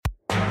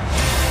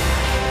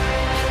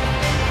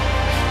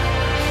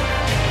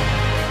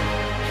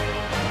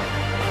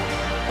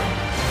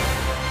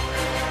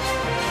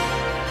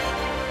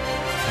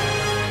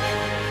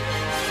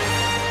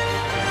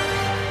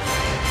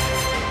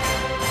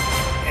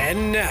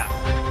And now,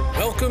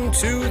 welcome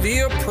to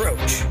The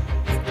Approach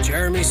with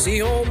Jeremy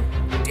Seaholm,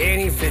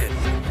 Danny Finn.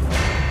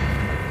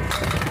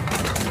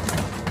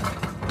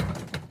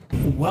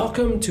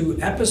 Welcome to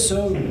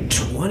episode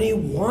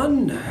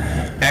 21.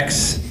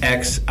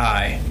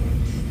 XXI.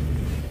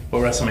 What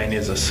WrestleMania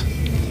is this?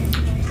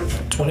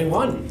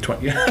 21.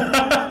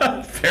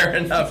 Fair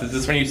enough. Is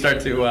this when you start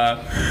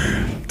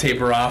to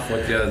taper off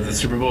what the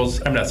Super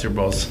Bowls? I'm not Super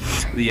Bowls.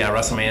 The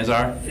WrestleManias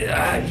are?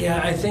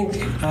 Yeah, I think...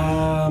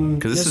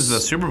 Because this is the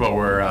Super Bowl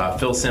where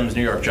Phil Simms'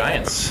 New York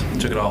Giants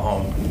took it all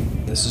home.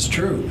 This is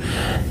true.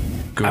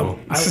 Cool.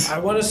 I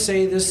want to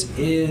say this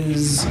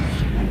is...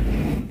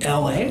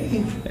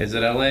 L.A.? Is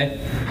it L.A.?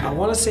 I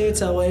want to say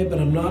it's L.A., but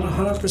I'm not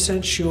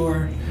 100%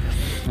 sure.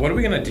 What are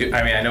we going to do?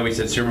 I mean, I know we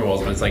said Super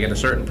Bowls, but it's like at a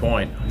certain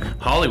point.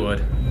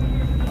 Hollywood.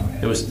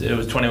 It was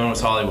 21 was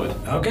Hollywood.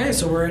 Okay,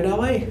 so we're in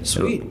L.A.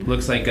 Sweet. It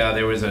looks like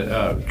there was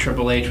a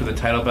Triple H with a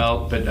title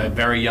belt, but a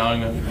very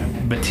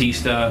young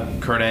Batista,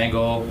 Kurt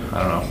Angle.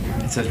 I don't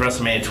know. It says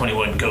WrestleMania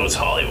 21 goes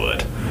Hollywood.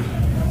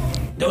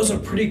 That was a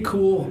pretty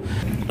cool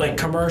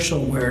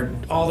commercial where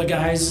all the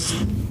guys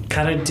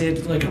kind of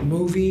did like a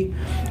movie.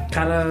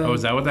 Oh,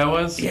 is that what that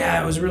was?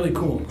 Yeah, it was really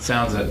cool.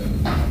 Sounds it.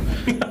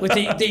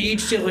 They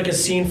each did like a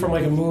scene from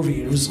like a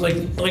movie. It was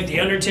like the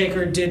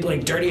Undertaker did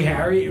like Dirty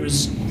Harry. It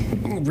was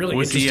really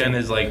was he in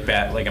his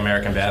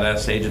American Badass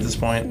stage at this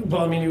point?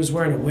 Well, I mean, he was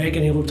wearing a wig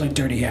and he looked like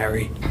Dirty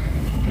Harry.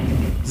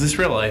 Is this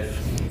real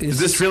life? Does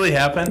this really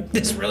happen?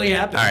 This really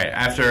happened. All right,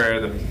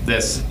 after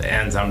this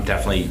ends, I'm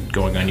definitely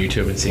going on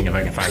YouTube and seeing if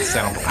I can find this.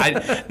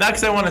 Not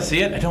because I want to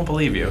see it. I don't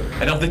believe you.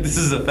 I don't think this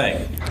is a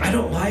thing. I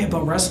don't lie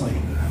about wrestling.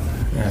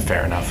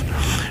 Fair enough.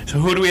 So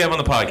who do we have on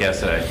the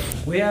podcast today?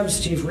 We have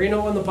Steve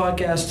Renaud on the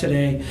podcast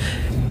today.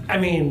 I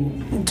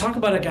mean, talk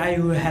about a guy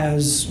who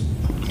has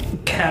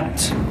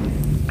kept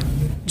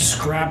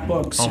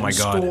scrapbooks and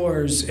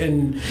scores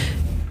and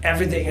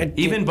everything.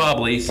 Even Bob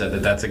Lee said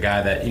that that's a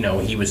guy that,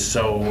 he was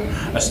so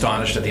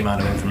astonished at the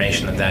amount of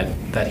information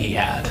that he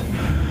had.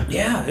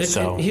 Yeah,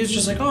 he was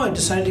just like, I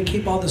decided to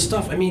keep all this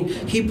stuff. I mean,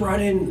 he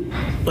brought in,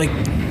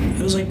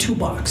 it was like 2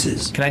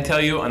 boxes. Can I tell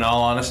you, in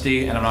all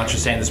honesty, and I'm not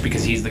just saying this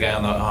because he's the guy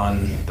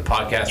on the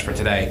podcast for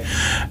today,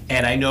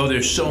 and I know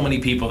there's so many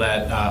people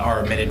that are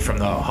omitted from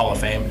the Hall of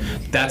Fame.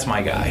 That's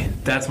my guy.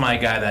 That's my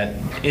guy that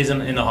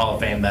isn't in the Hall of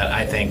Fame that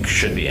I think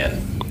should be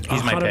in.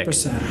 He's my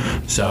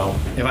 100%. pick. So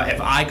if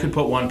I could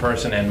put one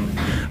person in,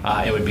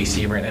 it would be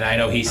Sebring. And I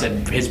know he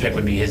said his pick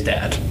would be his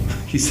dad.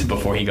 He said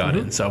before he got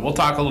in. So we'll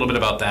talk a little bit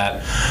about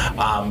that.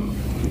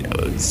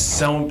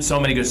 So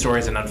many good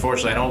stories, and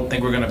unfortunately, I don't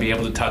think we're going to be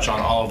able to touch on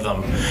all of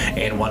them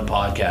in one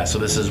podcast. So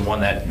this is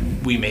one that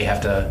we may have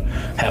to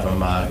have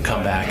him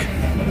come back.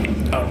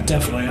 Oh,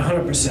 definitely,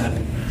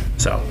 100%.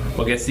 So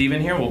we'll get Steve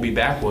in here. We'll be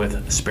back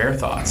with Spare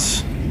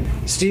Thoughts.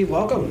 Steve,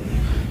 welcome.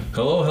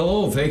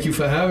 Hello. Thank you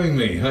for having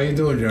me. How you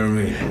doing,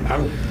 Jeremy?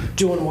 I'm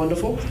doing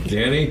wonderful.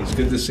 Danny, it's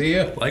good to see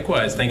you.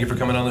 Likewise. Thank you for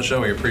coming on the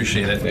show. We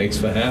appreciate it. Thanks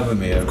for having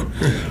me.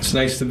 It's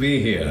nice to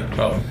be here.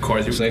 Oh, of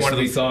course. It's nice to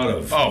be thought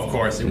of. Oh, of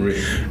course.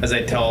 As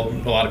I tell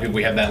a lot of people,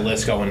 we have that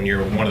list going, and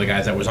you're one of the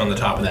guys that was on the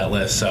top of that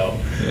list. So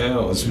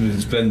yeah,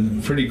 it's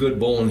been pretty good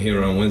bowling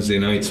here on Wednesday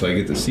night, so I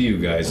get to see you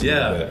guys.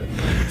 Yeah.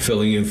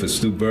 Filling in for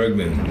Stu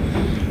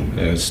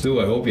Bergman.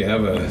 Stu, I hope you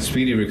have a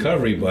speedy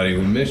recovery, buddy.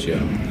 We miss you.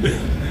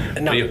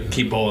 No. You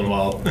keep bowling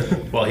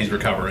while he's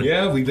recovering.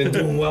 Yeah, we've been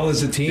doing well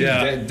as a team.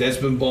 Yeah. Dad's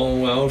been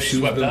bowling well.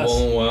 Shu's been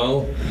bowling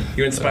well.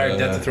 You inspired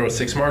Dad to throw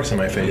 6 marks in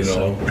my face.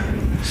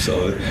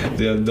 So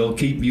they'll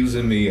keep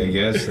using me, I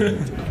guess,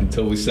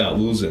 until we start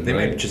losing. They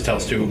might just tell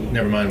Stu,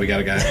 never mind, we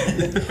got a guy.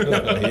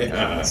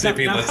 Yeah. See if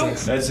he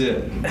listens. That's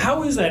it.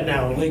 How is that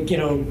now?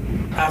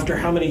 After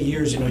how many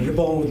years, you're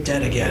bowling with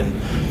Dad again?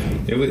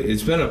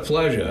 It's been a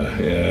pleasure.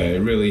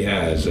 It really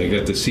has. I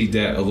got to see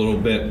Dad a little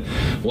bit.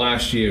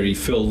 Last year, he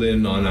filled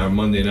in on our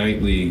Monday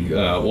Night League.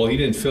 Well, he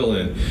didn't fill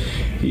in.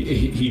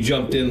 He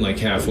jumped in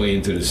halfway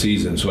into the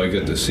season, so I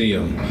got to see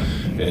him.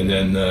 And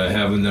then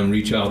having them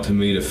reach out to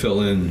me to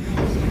fill in,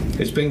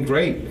 it's been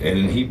great.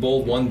 And he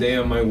bowled one day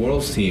on my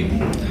Worlds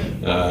team.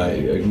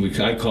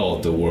 I call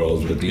it the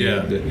Worlds, but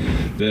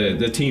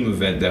the team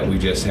event that we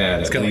just had.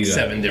 It's got like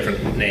 7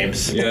 different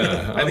names.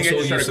 Yeah, I think I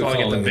just started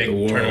calling it the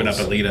big tournament up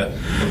at Lita.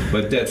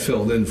 But Dad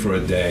filled in for a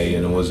day,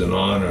 and it was an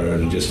honor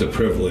and just a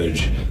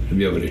privilege to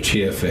be able to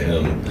cheer for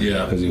him.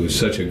 Yeah, because he was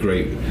such a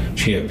great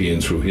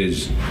champion through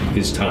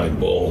his time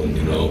bowling.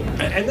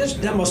 And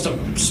that must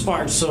have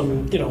sparked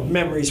some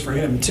memories for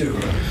him too.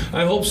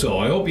 I hope so.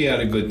 I hope he had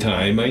a good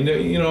time. I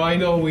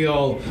know we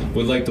all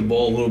would like to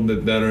bowl a little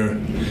bit better.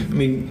 I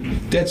mean,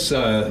 that's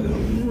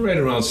right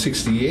around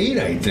 68,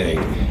 I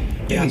think.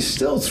 Yeah. And he's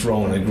still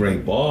throwing a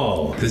great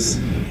ball. And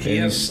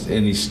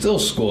he still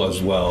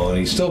scores well, and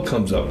he still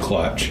comes up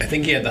clutch. I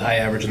think he had the high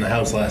average in the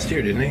house last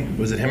year, didn't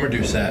he? Was it him or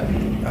Doucette?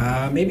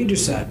 Maybe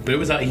Doucette. But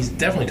he's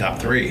definitely top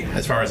 3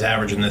 as far as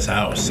average in this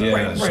house. So. Yeah,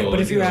 Right. so, But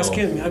if you ask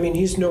him, I mean,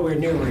 he's nowhere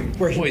near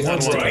where he Well, he's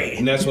wants not to right. be.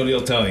 And that's what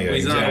he'll tell you.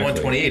 He's exactly. not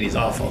at 128. He's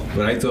awful.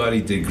 But I thought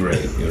he did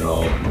great.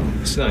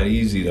 It's not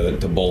easy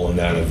to bowl in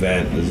that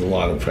event. There's a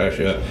lot of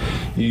pressure.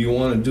 You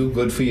want to do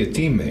good for your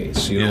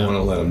teammates. You don't want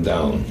to let them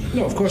down.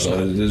 No, of course so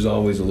not. There's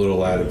always a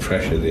little added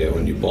pressure there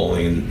when you're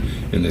bowling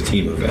in the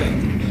team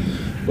event.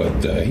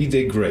 But he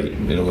did great.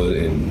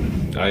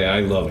 And I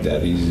loved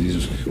that.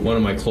 He's one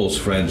of my close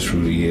friends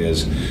through the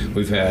years.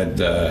 We've had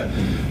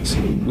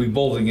we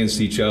bowled against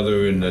each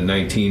other in the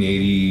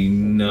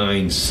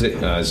 1989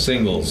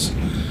 singles.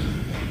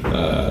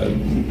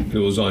 It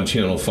was on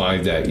Channel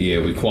 5 that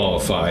year. We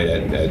qualified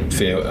at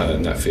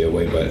not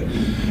Fairway, but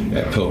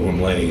at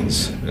Pilgrim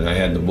Lanes, and I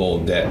had to bowl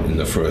Det in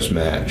the first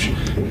match.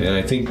 And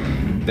I think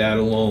that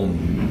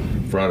alone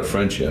brought a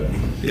friendship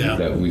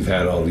that we've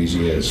had all these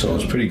years. So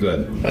it's pretty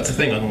good. That's the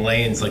thing on the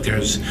lanes. Like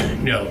there's,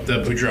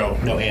 the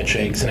Boudreaux, no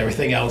handshakes and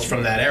everything else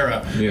from that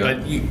era. Yeah.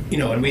 But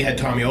and we had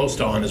Tommy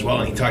Olst on as well,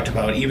 and he talked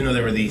about even though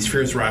there were these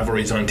fierce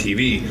rivalries on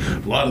TV,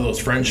 a lot of those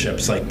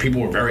friendships, like people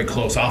were very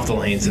close off the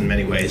lanes in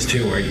many ways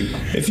too.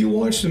 If you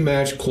watch the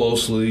match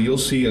closely, you'll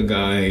see a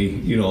guy.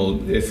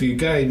 If a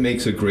guy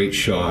makes a great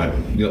shot,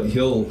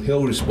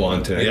 he'll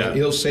respond to it. Yeah.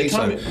 He'll say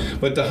something.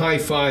 But the high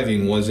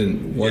fiving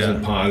wasn't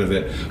part of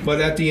it.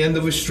 But at the end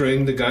of a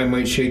string, the guy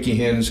might shake your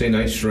hand and say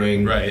nice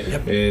string. Right.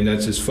 Yep. And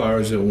that's as far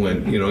as it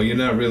went. You're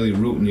not really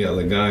rooting the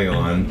other guy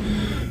on.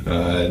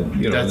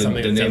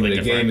 The name of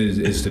the game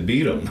is to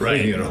beat him.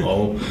 Right.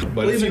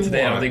 But even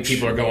today, I don't think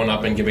people are going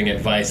up and giving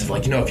advice of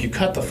like, if you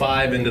cut the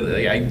 5 into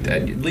the,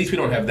 at least we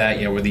don't have that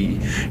yet, where the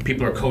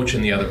people are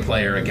coaching the other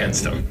player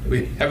against them.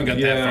 We haven't got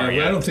that far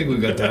yet. I don't think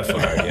we've got that far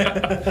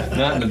yet.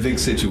 Not in the big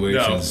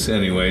situations,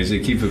 anyways. They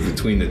keep it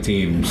between the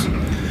teams.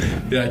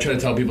 Yeah, I try to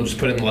tell people just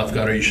put it in the left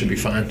gutter, you should be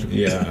fine.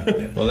 Yeah.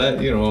 Well,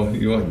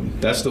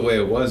 that's the way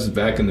it was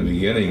back in the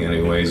beginning,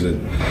 anyways. That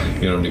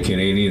the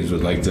Canadians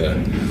would like to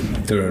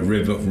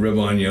rib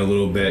on you a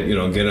little bit,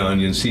 get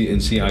on you and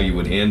see how you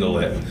would handle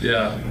it.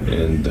 Yeah.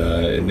 And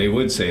they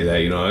would say that,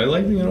 I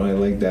like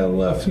that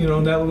left,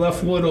 that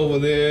left wood over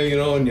there,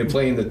 and you're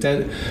playing the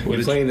 10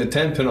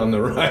 pin on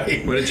the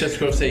right. Would it just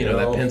go say,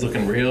 that pin's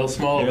looking real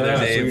small over there,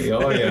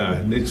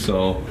 Dave?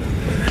 So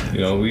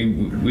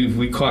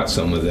we caught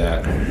some of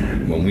that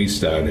when we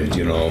started,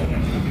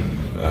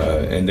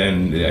 and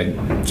then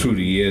through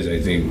the years, I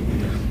think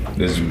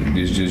there's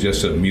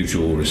just a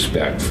mutual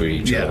respect for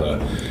each other,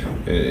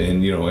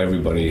 and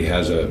everybody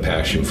has a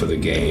passion for the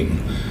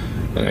game,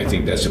 and I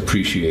think that's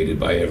appreciated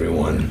by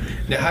everyone.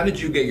 Now, how did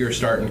you get your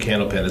start in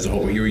Candlepin as a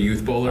whole? Were you a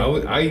youth bowler?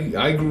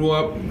 I grew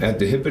up at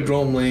the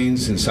Hippodrome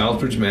Lanes in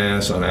Southbridge,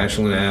 Mass. on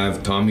Ashland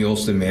Ave. Tommy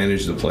Olston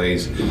managed the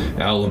place.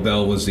 Al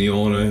LaBelle was the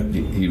owner.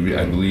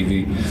 I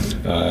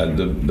believe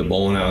the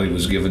bowling alley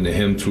was given to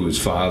him through his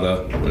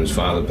father when his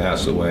father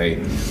passed away.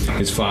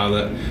 His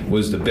father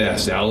was the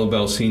best. Al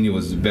LaBelle Sr.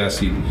 was the best.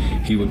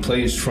 He would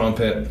play his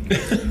trumpet.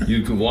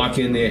 You could walk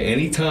in there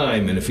any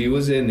time, and if he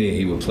was in there,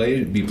 he would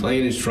be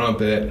playing his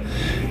trumpet,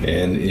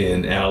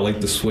 and Al liked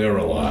to swear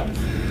a lot.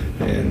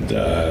 And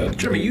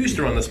Jeremy, you used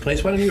to run this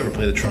place. Why didn't you ever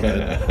play the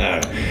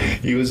trumpet?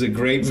 He was a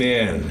great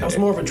man. I was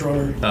more of a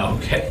drummer. Oh,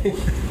 okay.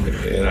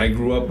 And I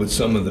grew up with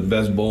some of the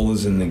best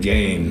bowlers in the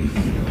game.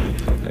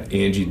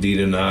 Angie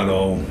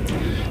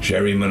DiDonato,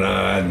 Jerry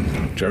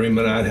Menard. Jerry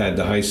Menard had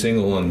the high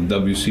single on the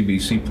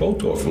WCBC Pro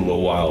Tour for a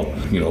little while,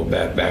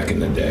 back in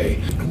the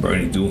day.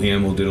 Bernie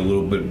Duhamel did a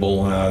little bit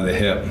bowling out of the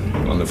hip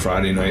on the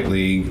Friday Night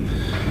League.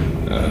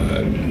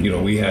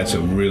 We had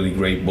some really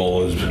great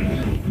bowlers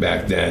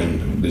back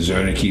then. The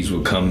Zernicke's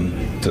would come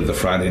to the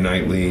Friday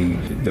Night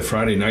League. The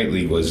Friday Night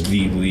League was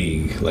the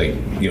league,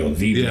 the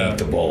league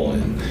to bowl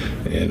in.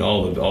 And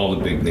all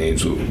the big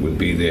names would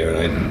be there.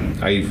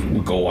 And I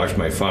would go watch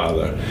my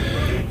father.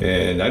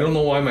 And I don't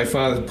know why my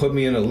father put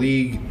me in a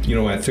league,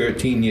 at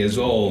 13 years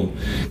old,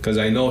 because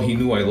I know he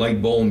knew I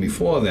liked bowling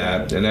before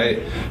that. And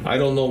I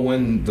don't know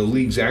when the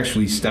leagues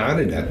actually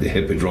started at the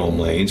Hippodrome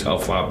Lanes, how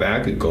far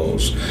back it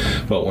goes.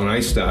 But when I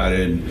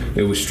started,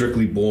 it was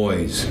strictly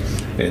boys,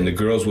 and the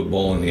girls would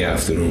bowl in the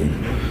afternoon.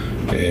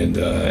 And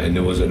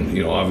there was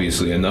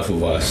obviously enough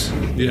of us.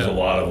 There was a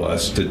lot of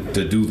us to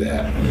do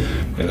that.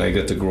 And I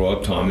got to grow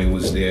up. Tommy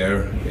was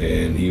there,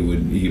 and he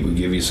would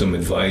give you some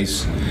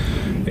advice.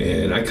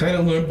 And I kind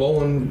of learned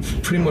bowling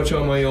pretty much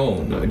on my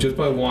own, just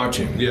by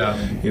watching. Yeah.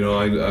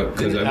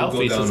 Because I would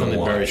go down and something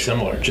watch. very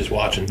similar, just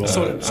watching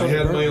bowling. I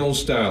had my own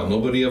style.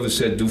 Nobody ever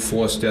said do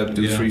 4-step,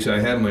 do 3-step. I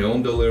had my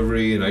own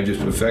delivery, and I just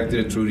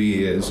perfected it through the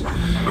years.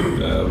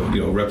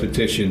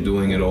 Repetition,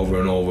 doing it over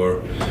and over,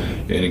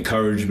 and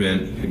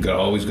encouragement.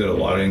 Always got a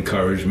lot of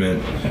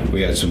encouragement.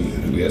 We had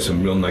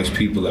some real nice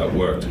people that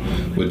worked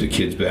with the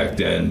kids back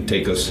then.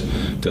 Take us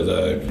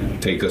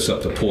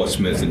up to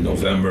Portsmouth in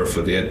November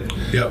for their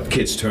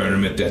kids kids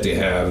tournament that they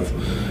have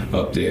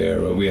up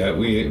there. We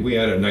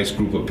had a nice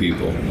group of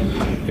people,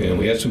 and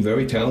we had some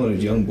very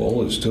talented young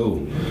bowlers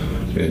too.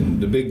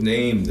 And the big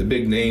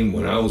name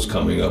when I was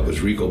coming up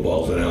was Rico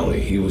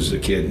Baldinelli. He was the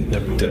kid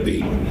to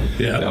beat.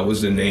 Yeah. That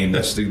was the name.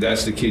 That's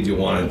the kid you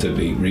wanted to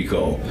beat,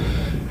 Rico.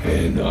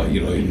 And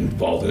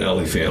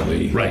Baldinelli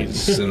family, right,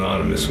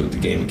 synonymous with the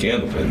game of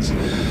candlepins.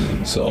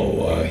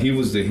 So he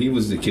was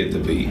the kid to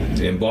beat.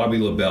 And Bobby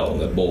LaBelle,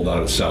 that bowled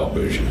out of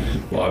Southbridge.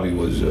 Bobby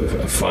was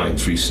a fine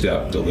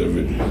 3-step,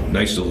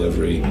 nice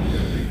delivery.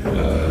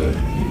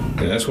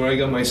 And that's where I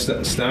got my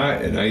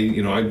start. And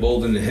I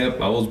bowled in the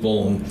hip. I was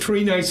bowling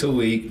 3 nights a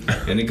week,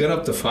 and it got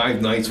up to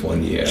 5 nights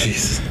one year.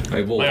 Jeez.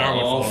 I bowled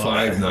all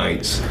 5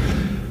 nights,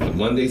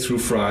 Monday through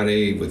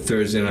Friday, with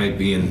Thursday night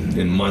being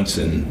in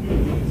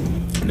Munson.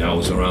 Now it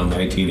was around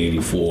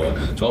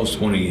 1984, so I was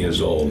 20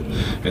 years old,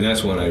 and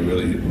that's when I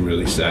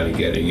really started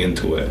getting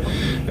into it.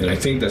 And I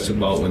think that's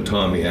about when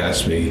Tommy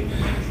asked me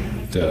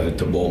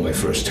to bowl my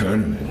first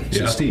tournament. He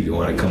said, Steve, you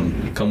want to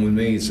come with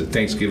me? It's a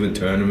Thanksgiving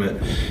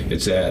tournament.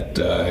 It's at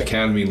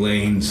Academy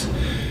Lanes,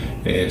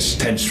 and it's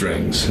 10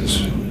 strings.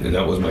 And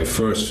that was my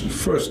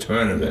first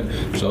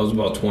tournament. So I was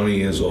about 20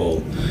 years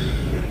old,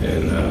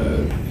 and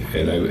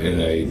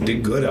I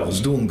did good. I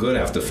was doing good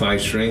after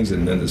 5 strings,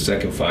 and then the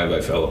second 5 I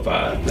fell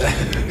apart,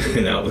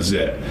 and that was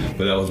it.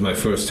 But that was my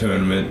first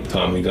tournament.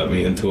 Tommy got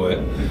me into it,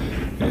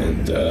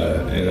 and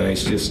I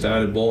just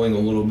started bowling a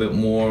little bit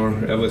more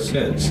ever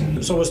since.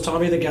 So was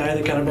Tommy the guy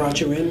that kind of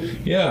brought you in?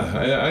 Yeah,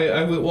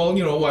 I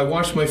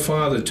watched my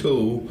father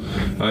too.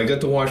 I got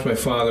to watch my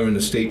father in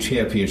the state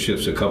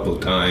championships a couple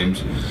of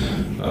times.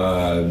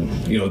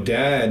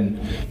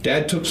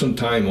 Dad took some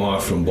time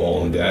off from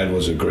bowling. Dad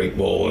was a great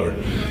bowler.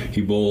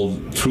 He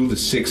bowled through the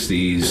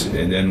 60s,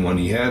 and then when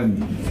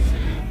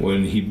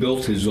he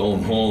built his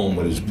own home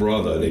with his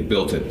brother, they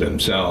built it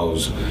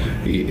themselves,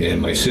 and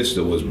my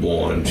sister was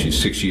born. She's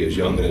 6 years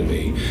younger than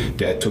me.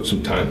 Dad took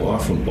some time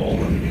off from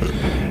bowling,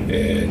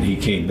 and he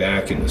came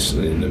back in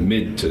the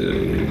mid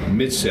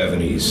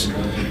 70s.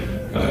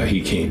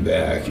 He came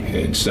back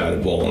and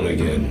started bowling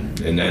again,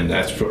 and then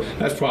that's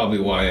probably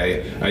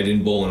why I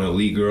didn't bowl in a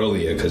league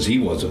earlier, because he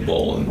wasn't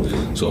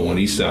bowling. So when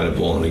he started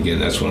bowling again,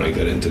 that's when I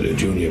got into the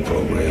junior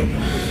program.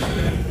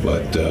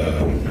 But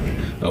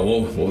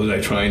what was I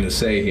trying to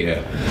say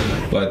here?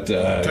 But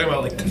talking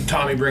about like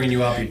Tommy bringing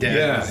you up, your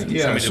dad.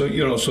 Yeah. So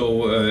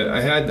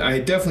I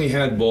definitely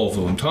had both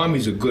of them.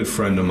 Tommy's a good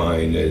friend of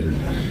mine, and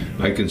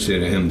I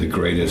consider him the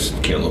greatest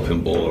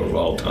candlepin bowler of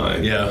all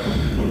time. Yeah.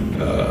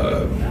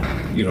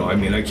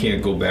 I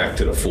can't go back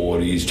to the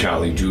 40s,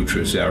 Charlie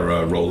Jutras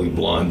era. Rolly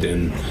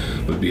Blondin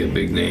would be a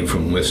big name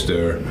from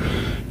Worcester.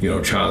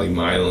 Charlie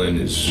Milan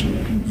is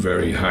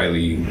very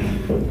highly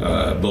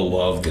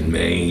beloved in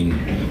Maine.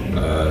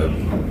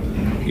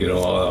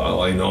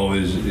 All I know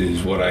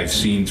is what I've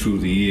seen through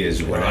the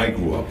years when I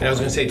grew up. And I was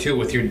going to say, too,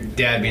 with your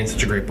dad being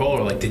such a great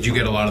bowler, like, did you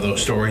get a lot of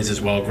those stories as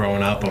well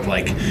growing up of,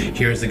 like,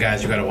 here's the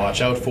guys you got to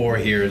watch out for,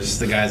 here's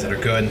the guys that are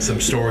good, and some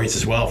stories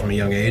as well from a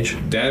young age?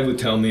 Dad would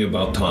tell me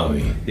about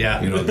Tommy. Yeah.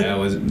 Dad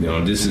was,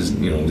 this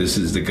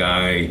is the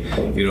guy.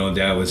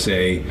 Dad would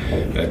say,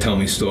 tell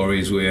me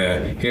stories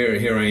where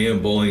here I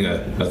am bowling a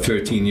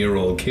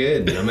 13-year-old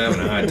kid, and I'm having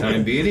a hard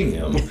time beating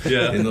him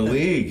in the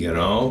league,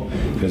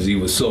 because he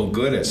was so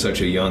good at such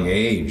a young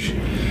age.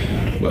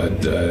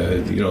 But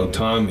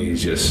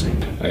Tommy's just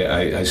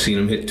I seen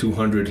him hit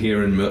 200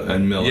 here in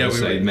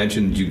Millis. I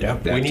mentioned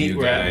that to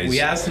you guys. We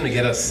asked him to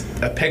get us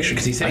a picture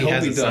because he said he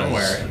has it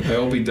somewhere. I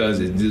hope he does.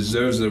 It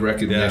deserves the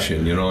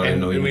recognition. I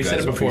know you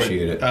guys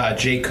appreciate it.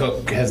 Jay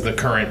Cook has the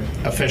current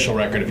official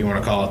record, if you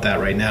want to call it that,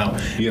 right now.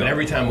 Yeah. And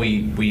every time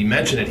we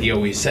mention it, he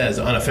always says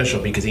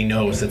unofficial because he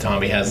knows that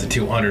Tommy has the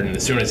 200, and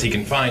as soon as he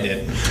can find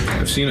it.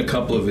 I've seen a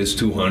couple of his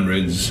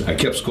 200s. I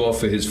kept score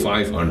for his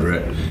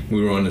 500.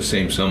 We were on the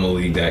same summer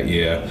league that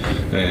year.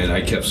 And I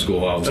kept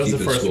score. I was keeping score.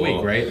 That was the first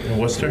week, right, in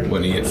Worcester?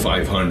 When he hit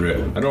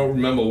 500. I don't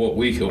remember what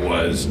week it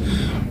was,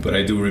 but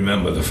I do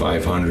remember the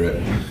 500.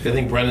 I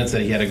think Brendan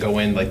said he had to go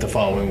in like the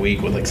following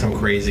week with like some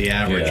crazy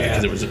average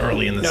because it was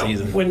early in the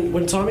season.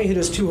 When Tommy hit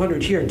his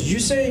 200 here, did you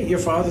say your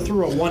father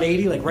threw a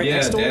 180 like right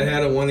next door? Yeah, Dad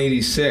had a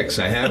 186.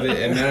 I have it.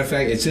 As a matter of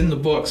fact, it's in the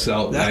books.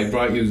 I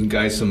brought you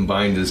guys some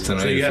binders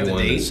tonight if you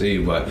wanted to see.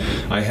 But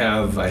I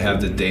have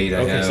the date.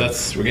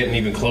 So we're getting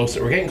even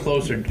closer. We're getting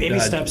closer. Baby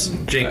steps.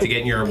 Jake, to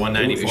getting your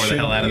 194 the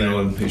hell out of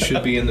there. It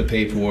should be in the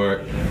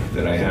paperwork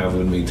that I have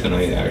with me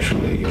tonight,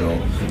 actually.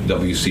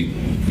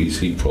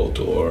 WCBC Pro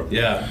Tour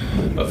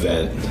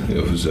event.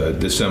 It was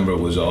December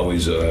was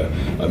always a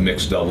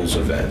mixed doubles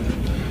event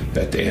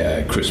that they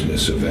had,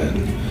 Christmas event.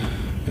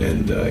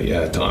 And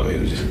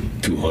Tommy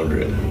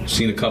 200.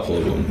 Seen a couple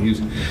of them.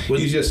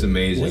 He's just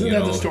amazing. Wasn't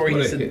that the story?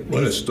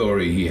 What a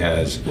story he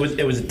has.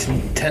 It was a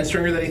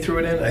 10-stringer that he threw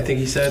it in, I think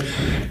he said.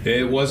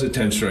 It was a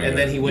 10-stringer. And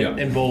then he went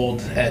and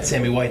bowled at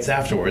Sammy White's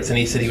afterwards, and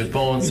he said he was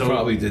bowling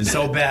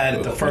so bad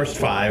at the first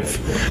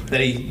 5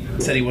 that he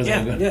said he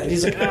wasn't going to go. Yeah,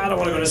 he's like, I don't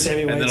want to go to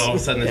Sammy White's. And then all of a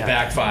sudden, his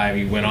back 5,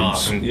 he went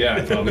off.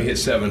 Yeah, probably hit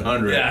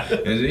 700. Yeah.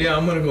 And he said,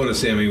 I'm going to go to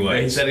Sammy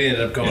White's. He said he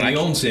ended up going. And he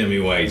owned Sammy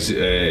White's.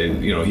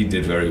 He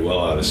did very well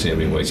out of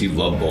Sammy White's. He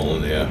loved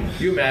bowling there.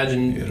 You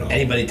imagine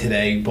anybody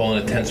today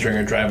bowling a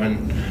 10-stringer,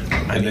 driving.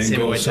 I mean,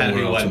 Sammy White's had to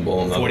be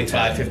what,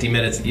 45, 50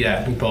 minutes?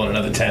 Yeah, bowling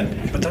another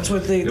 10. But that's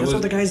what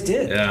the guys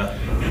did. Yeah.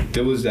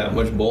 There was that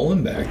much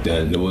bowling back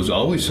then. There was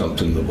always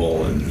something to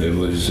bowling. There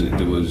was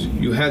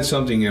you had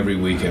something every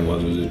weekend,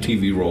 whether it was a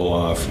TV roll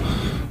off.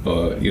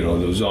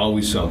 There was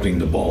always something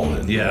to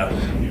bowling. Yeah.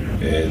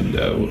 And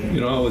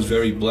I was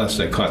very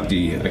blessed. I caught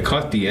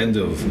the end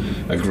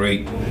of a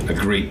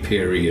great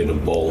period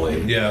of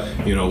bowling. Yeah.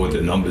 Where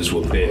the numbers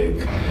were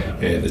big,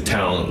 and the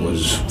talent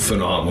was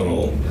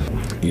phenomenal.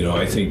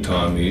 I think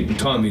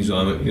Tommy's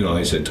on it.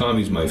 I said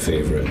Tommy's my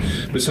favorite,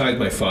 besides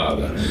my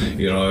father.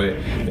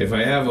 If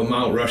I have a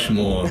Mount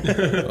Rushmore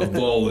of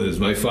bowlers,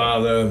 my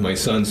father, my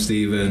son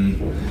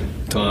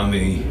Stephen,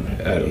 Tommy.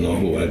 I don't know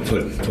who I'd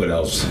put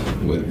else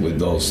with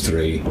those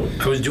 3.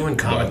 I was doing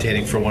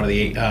commentating for one of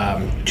the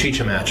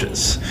Chicha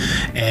matches,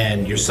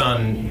 and your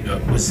son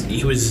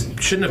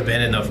shouldn't have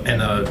been in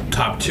the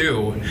top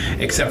 2,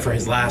 except for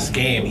his last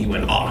game. He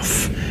went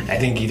off. I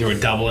think he threw a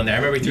double in there. I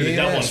remember he threw the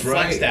double and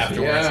flexed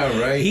afterwards.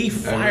 Yeah, right. He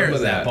fires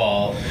that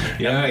ball.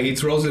 Yeah, he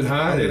throws it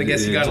hard. I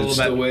guess he got a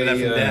little bit of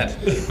that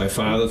from Dad. My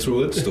father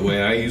threw it. It's the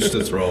way I used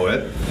to throw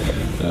it.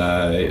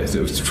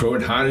 Throw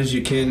it hard as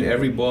you can.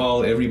 Every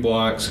ball, every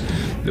box.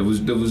 There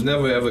was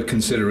never ever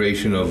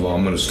consideration of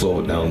I'm going to slow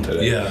it down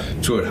today. Yeah.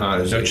 Throw it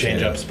hard as you can. No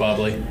change-ups,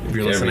 Bobley, if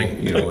you're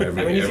listening.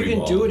 If you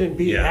can do it and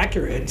be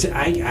accurate,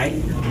 I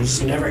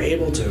was never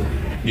able to.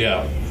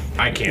 Yeah,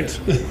 I can't.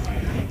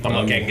 I'm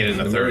lucky I can get in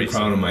the 30s. I'm very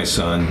proud of my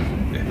son.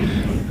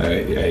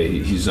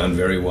 He's done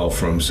very well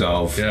for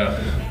himself. Yeah.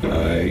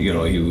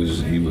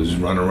 He was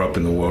runner-up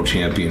in the World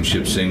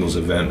Championship singles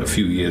event a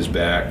few years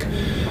back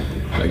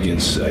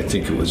against, I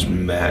think it was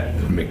Matt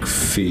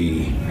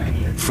McPhee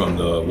from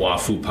the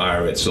Wafu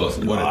Pirates. So what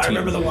a team. I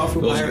remember the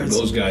Wafu Pirates.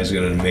 Those guys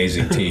got an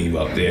amazing team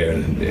up there,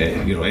 and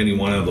any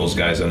one of those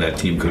guys on that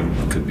team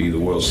could be the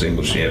world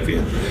singles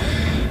champion.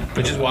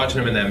 But just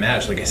watching him in that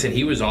match, like I said,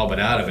 he was all but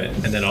out of it,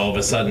 and then all of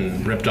a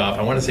sudden ripped off.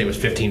 I want to say it was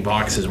 15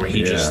 boxes where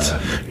he just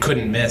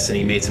couldn't miss, and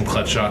he made some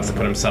clutch shots to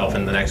put himself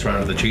in the next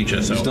round of the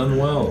Chicha. So he's done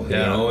well,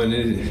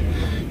 and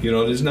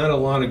there's not a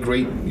lot of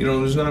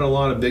there's not a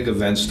lot of big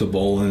events to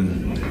bowl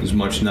in as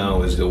much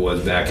now as there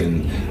was back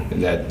in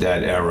that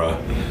era.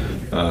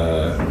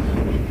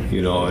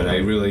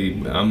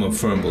 And I'm a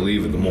firm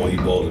believer the more you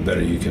bowl, the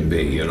better you can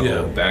be.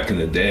 Back in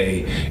the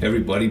day,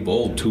 everybody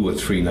bowled 2 or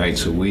 3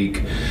 nights a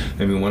week.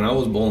 I mean, when I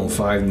was bowling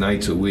 5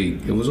 nights a week,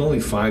 it was only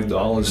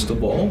 $5 to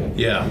bowl.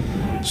 Yeah.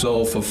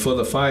 So for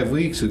the 5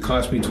 weeks, it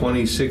cost me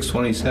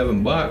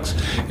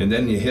 $27, and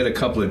then you hit a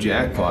couple of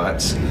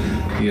jackpots.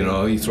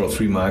 You throw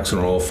 3 marks in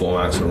a row, 4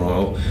 marks in a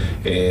row,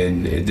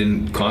 and it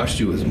didn't cost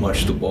you as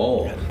much to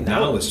bowl.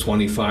 Now it's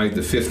 $25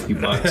 to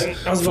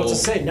 $50. I was about to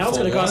say now it's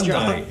going to cost you.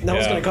 Now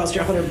it's going to cost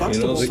you $100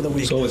 to bowl for the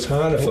week. So it's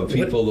harder for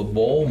people to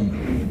bowl.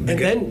 And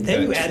then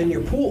you add in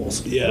your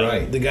pools. Yeah.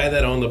 Right. The guy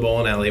that owned the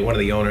bowling alley, one of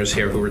the owners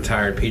here who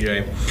retired,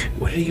 PJ,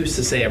 what did he used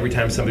to say every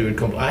time somebody would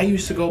come? I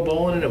used to go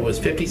bowling and it was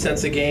 50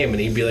 cents a game, and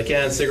he'd be like,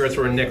 "Yeah, and cigarettes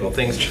were a nickel.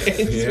 Things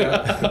change."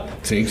 Yeah,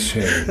 things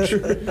change,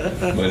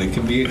 but it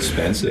can be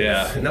expensive.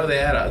 Yeah. No,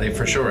 they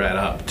for sure add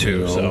up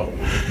too. So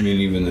I mean,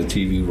 even the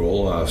TV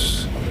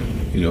roll-offs.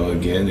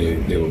 Again,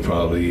 they were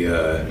probably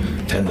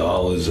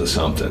 $10 or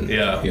something.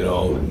 Yeah.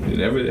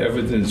 And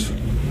everything's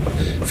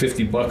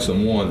 $50 or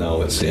more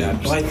now, it seems. Yeah,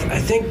 well, I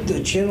think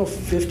the Channel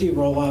 50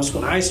 roll-offs,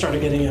 when I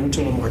started getting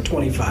into them, were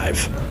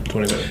 $25.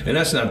 And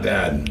that's not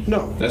bad.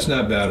 No. That's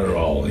not bad at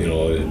all.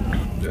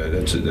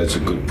 That's a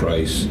good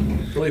price.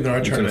 Well, even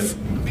our tournament,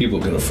 people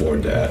can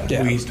afford that.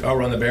 Yeah. Our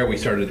Run the Bear, we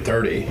started at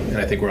 30, and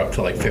I think we're up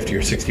to like $50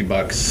 or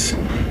 $60,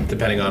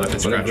 depending on if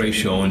it's. What a great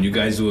show, and you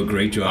guys do a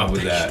great job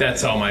with that.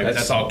 That's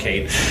all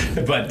Kate.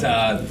 But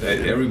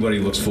everybody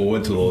looks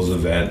forward to those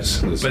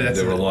events.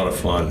 They were a lot of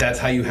fun. That's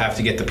how you have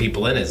to get the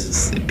people in.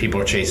 Is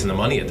people are chasing the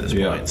money at this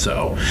point.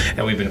 So,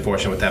 and we've been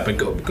fortunate with that. But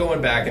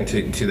going back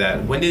into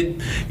that, when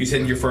did you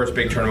said your first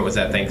big tournament was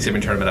that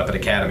Thanksgiving tournament up at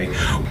Academy?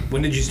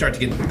 When did you start to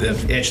get the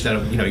itch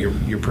that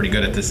you're pretty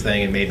good at this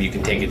thing, and maybe you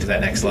can take it to that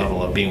next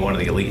level of being one of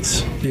the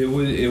elites?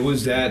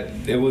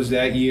 It was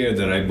that year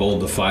that I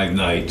bowled the 5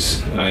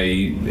 nights.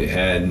 I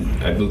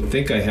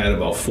think I had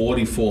about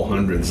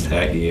 4,400s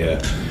that year,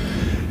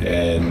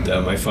 and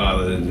my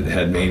father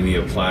had made me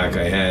a plaque.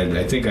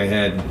 I think I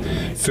had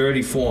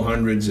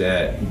 3,400s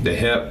at the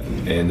hip,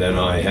 and then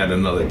I had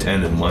another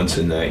 10 in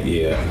Munson that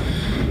year.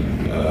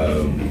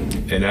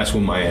 And that's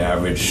when my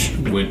average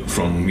went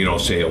from,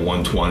 say a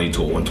 120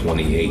 to a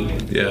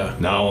 128. Yeah.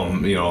 Now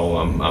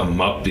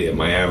I'm up there.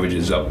 My average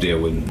is up there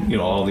with,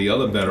 all the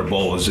other better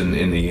bowlers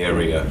in the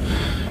area.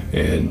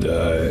 And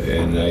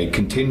I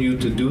continue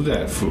to do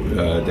that for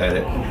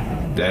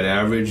that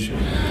average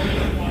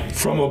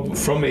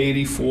from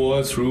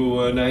 84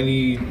 through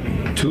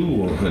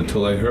 92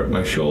 until I hurt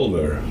my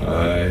shoulder.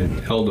 I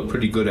held a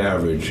pretty good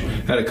average.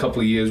 Had a couple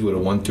of years with a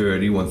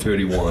 130,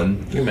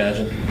 131. Can you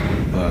imagine?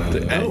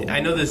 I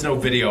know there's no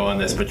video on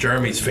this, but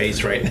Jeremy's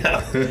face right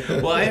now.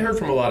 Well, I heard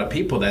from a lot of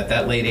people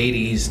that late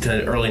 80s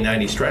to early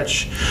 90s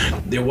stretch,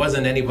 there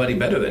wasn't anybody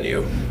better than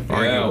you.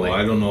 Yeah, well,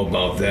 I don't know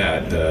about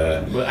that.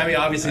 Well, I mean,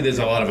 obviously there's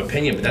a lot of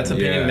opinion, but that's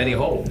opinion many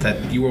hold.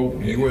 That you were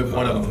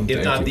one of,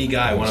 if not the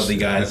guy, one of the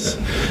guys.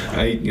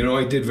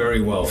 I did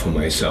very well for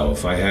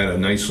myself. I had a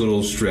nice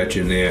little stretch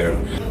in there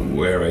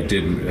where I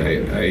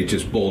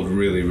just bowled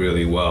really,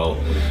 really well.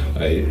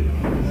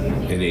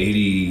 In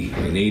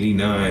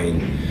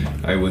 89,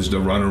 I was the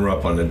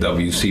runner-up on the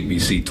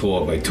WCBC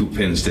tour by 2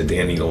 pins to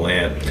Danny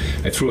Gallant.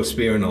 I threw a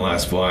spear in the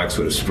last box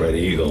with a spread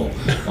eagle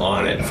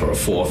on it for a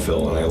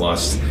 4-fill, and I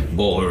lost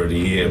bowler of the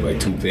year by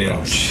 2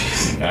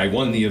 pins. I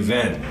won the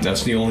event.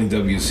 That's the only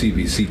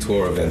WCBC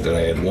tour event that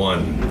I had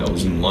won. That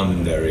was in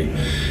Londonderry,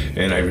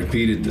 and I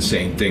repeated the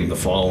same thing the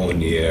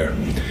following year.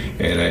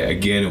 And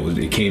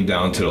it came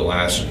down to the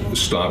last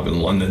stop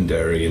in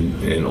Londonderry,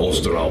 and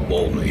Ulster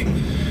outbowled me.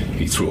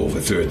 He threw over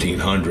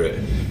 1,300,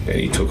 and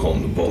he took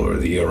home the bowler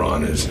of the year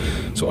honors.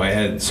 So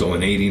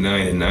in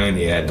 89 and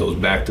 90, I had those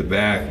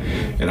back-to-back,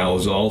 and I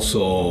was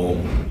also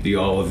the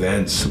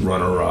all-events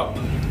runner-up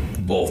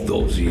both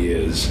those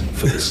years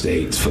for the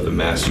states, for the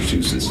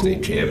Massachusetts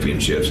State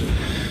Championships.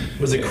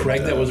 Was it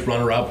Craig that was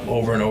runner-up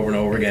over and over and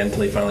over again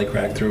until he finally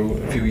cracked through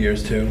a few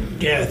years too?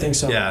 Yeah, I think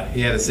so. Yeah,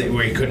 he had a thing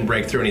where he couldn't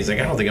break through, and he's like,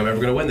 I don't think I'm ever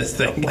going to win this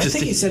thing. I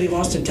think he said he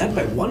lost to Ted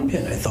by 1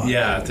 pin, I thought.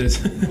 Yeah.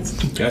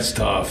 That's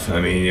tough. I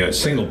mean, a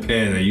single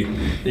pin,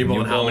 you're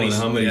bowling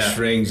how many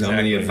strings, exactly.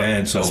 How many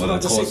events over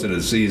the course of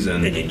the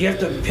season. You have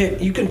to pick,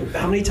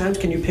 how many times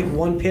can you pick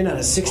 1 pin out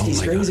of 60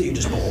 strings that you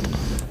just bowled?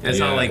 It's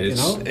not like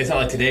it's not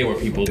like today where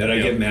people. Did I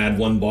get mad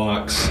 1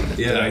 box?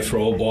 Yeah. Did I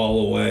throw a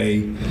ball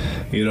away?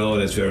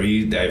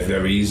 That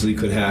very easily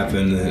could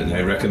happen, and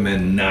I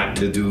recommend not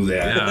to do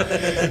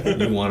that. Yeah.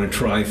 You want to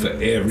try for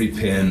every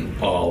pin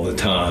all the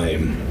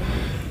time,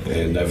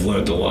 and I've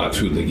learned a lot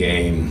through the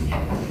game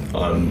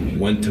on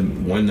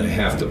when I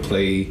have to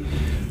play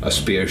a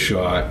spare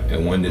shot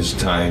and when there's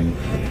time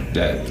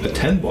that a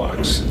 10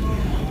 box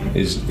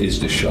is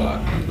the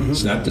shot. Mm-hmm.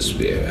 It's not the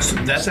spare. So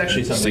that's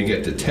actually something to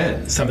get to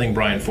 10. Something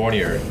Brian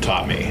Fournier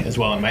taught me as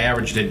well. And my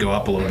average did go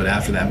up a little bit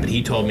after that, but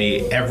he told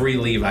me every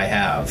leave I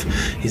have,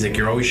 he's like,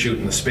 you're always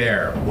shooting the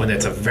spare when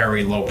it's a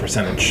very low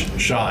percentage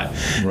shot.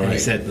 Right. And he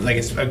said, like,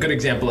 it's a good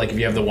example, like if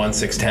you have the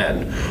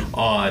 1-6-10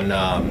 on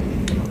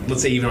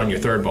let's say even on your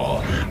third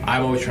ball,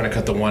 I'm always trying to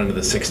cut the 1 into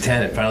the 6-10,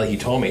 and finally he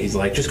told me, he's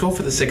like, just go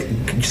for the 6,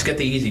 just get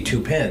the easy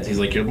 2 pins. He's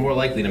like, you're more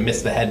likely to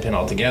miss the head pin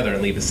altogether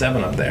and leave a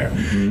 7 up there.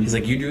 Mm-hmm. He's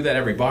like, you do that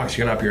every box,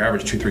 you're gonna up your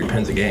average 2-3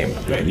 pins a game.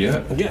 Right.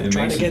 Yeah.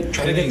 Trying to get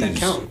that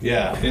count.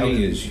 Yeah.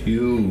 Pinning is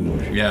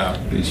huge. Yeah.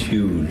 It's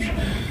huge.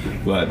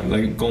 But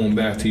like going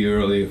back to your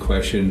earlier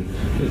question,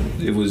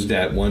 it was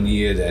that 1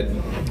 year that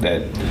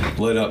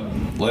led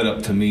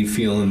up to me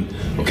feeling,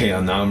 okay,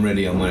 now I'm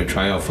ready. I'm going to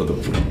try out for the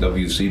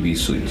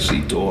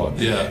WCBC tour.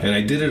 Yeah. And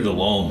I did it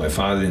alone. My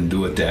father didn't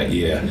do it that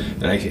year,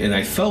 and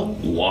I felt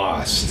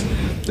lost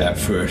that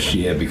first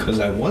year because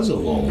I was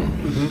alone,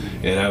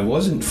 mm-hmm. and I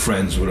wasn't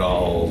friends with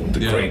all the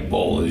great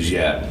bowlers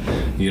yet.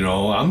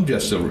 I'm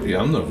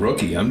the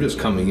rookie. I'm just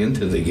coming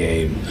into the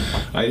game.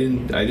 I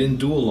didn't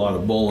do a lot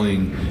of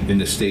bowling in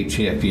the state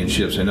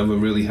championships. I never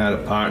really had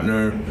a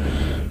partner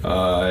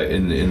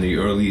in the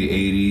early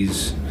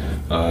 80s.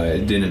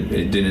 It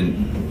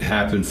didn't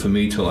happen for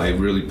me till I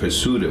really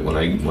pursued it when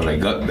I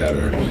got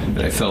better and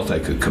I felt I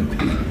could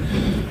compete,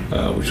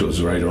 which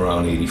was right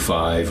around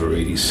 85 or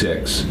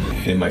 86.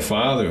 And my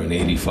father in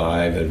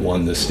 85 had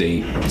won the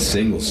state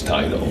singles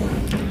title,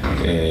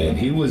 and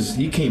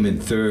he came in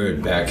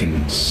third back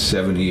in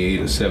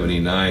 78 or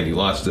 79. He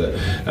lost to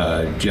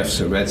Jeff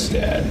Surrett's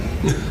dad.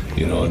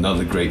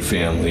 Another great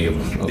family of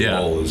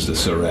bowlers, the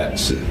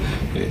Surretts. And,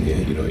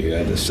 you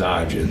had the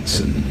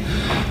Sargents and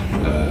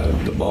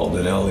the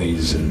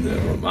Baldinellis and the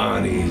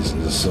Romanis.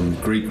 There's some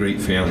great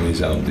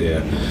families out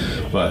there.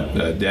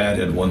 But Dad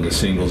had won the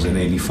singles in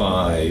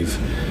 85,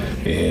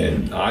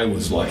 and I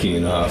was lucky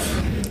enough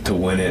to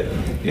win it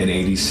in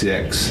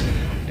 86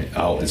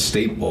 out at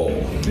State Bowl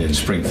in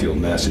Springfield,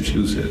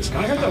 Massachusetts.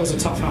 I heard that was a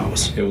tough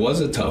house. It was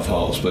a tough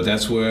house, but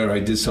that's where I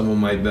did some of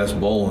my best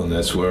bowling.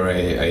 That's where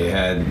I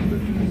had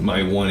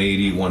my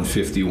 180,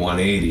 150,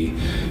 180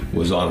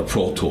 was on a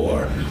pro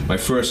tour. My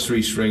first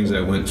 3 strings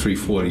I went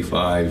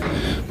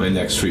 345. My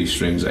next 3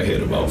 strings I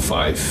hit about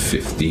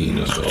 515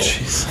 or so.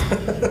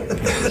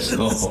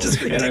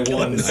 And I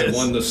won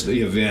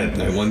the event.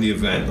 I won the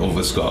event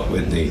over Scott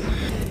Whitney.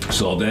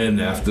 So then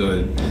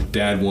after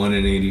Dad won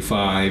in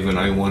 85 and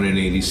I won in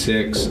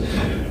 86,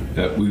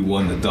 we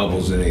won the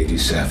doubles in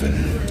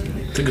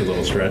 87. It's a good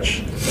little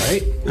stretch.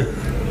 Right?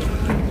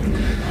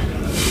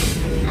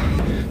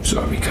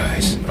 Sorry,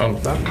 guys. Oh,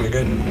 you're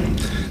good.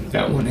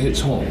 That one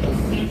hits home.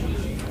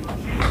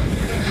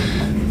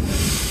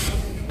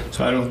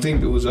 So I don't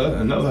think there was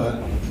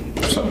another.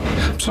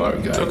 I'm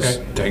sorry, guys. It's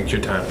okay. Take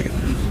your time.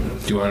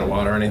 Do you want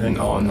water or anything?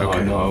 No,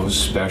 it was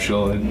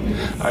special. And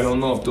I don't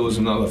know if there was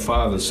another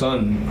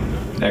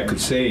father-son that could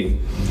say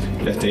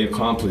that they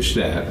accomplished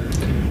that.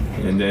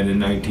 And then in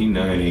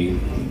 1990,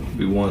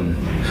 we won.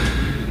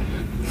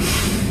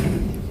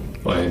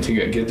 Well, I think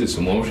I get this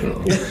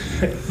emotional.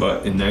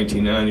 But in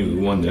 1990,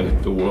 we won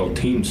the world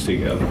teams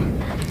together.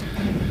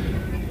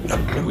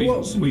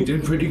 We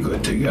did pretty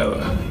good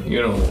together,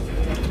 you know.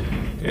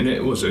 And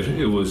it was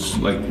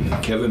like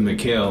Kevin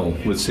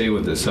McHale would say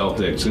with the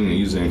Celtics, and he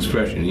used an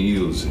expression he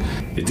used.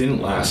 It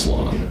didn't last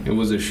long. It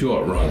was a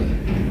short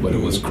run, but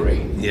it was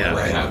great. Yeah,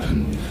 what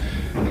happened.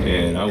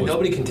 And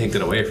nobody can take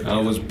that away from you.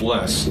 I was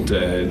blessed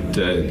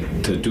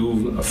to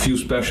do a few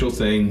special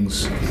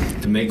things,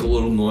 to make a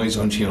little noise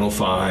on Channel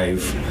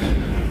 5,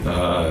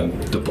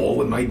 to bowl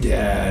with my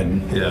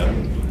dad. Yeah.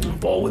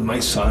 Ball with my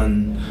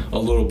son a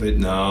little bit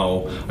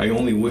now. I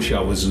only wish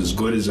I was as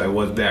good as I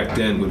was back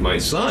then with my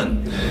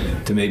son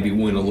to maybe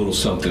win a little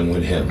something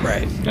with him.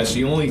 Right. That's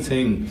the only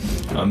thing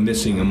I'm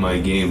missing in my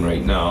game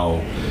right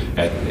now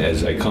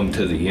as I come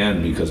to the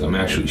end, because I'm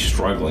actually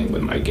struggling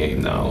with my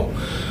game now.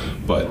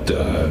 But,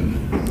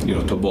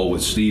 to bowl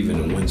with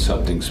Steven and win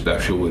something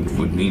special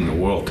would mean the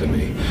world to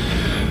me.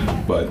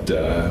 But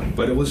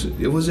it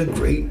was a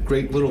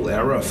great little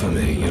era for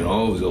me. You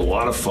know, it was a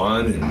lot of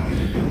fun,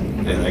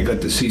 and I got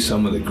to see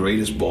some of the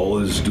greatest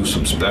bowlers do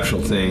some special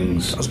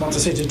things. I was about to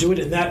say, to do it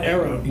in that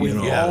era with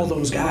all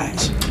those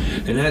guys.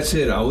 And that's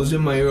it. I was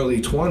in my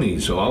early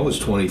 20s, so I was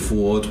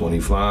 24,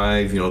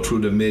 25,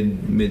 through the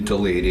mid to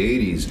late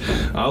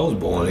 80s. I was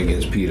bowling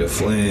against Peter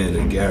Flynn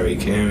and Gary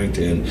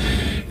Carrington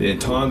and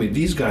Tommy.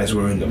 These guys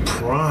were in the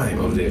prime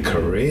of their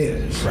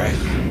careers. Right.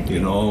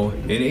 In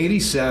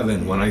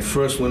 87, when I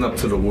first went up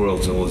to the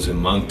Worlds, and was in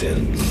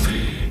Moncton,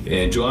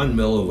 and John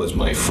Miller was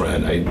my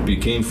friend. I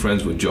became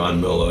friends with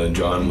John Miller, and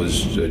John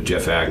was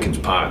Jeff Atkins'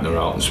 partner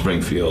out in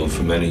Springfield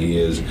for many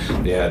years.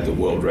 They had the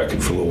world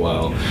record for a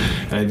while.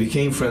 And I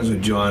became friends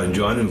with John, and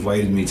John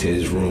invited me to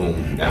his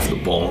room after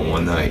bowling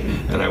one night.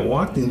 And I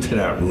walked into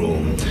that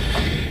room,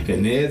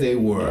 and there they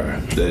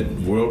were, the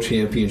World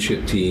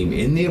Championship team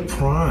in their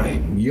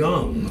prime,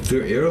 young,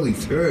 their early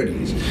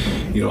 30s.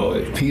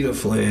 Peter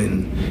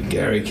Flynn,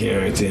 Gary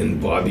Carrington,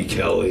 Bobby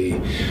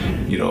Kelly,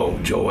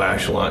 Joe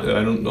Ashland.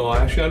 I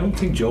don't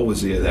think Joe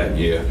was there that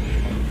year.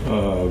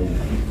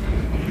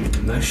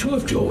 I'm not sure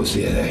if Joe was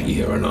there that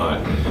year or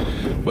not.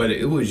 But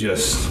it was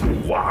just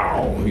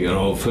wow.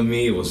 For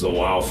me, it was the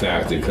wow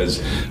factor,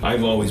 because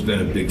I've always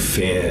been a big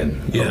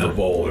fan of the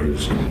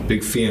bowlers.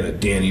 Big fan of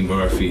Danny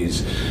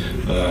Murphy's.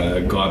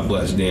 God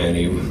bless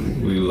Danny.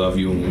 We love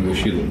you and we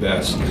wish you the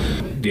best.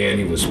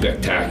 Danny was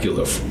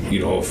spectacular,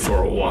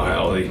 for a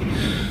while.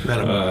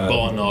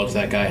 Bowling knowledge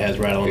that guy has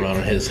rattling around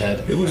in his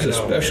head. It was a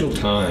special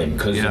time,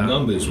 because the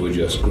numbers were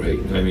just great.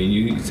 I mean,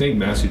 you think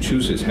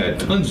Massachusetts had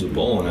tons of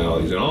bowling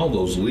alleys, and all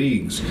those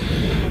leagues,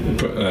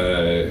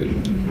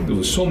 there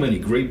was so many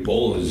great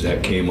bowlers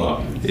that came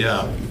up.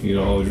 Yeah.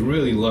 I was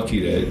really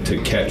lucky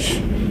to catch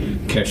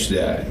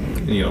that.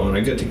 And I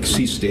got to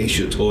see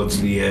Stacia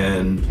towards the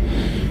end,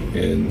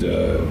 and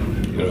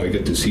I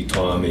got to see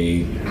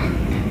Tommy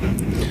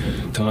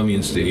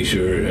and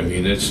Stacia. I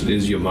mean,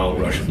 there's your Mount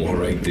Rushmore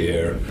right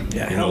there.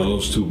 Yeah,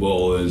 those two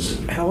bowlers.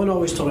 Helen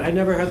always told me. I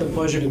never had the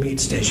pleasure to meet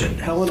Stacia.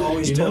 Helen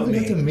always told me. You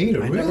never got to meet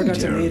her, I really, never got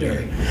Jeremy? to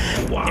meet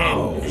her.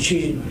 Wow. And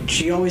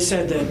she always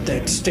said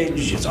that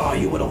Stacia,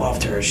 you would have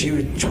loved her. She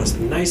was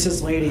the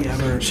nicest lady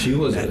ever. She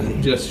was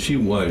she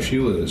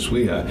was a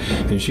sweetheart,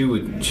 and she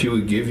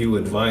would give you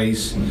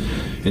advice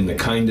in the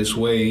kindest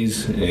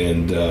ways,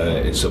 and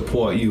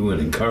support you and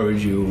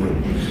encourage you.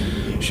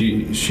 And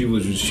she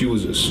was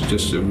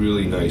just a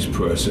really nice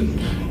person.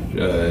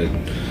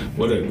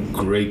 What a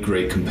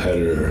great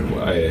competitor.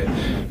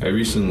 I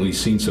recently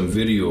seen some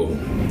video.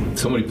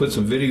 Somebody put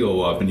some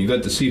video up, and you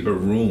got to see her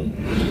room,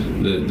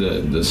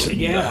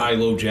 the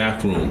high-low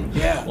jack room.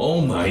 Yeah.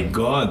 Oh my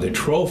God, the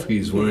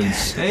trophies were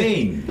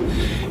insane.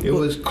 It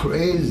was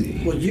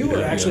crazy. Well, you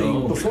were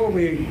actually, before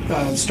we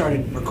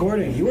started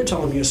recording, you were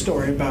telling me a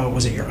story about,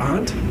 was it your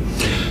aunt?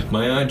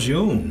 My Aunt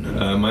June.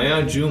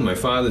 My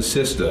father's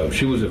sister.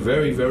 She was a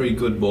very, very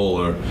good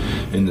bowler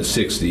in the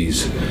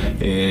 60s,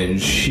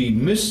 and she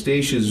missed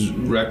Stacia's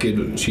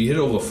record. She hit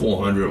over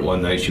 400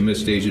 one night. She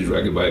missed Stacia's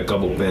record by a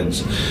couple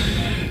pins.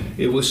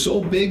 It was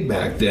so big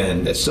back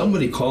then that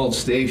somebody called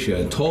Stacia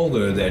and told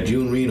her that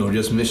June Renaud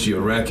just missed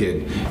your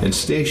record, and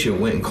Stacia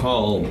went and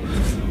called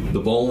the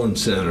bowling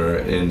center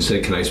and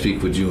said, "Can I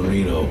speak with June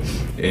Renaud?"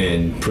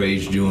 and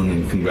praised June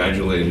and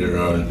congratulated her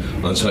on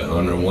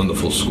her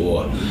wonderful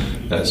score.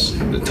 That's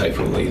the type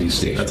of lady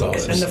Stacia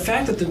was. And the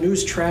fact that the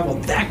news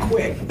traveled that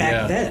quick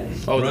back then.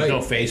 Oh, there's no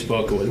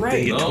Facebook. It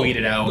didn't get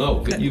tweeted out.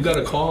 No, you got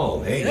a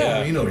call. Hey,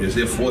 just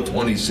hit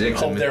 426.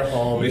 Hope they're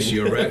home. Miss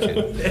your record.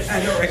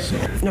 I know,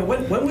 right? Now,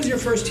 when was your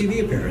first TV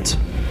appearance?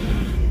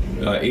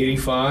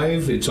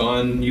 85, it's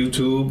on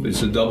YouTube.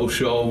 It's a double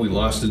show. We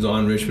lost to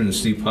Don Richmond and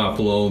Steve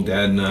Popolo,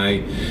 Dad and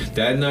I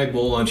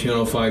bowled on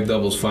Channel 5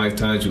 doubles 5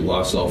 times. We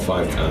lost all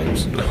 5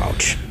 times.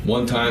 Ouch.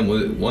 One time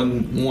was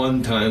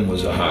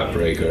a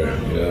heartbreaker.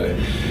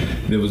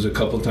 There was a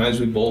couple times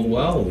we bowled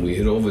well. We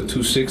hit over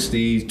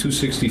 260,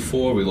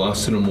 264. We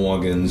lost to the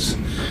Morgans.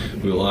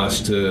 We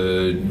lost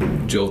to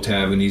Joe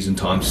Tavanese and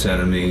Tom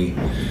Senemy.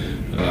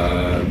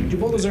 Did you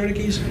bowl the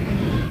Zernickies?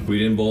 We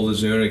didn't bowl the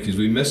Zernickies.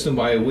 We missed them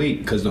by a week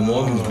because the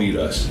Morgans beat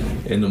us.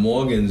 And the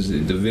Morgans,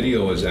 the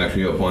video is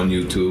actually up on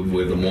YouTube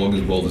where the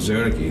Morgans bowled the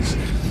Zernickies.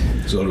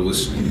 So there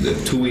was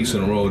 2 weeks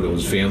in a row there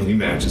was family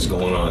matches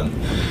going on.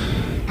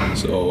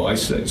 So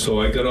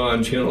I got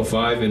on Channel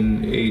 5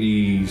 in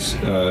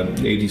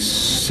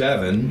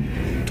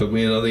 87. Took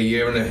me another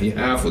year and a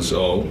half or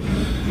so.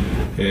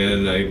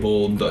 And I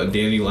bowled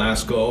Danny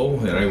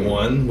Lasco, and I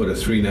won with a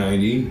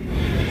 390.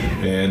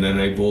 And then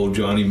I bowled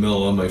Johnny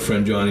Miller, my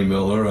friend Johnny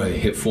Miller. I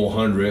hit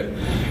 400.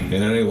 And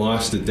then I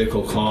lost to Dick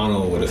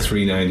O'Connell with a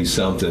 390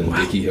 something.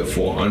 Wow. Dickie hit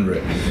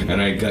 400. And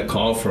I got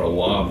called for a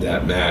lob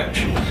that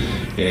match.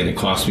 And it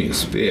cost me a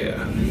spare.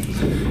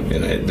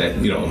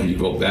 And you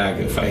go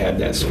back, if I had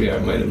that spare, I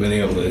might have been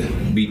able to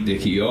beat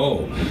Dickie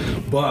O.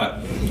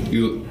 But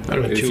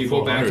if you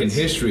go back in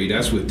history,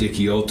 that's where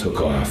Dickie O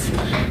took off.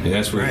 And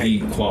that's where he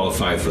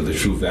qualified for the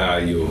True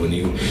Value. And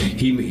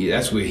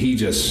that's where he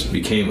just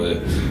became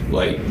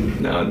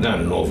not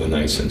an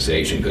overnight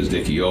sensation, because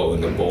Dickie O in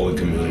the bowling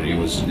community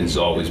has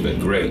always been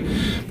great.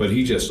 But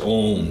he just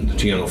owned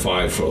Channel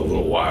 5 for a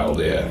little while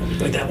there.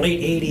 Like that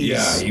late 80s.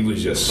 Yeah, he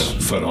was just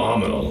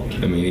phenomenal.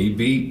 I mean, he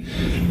beat,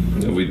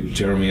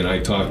 Jeremy and I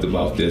talked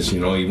about this, he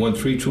won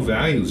 3 True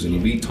Values, and he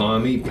beat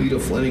Tommy, Peter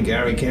Flynn, and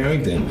Gary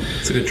Carrington.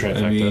 It's a good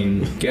trifecta. I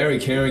mean, Gary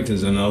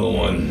Carrington's another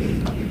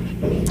one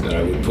that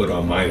I would put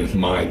on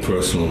my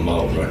personal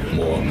Mount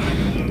Rushmore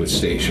with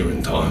Stacia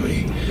and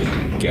Tommy.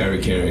 Gary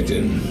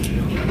Carrington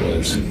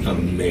was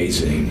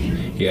amazing.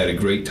 He had a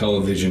great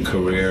television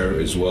career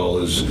as well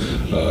as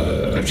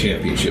a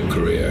championship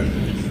career.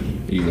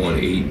 He won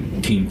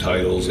 8 team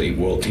titles, 8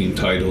 world team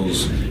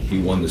titles. He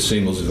won the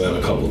singles event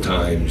a couple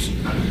times.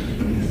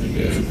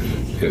 If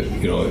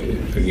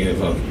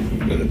I'm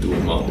going to do a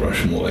Mount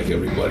Rushmore like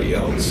everybody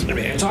else. I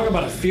mean, talk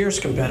about a fierce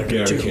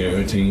competitor, Gary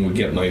Carrington would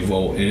get my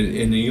vote.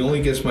 And he only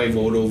gets my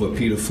vote over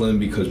Peter Flynn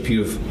because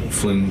Peter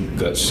Flynn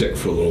got sick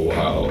for a little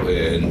while.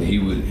 And he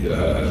would...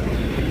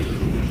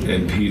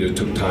 and Peter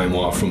took time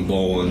off from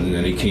bowling, and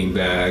then he came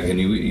back, and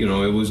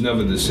it was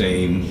never the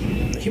same.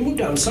 He moved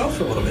down south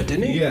for a little bit,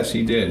 didn't he? Yes,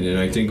 he did, and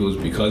I think it was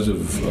because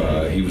of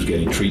he was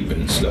getting treatment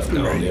and stuff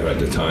down there at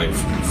the time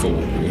for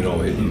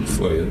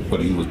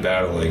what he was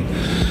battling.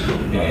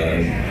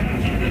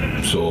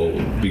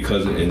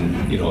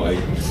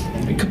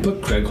 I could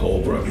put Craig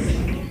Holbrook.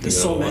 There's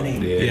so many.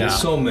 Yeah, there's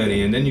so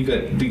many, and then you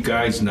got the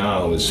guys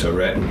now is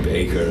Surratt and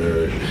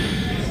Baker.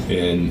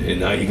 And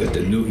now you got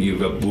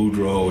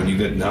Boudreaux, and you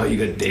got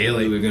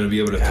Daly. We're going to be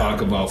able to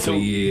talk about for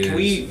years. Can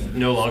we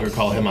no longer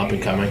call him up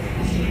and coming?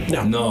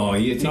 No, I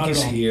think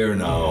he's here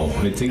now.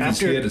 I think he's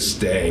here to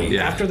stay.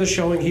 Yeah. After the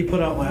showing he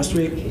put out last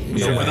week.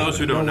 So for those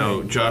who don't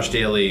know, Josh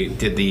Daly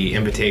did the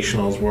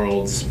Invitationals,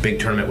 Worlds, big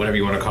tournament, whatever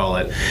you want to call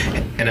it,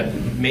 and it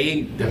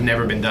may have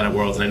never been done at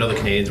Worlds. And I know the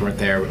Canadians weren't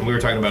there. And we were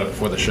talking about it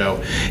before the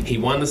show. He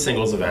won the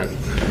singles event.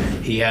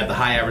 He had the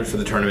high average for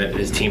the tournament.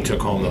 His team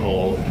took home the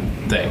whole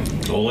thing.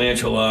 Old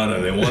enchilada,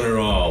 they won it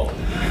all.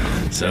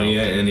 So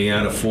and he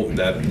had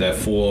that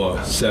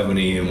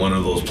 470 in one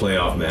of those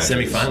playoff matches.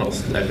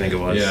 Semifinals, I think it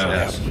was.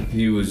 Yeah.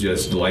 He was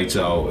just lights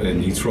out,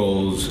 and he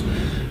throws.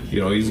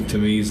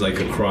 He's like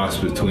a cross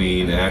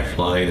between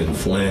Ashline and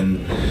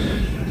Flynn.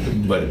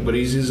 But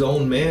he's his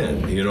own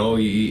man, his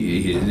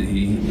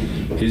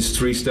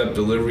 3-step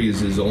delivery is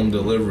his own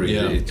delivery.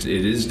 Yeah. It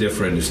is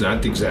different. It's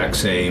not the exact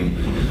same.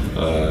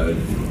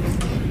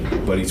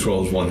 But he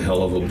throws one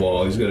hell of a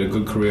ball. He's got a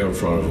good career in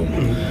front of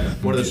him.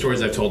 One of the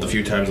stories I've told a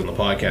few times on the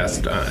podcast,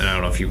 and I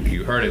don't know if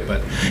you heard it,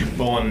 but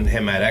bowling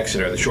him at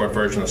Exeter, the short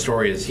version of the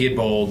story is he had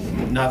bowled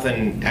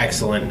nothing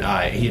excellent.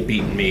 He had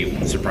beaten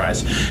me,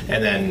 surprise,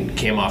 and then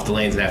came off the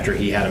lanes, and after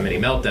he had a mini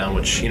meltdown,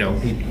 which,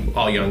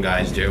 all young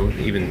guys do,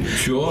 he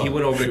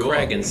went over to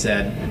Craig and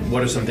said,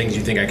 what are some things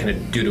you think I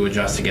can do to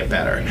adjust to get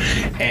better?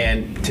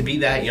 And to be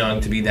that young,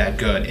 to be that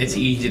good, it's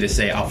easy to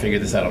say, I'll figure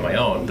this out on my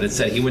own. But it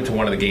said he went to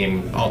one of the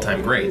game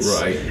all-time greats.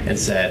 Right. And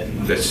said,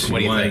 "What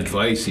do you think?"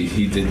 Advice.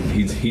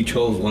 He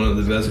chose one of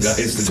the best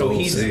guys to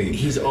go see.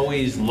 He's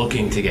always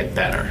looking to get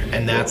better,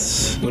 and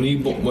that's when we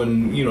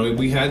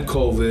had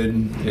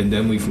COVID, and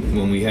then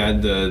when we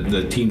had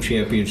the team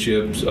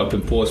championships up in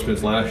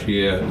Portsmouth last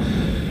year.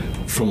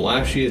 From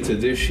last year to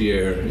this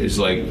year is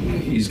like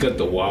he's got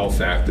the wow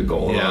factor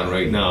going on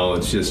right now.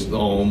 It's just,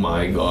 oh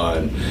my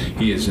God,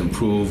 he has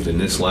improved in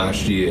this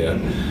last year.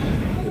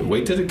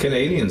 Wait till the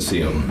Canadians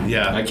see him.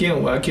 Yeah, I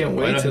can't wait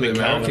till the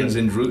Americans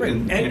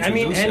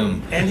introduce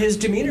him. And his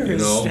demeanor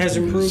has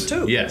improved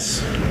too.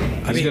 Yes.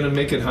 He's going to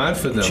make it hard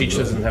for them. Cheech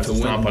doesn't have to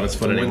stomp on his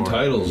foot anymore. Win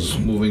titles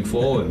moving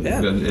forward.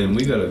 Yeah. And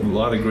we got a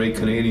lot of great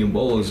Canadian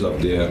bowlers up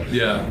there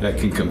that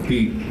can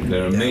compete.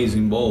 They're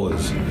amazing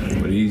bowlers.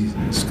 But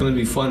it's going to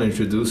be fun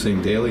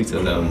introducing Daly to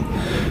them.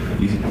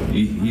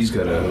 He's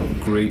got a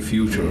great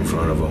future in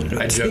front of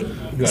him.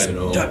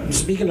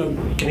 Speaking of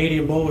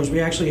Canadian bowlers,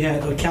 we actually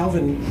had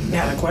Calvin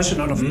had a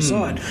question. I don't know if you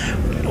saw it.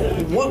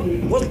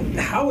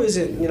 How is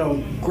it,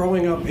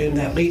 growing up in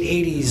that late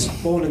 '80s,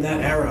 bowling in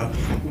that era,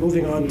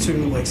 moving on to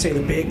like say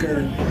the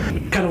Baker,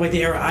 kind of like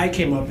the era I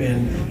came up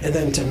in, and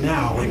then to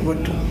now?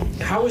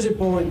 How is it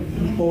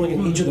bowling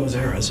in each of those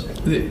eras?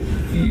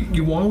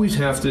 You always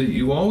have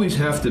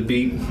to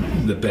beat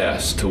the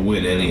best to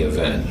win any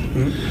event.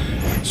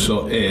 Mm-hmm.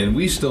 So, and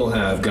we still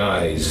have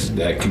guys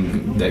that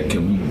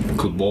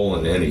could bowl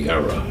in any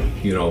era.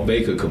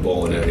 Baker could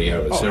bowl in any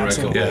era. Sarek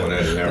could bowl in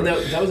any era. And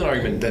that was an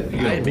argument that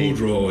I made.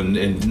 Boudreaux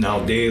and now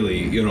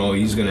Daly.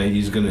 He's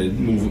gonna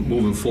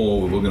moving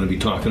forward. We're gonna be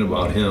talking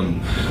about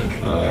him.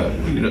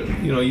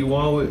 You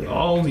always,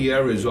 all the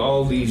eras,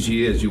 all these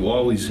years, you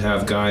always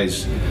have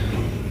guys.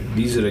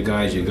 These are the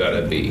guys you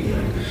gotta beat.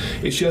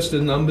 It's just the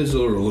numbers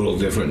are a little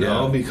different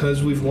now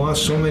because we've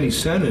lost so many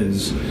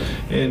centers,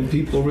 and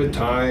people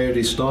retire.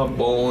 They stop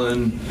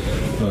bowling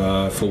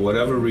for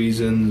whatever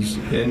reasons,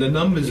 and the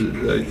numbers.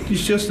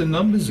 It's just the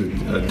numbers are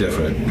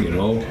different.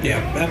 Yeah,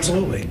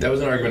 absolutely. That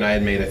was an argument I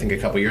had made. I think a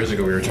couple years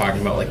ago we were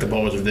talking about like the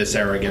bowlers of this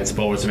era against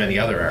bowlers of any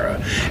other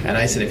era, and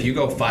I said if you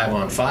go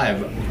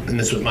 5-on-5, and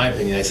this was my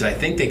opinion. I said I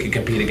think they could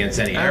compete against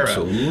any era.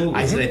 Absolutely.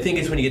 I said I think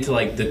it's when you get to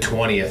like the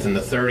 20th and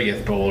the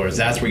 30th bowlers.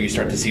 That's where you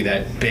start to see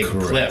that big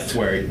cliff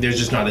where there's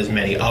just not as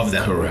many of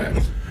them. Correct.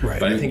 Right.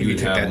 But I think if you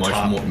take that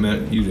top...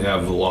 You'd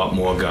have a lot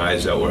more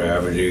guys that were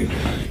averaging,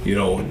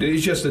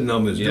 it's just the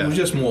numbers. There was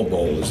just more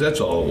bowlers.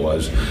 That's all it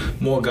was.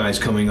 More guys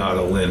coming out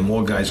of Lynn,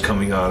 more guys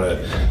coming out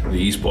of the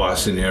East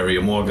Boston area,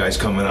 more guys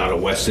coming out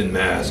of Western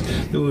Mass.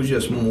 There was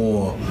just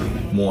more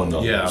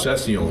numbers. Yeah.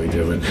 That's the only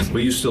difference.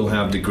 But you still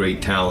have the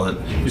great talent.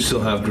 You still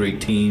have great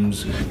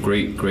teams,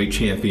 great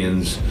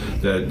champions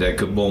that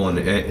could bowl in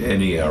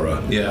any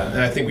era. Yeah,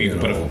 and I think we could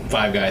put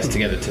 5 guys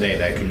together today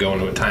that could go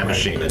into a time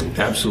machine and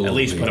at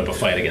least put up a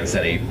fight against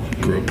any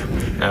group.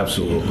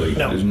 Absolutely.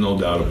 No. There's no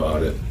doubt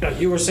about it. Now,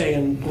 you were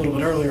saying a little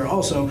bit earlier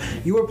also,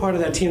 you were part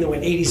of that team that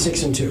went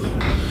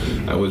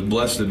 86-2. I was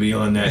blessed to be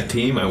on that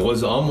team. I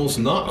was almost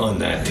not on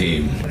that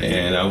team.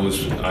 And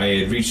I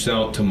had reached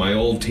out to my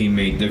old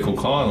teammate Dick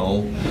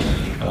O'Connell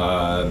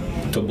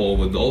to bowl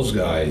with those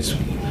guys.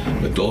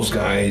 But those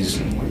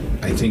guys,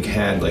 I think,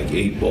 had like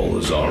 8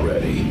 bowlers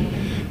already.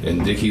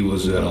 And Dickie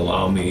was going to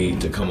allow me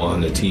to come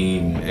on the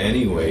team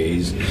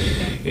anyways.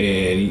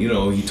 And,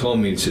 he told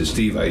me, he said,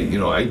 Steve, I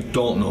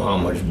don't know how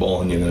much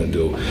bowling you're going to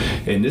do.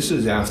 And this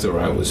is after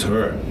I was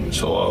hurt.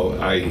 So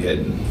I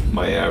had,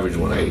 my average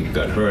when I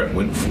got hurt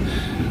went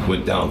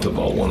down to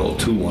about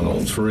 102,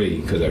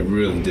 103, because I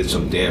really did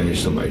some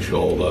damage to my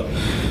shoulder.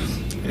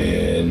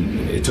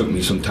 And it took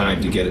me some time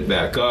to get it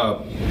back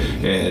up.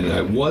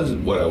 And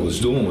what I was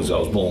doing was I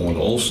was bowling with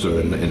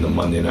Ulster in the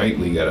Monday Night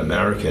League at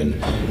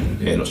American.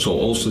 And so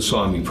Ulster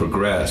saw me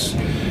progress,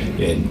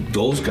 and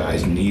those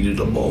guys needed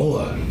a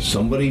bowler.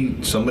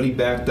 Somebody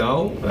backed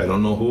out. I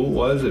don't know who it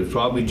was. It was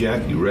probably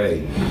Jackie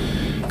Ray.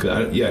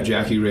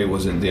 Jackie Ray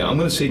wasn't there. I'm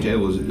going to say it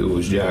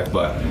was Jack,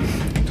 but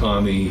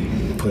Tommy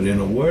put in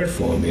a word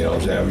for me. I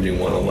was averaging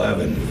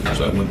 111.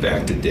 So I went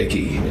back to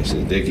Dickie. I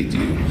said, Dickie,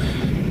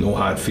 no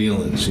hard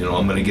feelings.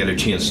 I'm going to get a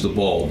chance to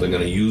bowl. They're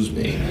going to use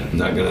me. I'm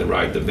not going to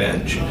ride the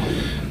bench.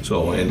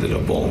 So I ended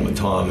up bowling with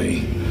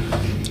Tommy,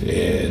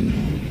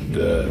 and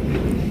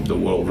the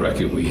world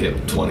record we hit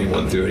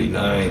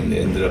 21:39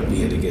 ended up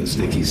being against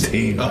Dickie's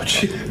team. Oh,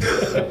 gee.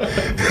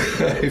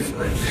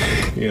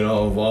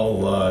 Of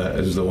all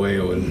is the way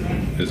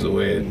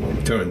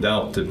it turned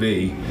out to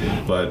be.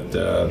 But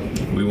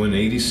we went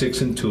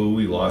 86-2.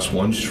 We lost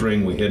one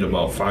string. We hit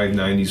about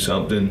 590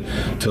 something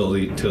till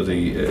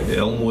the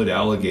Elmwood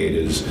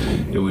Alligators.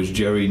 It was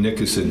Jerry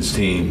Nickerson's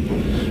team,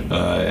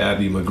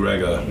 Abby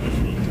McGregor.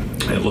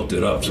 I looked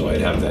it up, so I'd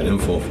have that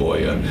info for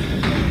you.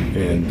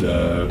 And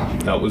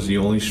that was the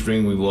only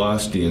string we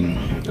lost in.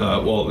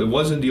 It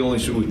wasn't the only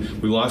string.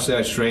 We lost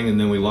that string, and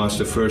then we lost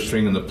the first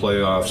string in the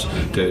playoffs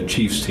to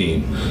Chiefs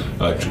team.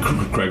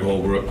 Craig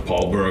Holbrook,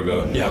 Paul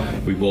Berger. Yeah.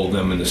 We bowled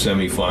them in the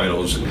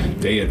semifinals.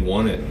 They had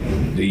won it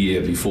the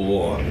year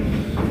before,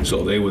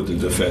 so they were the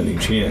defending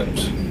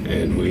champs.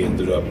 And we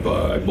ended up.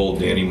 I bowled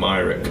Danny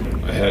Myrick.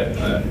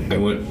 I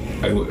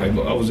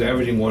was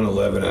averaging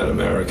 111 at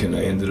American.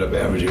 I ended up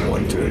averaging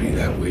 130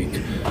 that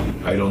week.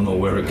 I don't know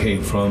where it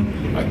came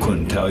from. I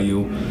couldn't tell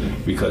you,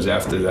 because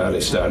after that I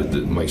started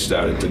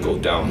to go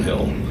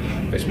downhill.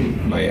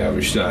 my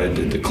average started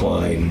to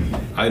decline.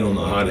 I don't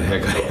know how the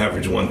heck I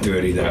averaged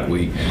 130 that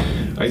week.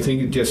 I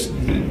think it just,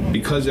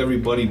 because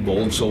everybody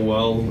bowled so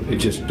well,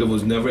 there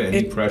was never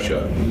any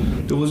pressure.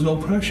 There was no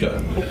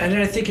pressure. And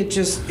I think it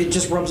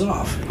just rubs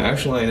off.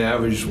 Actually, I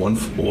averaged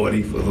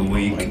 140 for the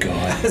week. Oh my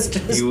God, that's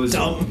just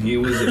dumb. He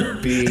was a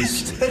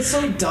beast. That's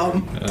so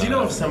dumb. Do you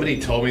know if somebody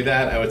told me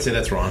that, I would say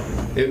that's wrong.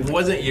 It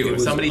wasn't you.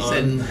 If somebody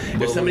said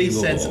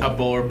a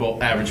bowler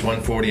averaged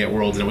 140 at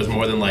Worlds and it was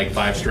more than like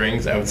 5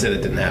 strings, I would say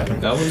that didn't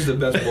happen. That was the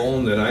best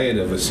bowling that I had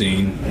ever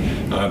seen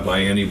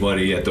by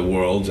anybody at the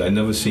Worlds. I'd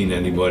never seen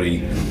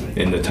anybody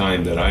in the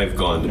time that I've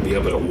gone to be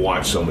able to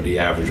watch somebody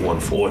average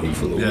 140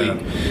 for the week.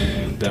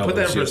 To put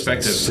that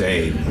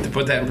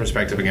in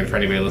perspective, again for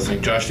anybody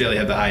listening, Josh Daly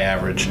had the high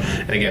average,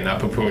 and again, not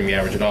poo-pooing the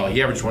average at all.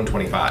 He averaged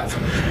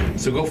 125.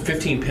 So go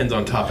 15 pins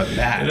on top of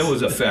that. And it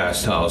was a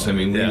fast house. I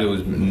mean, it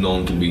was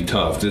known to be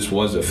tough. This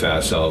was a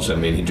fast house. I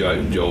mean,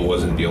 Joe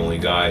wasn't the only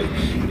guy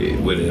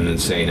with an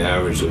insane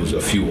average. There was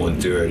a few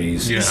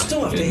 130s. You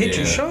still have to hit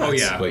your shots. Oh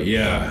yeah. But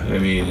yeah, I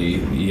mean,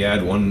 he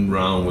had one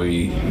round where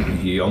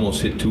he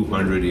almost hit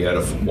 200. He had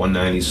a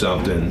 190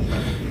 something.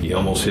 He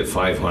almost hit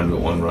 500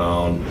 one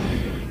round.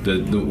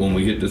 When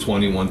we hit the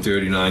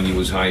 2139, he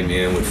was high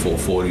man with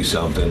 440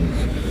 something.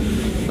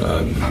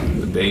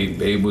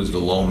 Babe was the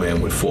low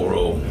man with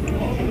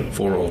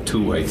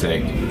 402, I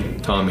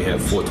think. Tommy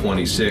had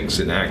 426,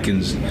 and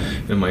Atkins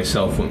and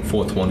myself went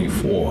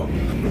 424.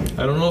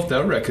 I don't know if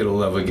that record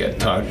will ever get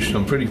touched.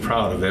 I'm pretty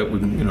proud of it.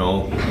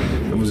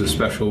 It was a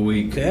special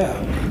week.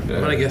 Yeah.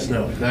 But I guess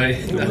no. Not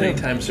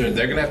anytime soon.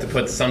 They're going to have to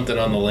put something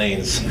on the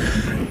lanes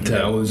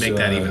to make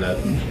that even a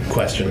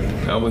question.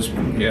 That was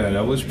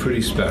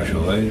pretty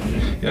special. I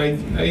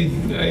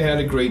had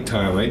a great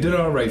time. I did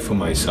all right for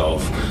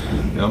myself.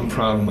 I'm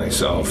proud of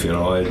myself.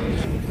 I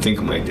think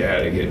of my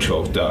dad, I get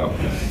choked up.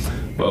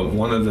 But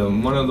one of the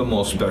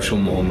most special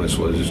moments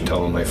was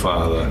telling my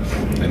father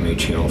I made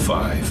Channel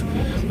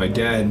 5. My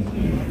dad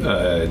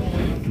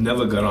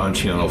never got on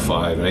Channel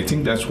 5, and I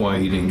think that's why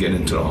he didn't get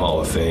into the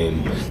Hall of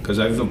Fame, because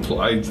I've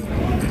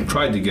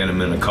tried to get him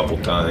in a couple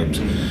times,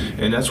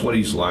 and that's what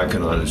he's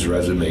lacking on his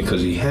resume,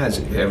 because he has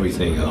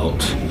everything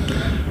else.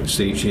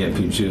 State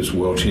championships,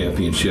 world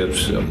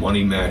championships,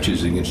 money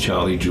matches against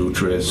Charlie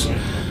Jutras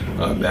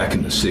back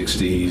in the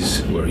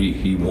 60s where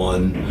he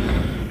won.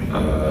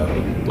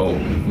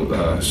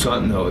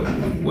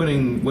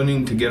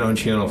 Winning to get on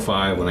Channel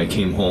 5 when I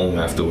came home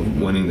after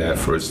winning that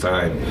first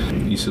time.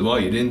 He said, "Well,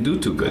 you didn't do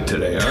too good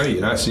today, are you?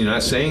 You're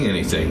not saying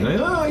anything."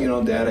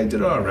 Dad, I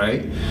did all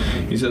right.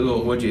 He said,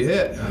 "Well, what'd you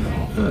hit?"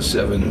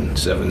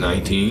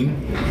 719.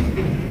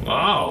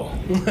 Wow.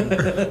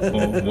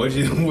 Well,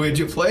 where'd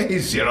you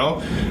place?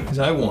 Because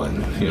I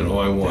won.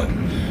 I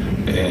won.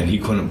 And he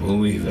couldn't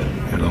believe it.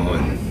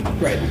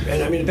 Right.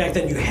 And I mean, back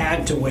then you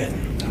had to win.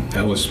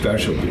 That was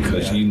special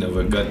because he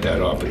never got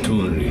that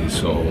opportunity.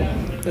 So,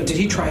 did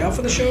he try out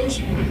for the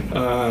shows?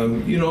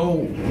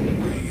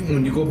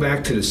 When you go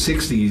back to the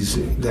 60s,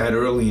 that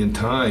early in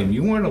time,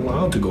 you weren't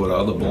allowed to go to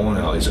other bowling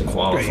alleys and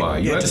qualify.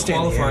 Right. You had to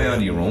qualify out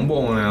of your own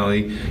bowling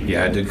alley. You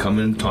had to come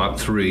in top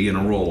 3 in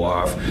a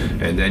roll-off,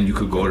 and then you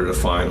could go to the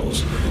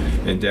finals.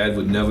 And Dad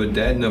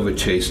never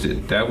chased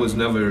it. Dad was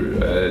never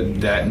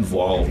that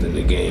involved in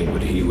the game,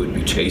 but he would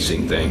be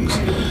chasing things.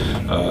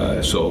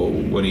 So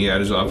when he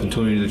had his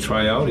opportunity to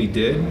try out, he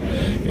did.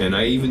 And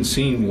I even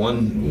seen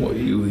one,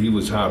 he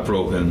was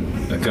heartbroken.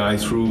 A guy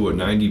threw a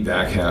 90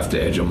 back half to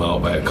edge him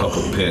out by a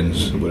couple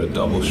pins with a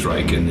double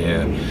strike in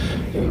there.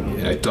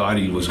 I thought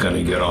he was going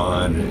to get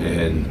on,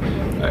 and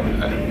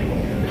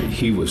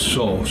he was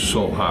so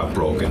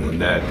heartbroken in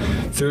that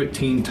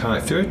 13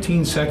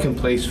 second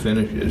place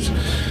finishes.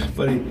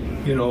 But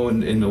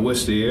in the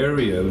Worcester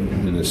area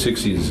in the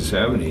 60s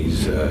and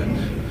 70s,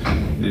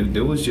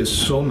 there was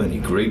just so many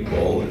great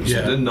bowlers.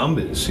 Yeah. The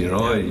numbers,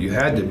 you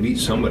had to beat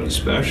somebody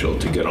special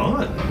to get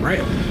on.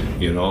 Right.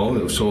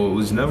 So it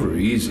was never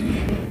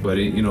easy. But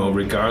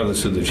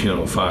regardless of the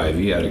Channel 5,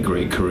 he had a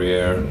great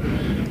career.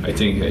 I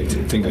think I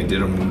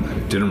did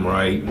him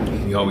right.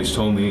 He always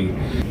told me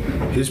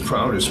his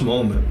proudest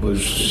moment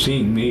was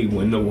seeing me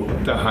win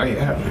the high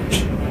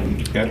average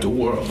at the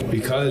World,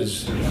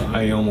 because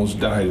I almost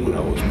died when I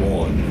was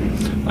born.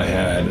 I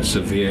had a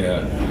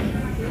severe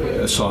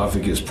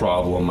esophagus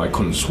problem. I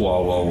couldn't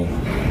swallow.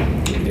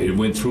 It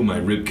went through my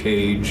rib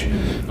cage.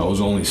 I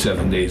was only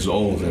 7 days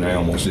old, and I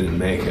almost didn't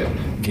make it.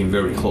 Came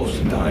very close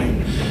to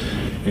dying.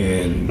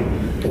 And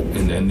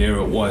then there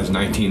it was,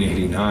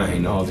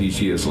 1989, all these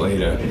years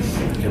later,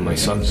 and my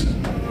son's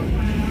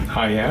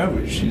high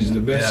average. He's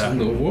the best in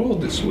the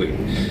world this week.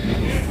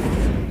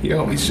 He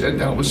always said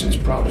that was his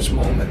proudest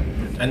moment.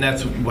 And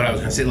that's what I was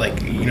going to say,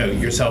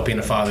 yourself being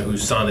a father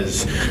whose son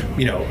is,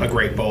 a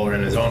great bowler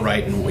in his own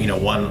right and,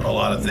 won a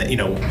lot of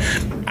things,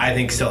 I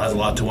think still has a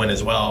lot to win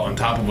as well on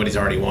top of what he's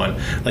already won.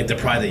 Like the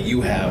pride that you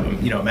have,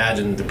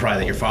 imagine the pride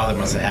that your father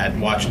must have had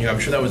watching you.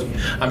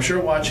 I'm sure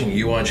watching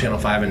you on Channel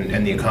 5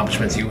 and the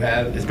accomplishments you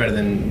had is better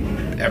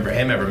than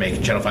him ever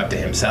making Channel 5 to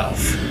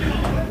himself.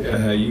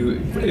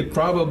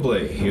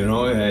 Probably,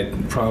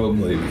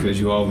 probably because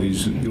you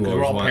always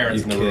all want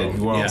parents your in the kid.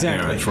 room. We're all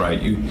parents,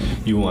 right?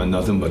 You want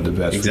nothing but the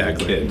best for your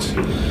kids.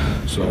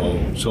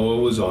 So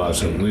it was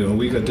awesome.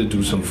 We got to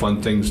do some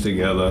fun things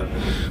together.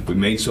 We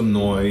made some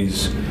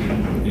noise,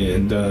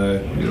 and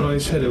I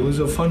said it was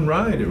a fun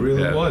ride. It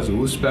really was. It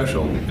was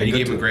special. And you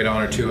gave him a great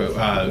honor too.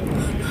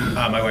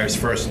 My wife's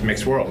first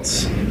mixed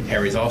worlds,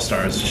 Harry's All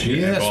Stars.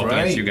 Yes, right.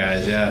 Against you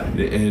guys, yeah.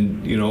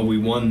 And we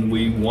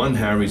won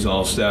Harry's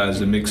All Stars,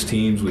 the mixed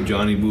teams with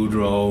Johnny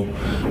Boudreau,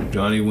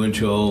 Johnny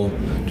Winchell,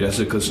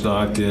 Jessica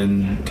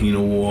Stockton,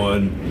 Tina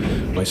Ward,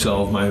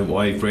 myself, my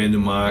wife,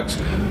 Brandon Marks.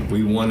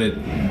 We won it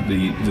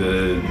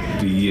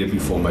the year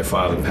before my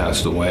father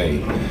passed away.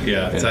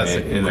 Yeah,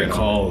 and I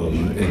called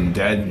him, and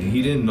Dad,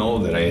 he didn't know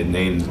that I had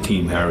named the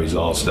team Harry's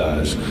All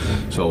Stars.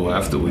 So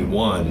after we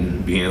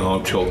won, being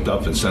all choked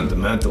up and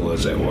sentimental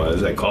as I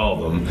was, I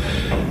called him,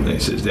 and I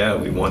said,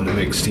 Dad, we won the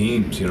mixed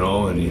teams,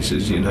 and he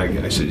says,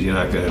 I said, you're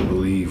not going to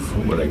believe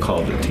what I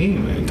called the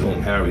team. I told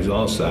him Harry's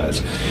All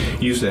Stars.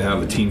 He used to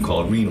have a team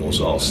called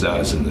Renaud's All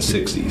Stars in the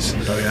 60s.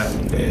 Oh, yeah.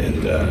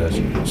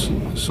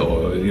 And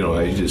so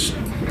I just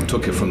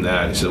took it from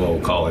that. He said, well,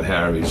 we'll call it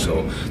Harry.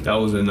 So that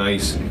was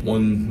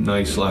one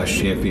nice last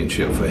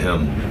championship for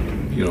him,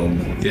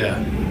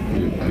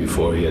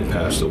 before he had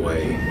passed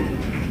away.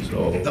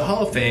 So the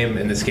Hall of Fame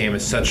in this game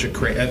is such a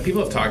great...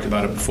 people have talked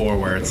about it before,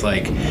 where it's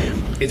like,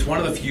 it's one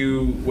of the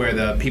few where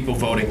the people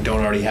voting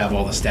don't already have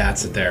all the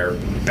stats at their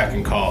beck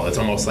and call. It's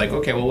almost like,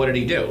 okay, well, what did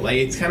he do? Like,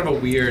 it's kind of a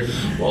weird...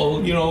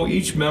 Well,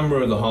 each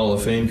member of the Hall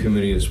of Fame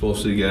committee is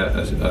supposed to get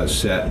a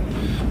set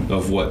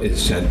of what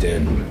is sent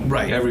in.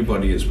 Right.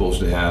 Everybody is supposed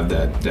to have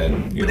that.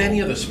 But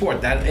any other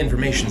sport, that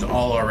information's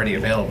all already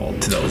available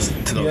to those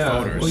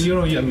voters. Well,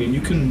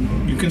 you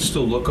can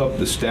still look up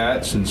the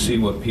stats and see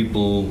what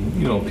people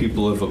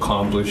have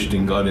accomplished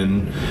and got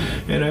in.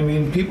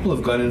 And people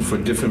have got in for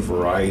different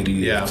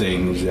variety of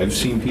things. I've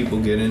seen people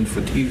get in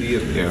for TV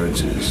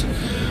appearances.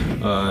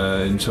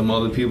 And some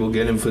other people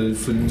get in for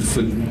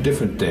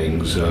different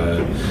things.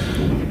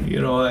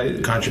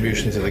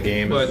 Contributions to the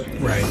game. But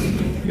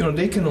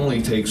they can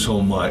only take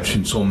so much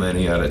and so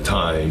many at a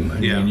time. I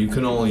mean, you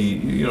can only,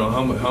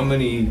 how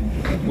many?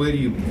 Where do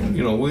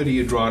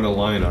you draw the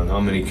line on how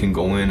many can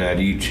go in at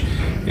each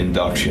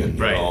induction?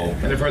 Right.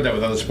 And I've heard that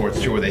with other sports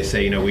too, where they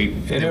say, they want to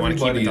keep it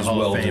everybody the is Hall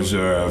well of Fame.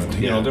 deserved.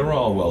 They're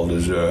all well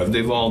deserved.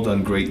 They've all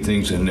done great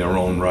things in their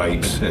own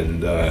rights,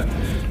 and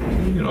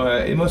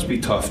it must be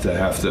tough to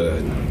have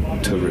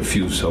to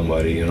refuse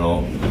somebody.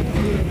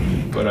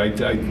 But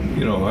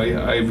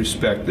I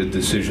respect the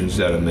decisions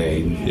that are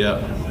made. Yeah.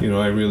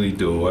 I really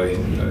do.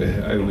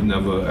 I would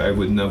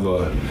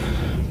never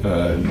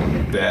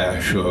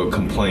bash or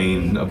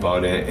complain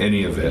about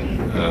any of it.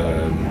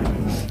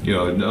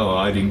 No,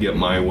 I didn't get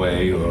my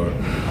way, or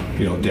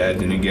Dad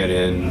didn't get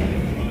in.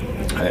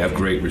 I have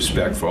great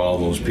respect for all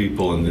those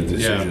people and the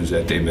decisions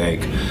that they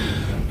make.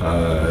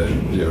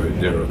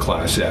 They're a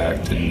class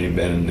act, and they've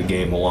been in the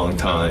game a long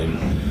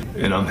time.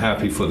 And I'm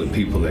happy for the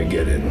people that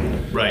get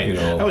in. Right.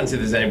 I wouldn't say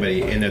there's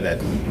anybody in there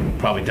that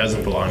probably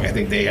doesn't belong. I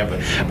think they have,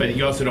 but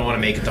you also don't want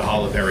to make it the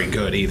Hall of Very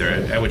Good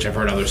either, which I've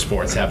heard other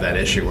sports have that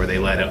issue where they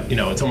let it.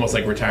 It's almost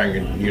like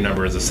retiring your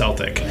number as a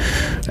Celtic.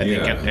 I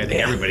think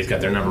everybody's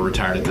got their number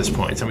retired at this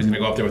point. Somebody's going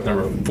to go up there with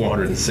number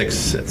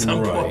 406 at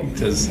some point.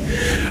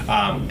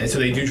 And so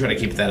they do try to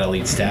keep that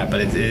elite stat,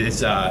 but it is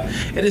tough,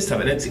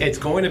 and it's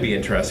going to be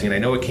interesting. And I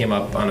know it came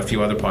up on a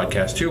few other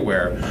podcasts too,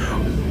 where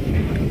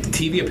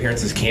TV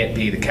appearances can't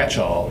be the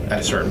catch-all at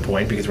a certain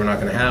point because we're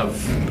not going to have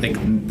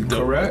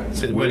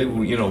correct. What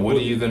are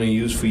you going to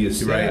use for your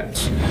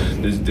stats?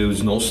 Right.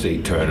 There's no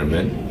state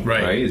tournament,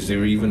 right? Is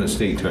there even a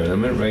state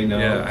tournament right now?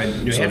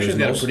 Yeah, New Hampshire's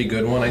got a pretty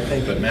good one, I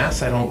think, but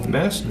Mass, I don't.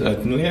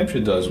 New Hampshire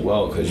does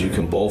well because you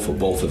can bowl for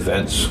both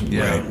events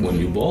when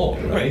you bowl.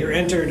 Right, you're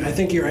entered. I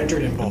think you're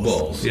entered in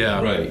both.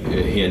 Yeah, right.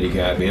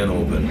 Handicap and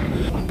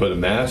open, but a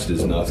Mass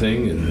is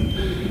nothing,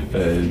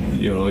 and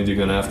you're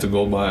going to have to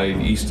go by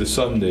Easter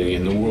Sunday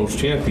in the World's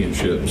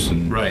Championships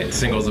and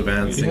singles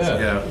events,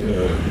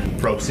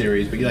 Pro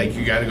Series, but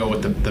you got to go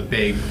with the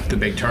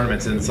big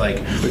tournaments, and it's like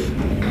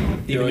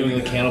even doing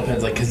the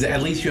Candlepins, because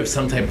at least you have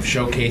some type of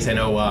showcase. I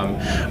know,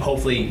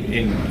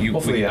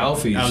 hopefully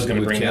Alfie's I was going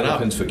to bring that up.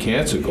 Candlepins for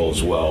Cancer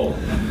goes well.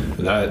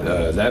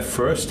 That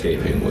first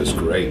taping was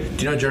great.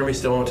 Do you know Jeremy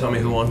still won't tell me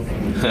who won?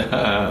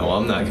 Well,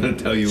 I'm not going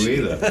to tell you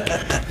either.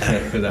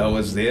 I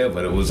was there,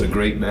 but it was a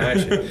great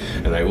match,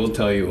 and I will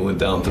tell you, it went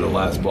down to the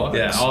last box.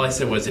 Yeah, all I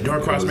said was, did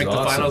Norcross make the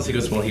finals? He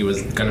goes, well, he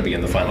was going to be in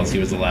the finals. He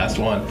was the last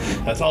one.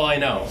 That's all I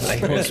know. I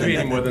can't speak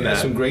any more than that.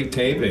 Some great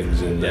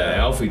tapings, and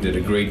Alfie did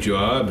a great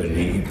job, and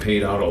he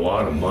paid out a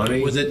lot of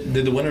money. Did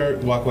the winner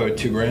walk away with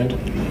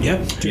 $2,000? Yeah,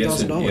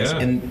 $2,000. Yeah.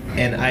 And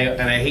and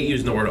I hate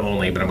using the word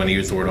only, but I'm going to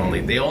use the word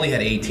only. They only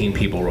had 18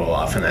 people roll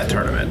off in that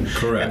tournament.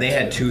 Correct. And they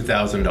had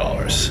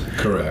 $2,000.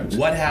 Correct.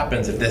 What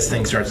happens if this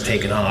thing starts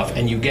taking off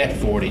and you get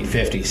 40,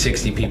 50,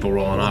 60 people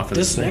rolling off for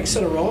this next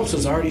set of roll-ups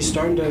is already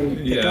starting to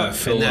pick up.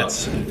 Fill and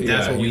that's up. what we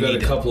you got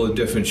needed. a couple of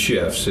different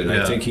shifts, and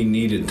I think he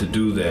needed to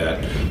do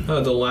that.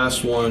 The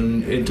last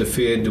one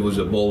interfered. There was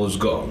a bowlers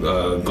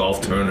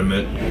golf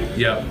tournament.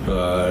 Yep.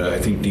 I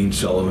think Dean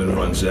Sullivan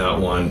runs that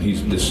one.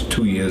 He's this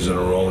 2 years in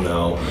a row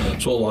now.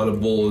 So a lot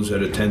of bowlers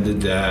had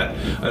attended that.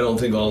 I don't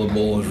think all the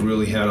bowlers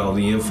really had all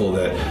the info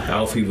that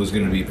Alfie was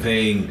going to be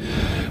paying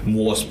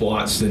more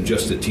spots than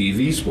just the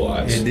TV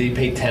spots. Did he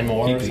pay 10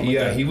 more?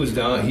 He was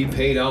down. He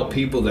paid out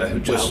people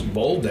that just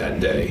bowled that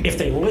day. If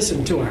they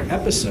listen to our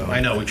episode, I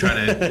know we try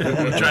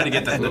to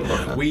get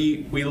that.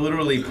 We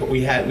literally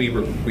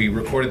we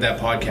recorded that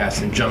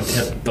podcast and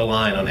jumped the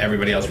line on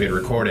everybody else we had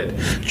recorded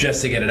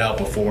just to get it out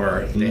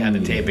before they had the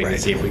taping to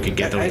see if we could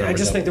get those. I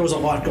just think there was a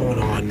lot going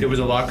on. There was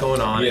a lot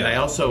going on, and I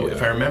also,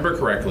 if I remember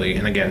correctly,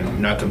 and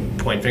again, not to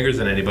point fingers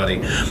at anybody,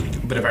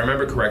 but if I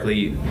remember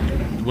correctly,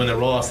 when the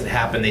roll-offs had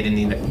happened, they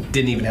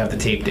didn't even have the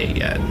tape date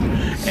yet,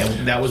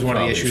 and that was one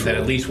of the issues that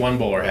at least one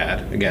bowler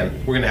had. Again,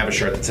 we're going to have a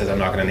shirt that says I'm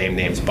not going to name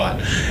names,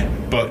 but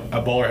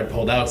a bowler had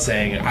pulled out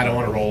saying, I don't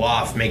want to roll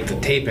off, make the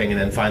taping, and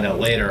then find out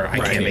later I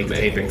can't make the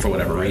taping for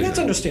whatever reason. That's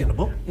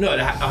understandable. No, it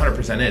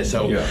 100% is.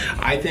 So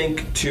I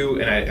think,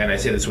 too, and I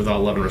say this with all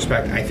love and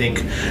respect, I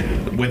think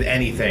with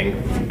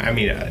anything, I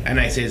mean, and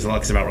I say this a lot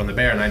because about Run the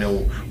Bear, and I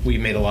know we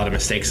made a lot of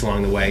mistakes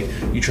along the way.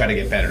 You try to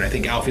get better. And I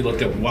think Alfie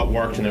looked at what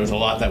worked, and there was a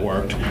lot that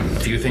worked. A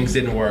few things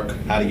didn't work.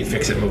 How do you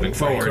fix it moving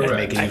forward and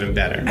make it even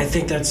better? I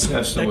think that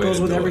goes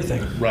with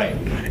everything. Right.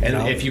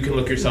 And if you can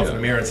look yourself in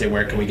the mirror and say,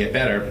 where can we get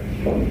better?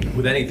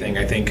 With anything,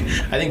 I think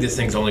this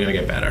thing's only going to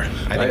get better.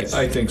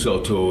 I think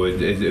so too.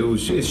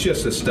 It's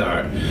just a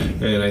start,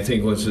 and I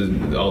think once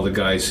all the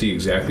guys see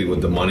exactly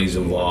what the money's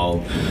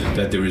involved,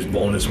 that there is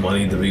bonus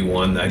money to be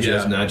won, not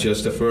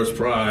just the first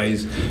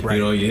prize. Right.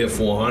 You hit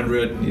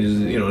 400.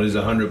 There's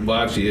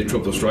 $100. You hit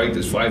triple strike.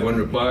 There's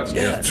 $500.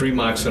 Yeah. 3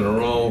 marks in a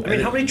row. I mean,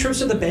 how many trips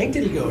to the bank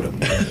did he go to?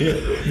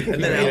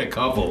 And then a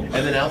couple. And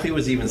then Alfie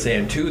was even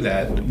saying too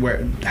that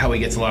how he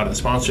gets a lot of the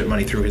sponsorship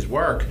money through his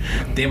work,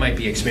 they might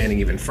be expanding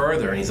even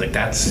further. And he's like,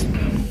 that's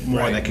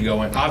more that could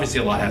go in. Obviously,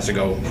 a lot has to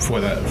go for.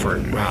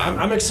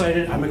 I'm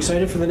excited. I'm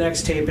excited for the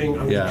next taping.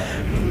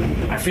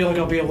 I feel like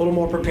I'll be a little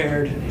more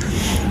prepared.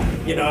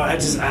 I don't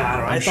know.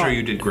 I'm sure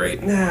you did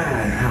great.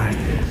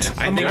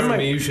 I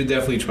mean, you should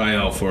definitely try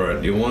out for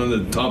it. You're one of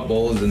the top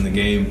bowlers in the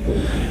game.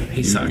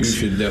 He sucks. You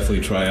should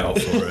definitely try out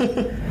for it. I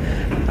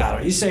don't know.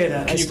 You say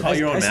that. Can you call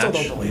your own match? I still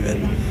don't believe it.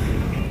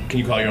 Can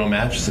you call your own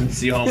match?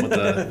 Since you're home with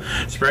the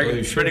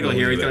Spriggle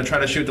here, he's going to try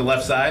to shoot the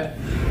left side.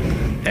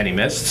 And he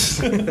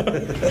missed. You're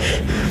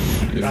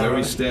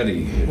very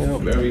steady.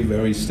 Very,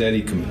 very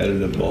steady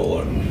competitive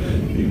bowler.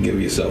 You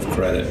give yourself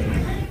credit.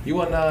 You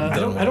want? I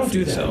don't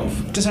do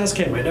that. Just ask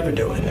him. I never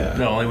do it. Yeah.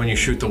 No, only when you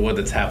shoot the wood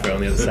that's halfway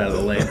on the other side of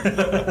the lane.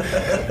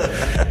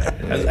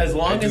 as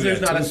long as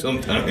there's not a.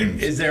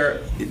 Sometimes. Is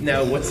there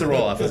now? What's the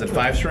roll off? Is it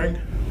 5-string?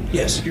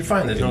 Yes. You're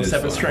fine. There's no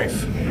 7th string.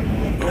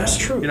 That's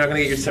true. You're not going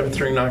to get your 7th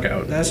string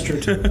knockout. That's true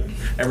too.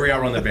 Every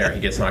hour on the Bear, he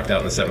gets knocked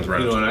out in the 7th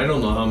round. And I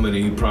don't know how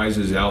many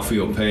prizes Alfie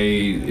will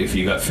pay if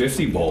you got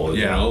 50 bowlers.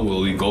 Yeah.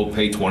 Will he go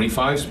pay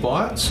 25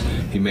 spots?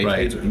 He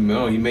may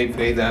he may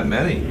pay that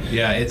many.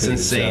 Yeah, it's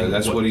insane.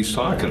 That's what he's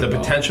talking about. The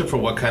potential for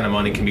what kind of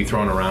money can be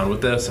thrown around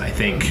with this, I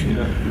think.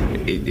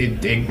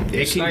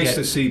 It's nice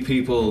to see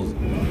people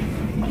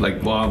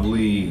like Bob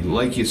Lee,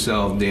 like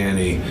yourself,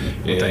 Danny,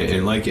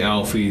 and like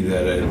Alfie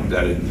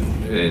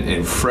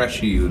and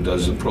Freshie, who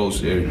does the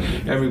pros.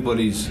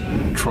 Everybody's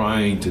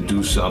trying to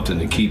do something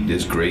to keep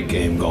this great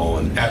game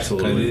going.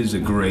 Absolutely. It is a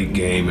great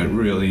game. It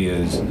really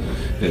is.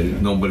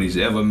 And nobody's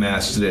ever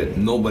mastered it.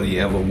 Nobody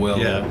ever will.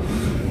 Yeah.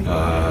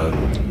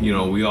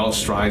 We all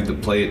strive to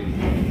play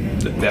it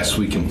the best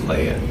we can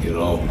play it,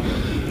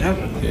 Yeah.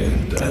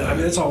 And,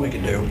 that's all we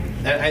can do.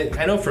 And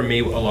I know for me,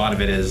 a lot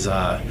of it is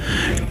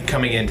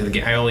coming into the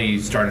game. I only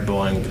started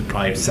bowling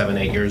probably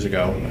 7-8 years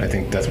ago. I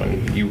think that's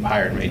when you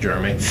hired me,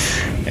 Jeremy,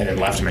 and then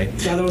left me.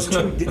 Yeah,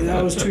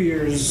 that was 2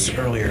 years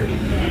earlier.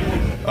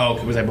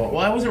 Oh, was I bowling?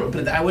 Well, I wasn't,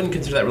 but I wouldn't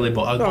consider that really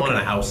bowling. I was bowling in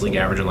a house league,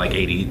 averaging like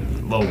 80,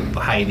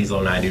 high 80s,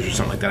 low 90s, or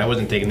something like that. I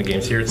wasn't taking the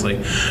game seriously.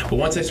 But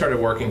once I started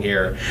working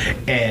here,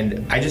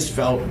 and I just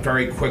felt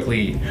very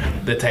quickly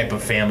the type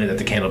of family that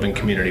the Candlepin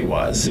community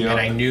was. Yeah. And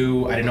I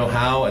didn't know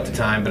how at the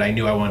time, but I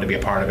knew I wanted to be a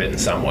part of it in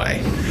some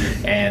way.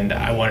 And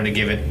I wanted to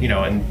give it,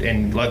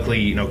 and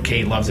luckily,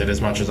 Kate loves it as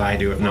much as I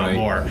do, if not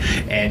more.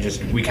 And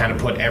just, we kind of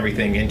put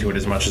everything into it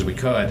as much as we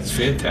could. It's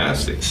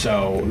fantastic.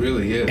 So it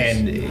really is.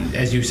 And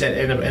as you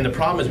said, and the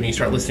problem is when you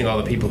start listing all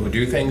the people who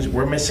do things,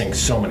 we're missing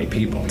so many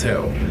people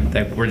too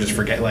that we're just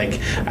forgetting. Like,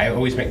 I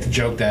always make the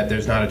joke that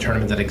there's not a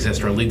tournament that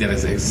exists or a league that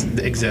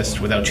exists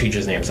without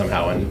Cheech's name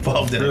somehow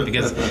involved in it,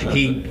 because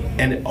he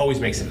always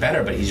makes it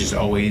better, but he's just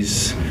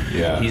always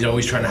he's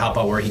always trying to help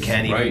out where he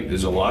can. Right.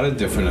 There's a lot of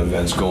different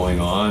events going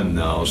on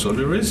now, so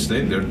there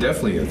are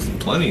definitely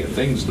plenty of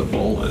things to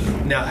bowl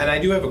in. Now, and I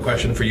do have a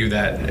question for you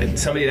that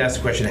somebody had asked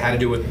a question, had to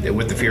do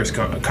with the fierce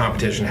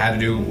competition, had to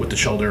do with the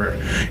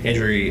shoulder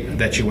injury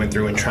that you went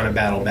through and trying to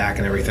battle back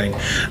and everything.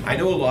 I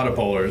know a lot of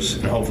bowlers,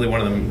 and hopefully one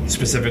of them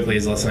specifically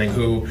is listening,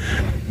 who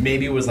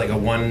maybe was like a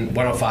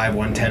 105,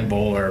 110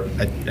 bowler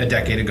a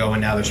decade ago,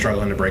 and now they're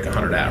struggling to break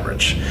 100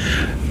 average.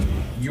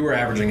 You were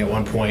averaging at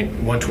one point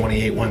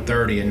 128,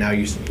 130, and now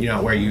you're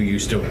not where you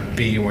used to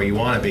be and where you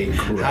want to be.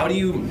 Correct. How do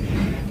you?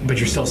 But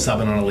you're still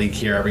subbing on a league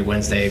here every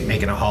Wednesday,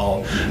 making a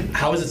haul.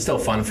 How is it still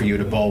fun for you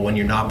to bowl when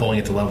you're not bowling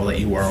at the level that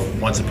you were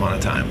once upon a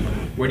time?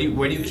 Where do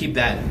you keep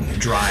that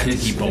drive to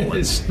keep bowling?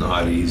 It's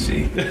not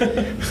easy.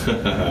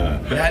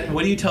 But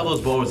what do you tell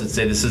those bowlers that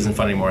say this isn't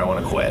fun anymore, I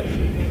want to quit?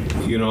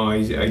 You know,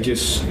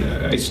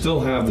 I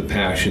still have the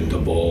passion to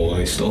bowl.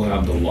 I still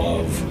have the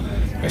love.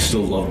 I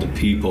still love the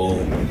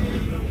people.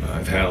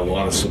 I've had a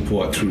lot of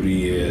support through the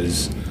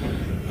years.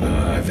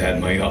 I've had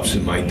my ups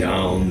and my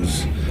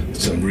downs,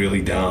 some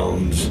really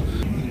downs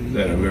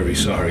that I'm very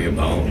sorry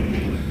about.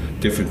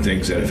 Different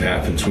things that have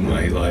happened through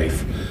my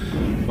life.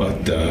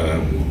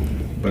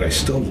 But I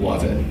still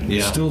love it.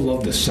 Yeah. I still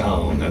love the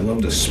sound. I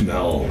love the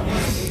smell.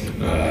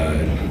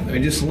 I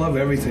just love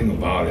everything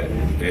about it.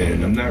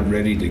 And I'm not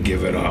ready to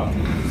give it up.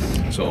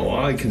 So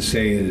all I can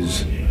say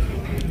is,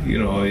 you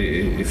know,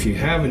 if you're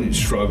having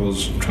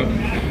struggles,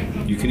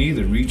 you can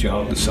either reach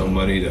out to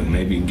somebody to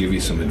maybe give you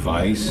some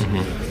advice.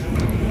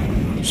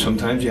 Mm-hmm.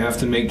 Sometimes you have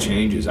to make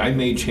changes. I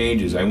made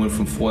changes. I went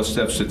from 4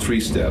 steps to 3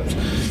 steps.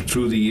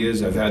 Through the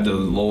years, I've had to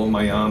lower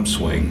my arm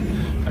swing.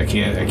 I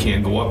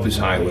can't go up as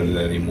high with it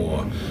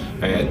anymore.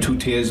 I had 2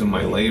 tears in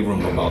my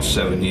labrum about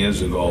 7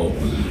 years ago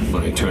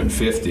when I turned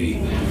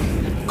 50.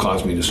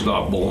 Caused me to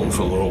stop bowling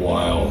for a little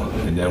while,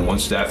 and then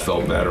once that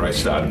felt better, I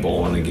started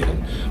bowling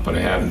again. But I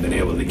haven't been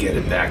able to get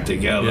it back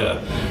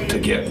together to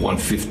get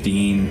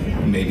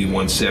 115, maybe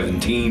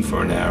 117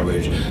 for an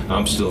average.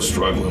 I'm still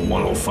struggling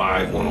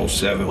 105,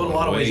 107. Well, in a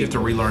lot of ways, you have to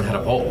relearn how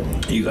to bowl.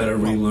 You got to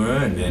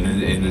relearn,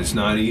 and it's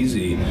not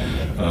easy.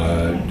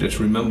 Just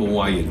remember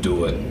why you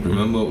do it.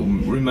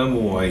 Remember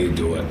why you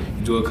do it.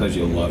 You do it because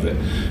you love it.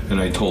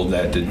 And I told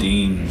that to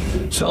Dean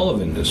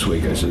Sullivan this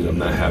week. I said, I'm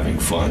not having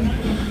fun.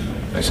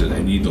 I said, I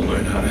need to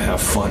learn how to have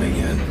fun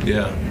again.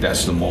 Yeah.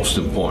 That's the most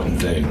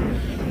important thing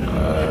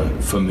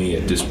for me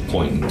at this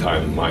point in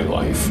time in my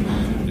life.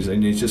 Is I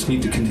just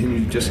need to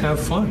continue to just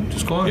have fun.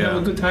 Just go out and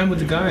have a good time with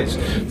the guys.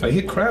 If I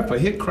hit crap, I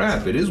hit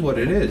crap. It is what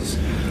it is.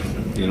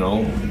 You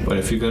know? But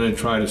if you're going to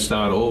try to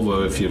start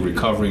over, if you're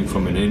recovering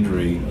from an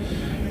injury,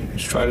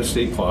 just try to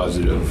stay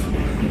positive.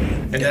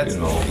 And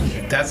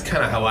that's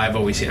kind of how I've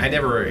always seen. I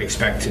never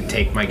expect to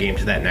take my game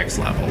to that next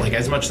level. Like,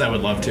 as much as I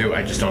would love to,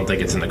 I just don't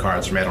think it's in the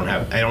cards for me.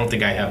 I don't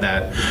think I have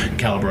that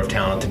caliber of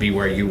talent to be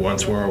where you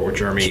once were, or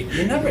Jeremy.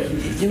 You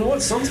know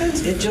what?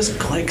 Sometimes it just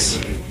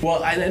clicks.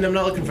 Well, and I'm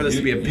not looking for this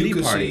to be a pity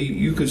party.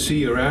 You could see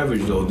your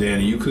average though,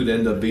 Danny. You could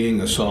end up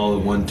being a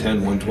solid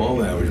 110,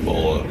 112 average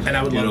bowler. And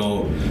I would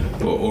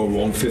or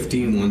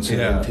 115,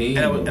 117. Yeah.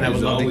 And I would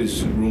There's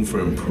always room for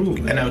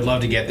improvement. And I would love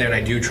to get there, and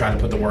I do try to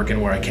put the work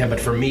in where I can. But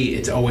for me,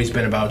 it's always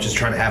been about just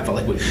trying to have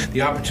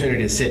the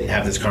opportunity to sit and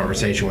have this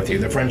conversation with you.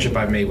 The friendship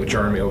I've made with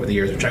Jeremy over the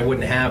years, which I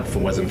wouldn't have if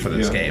it wasn't for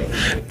this game.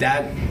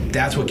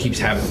 That's what keeps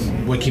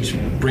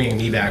bringing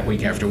me back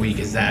week after week,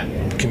 is that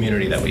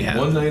community that we have.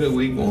 One night a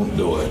week won't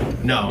do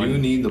it. No. You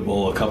need to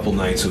bowl a couple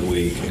nights a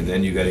week, and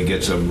then you got to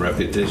get some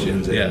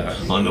repetitions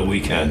on the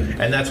weekend.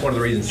 And that's one of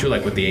the reasons too,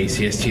 like with the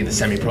ACST, the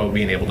semi-pro,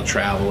 being able to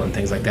travel and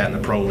things like that in the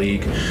pro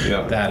league,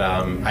 that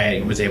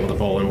I was able to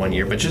bowl in one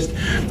year. But just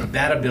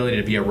that ability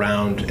to be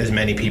around as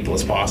many people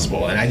as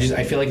possible, and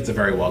I feel like it's a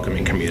very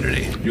welcoming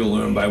community. You'll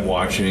learn by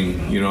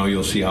watching.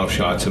 You see how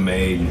shots are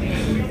made.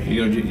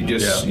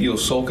 You'll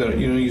soak it.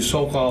 You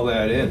soak all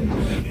that in.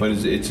 But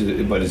it's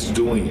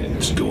doing it.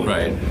 It's doing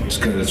it.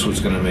 That's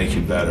what's going to make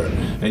you better.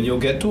 And you'll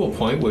get to a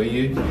point where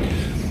you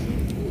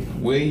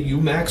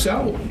max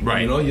out.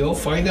 Right. You'll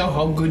find out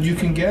how good you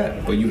can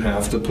get, but you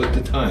have to put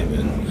the time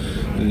in.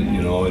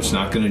 It's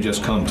not going to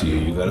just come to you.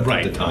 You got to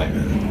put the time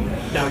in.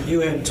 Now, you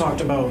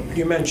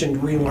mentioned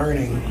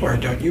relearning, or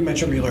you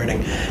mentioned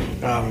relearning.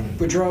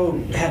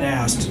 Renaud had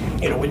asked,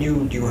 when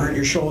you hurt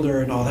your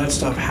shoulder and all that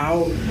stuff,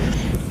 how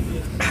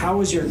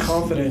was your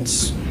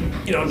confidence,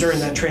 during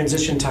that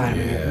transition time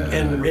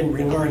and in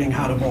relearning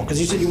how to bowl? Because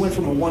you said you went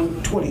from a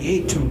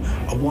 128 to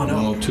a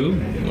 102. 102,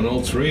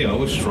 103. I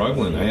was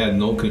struggling. I had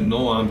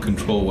no arm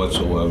control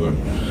whatsoever.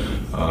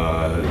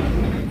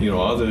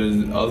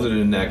 Other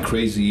than that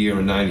crazy year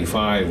in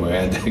 '95 where I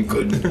had that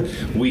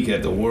good week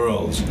at the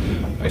Worlds,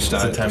 I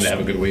started. It's a time to have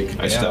a good week.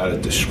 I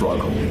started to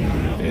struggle,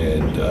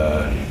 and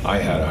I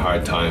had a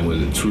hard time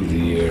with it through the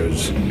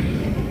years.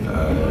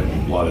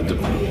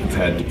 I've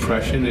had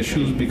depression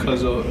issues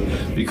because of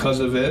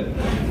it,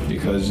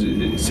 because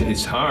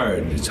it's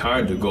hard. It's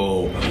hard to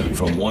go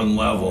from one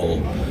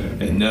level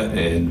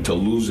and to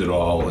lose it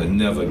all and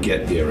never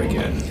get there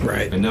again.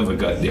 Right. I never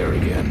got there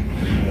again.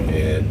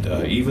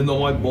 And even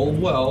though I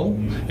bowled well,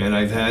 and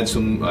I've had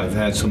some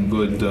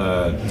good,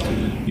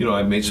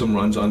 I've made some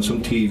runs on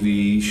some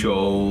TV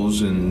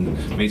shows and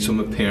made some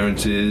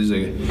appearances.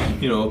 A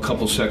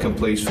couple second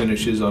place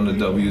finishes on the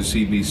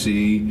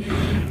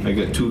WCBC. I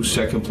got 2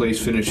 second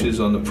place finishes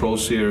on the Pro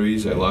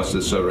Series. I lost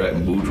to Surratt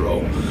and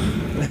Boudreaux.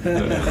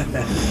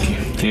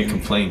 Can't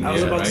complain there, I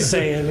was about to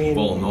say, I mean,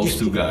 bowling those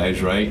 2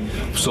 guys, right?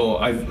 So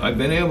I've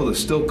been able to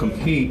still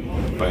compete,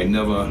 but I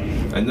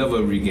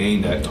never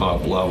regained that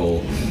top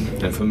level.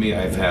 And for me,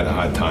 I've had a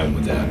hard time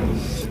with that.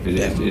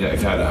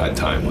 I've had a hard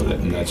time with it,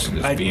 and that's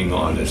just being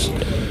honest.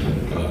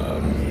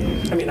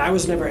 I mean, I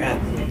was never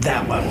at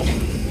that level.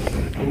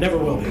 I never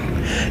will be.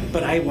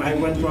 But I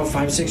went about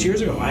 5-6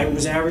 years ago. I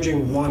was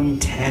averaging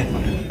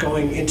 110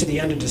 going into the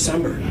end of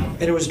December,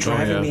 and it was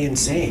driving me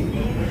insane.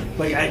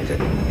 Like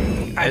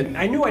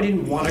I knew I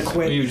didn't want to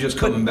quit. You were just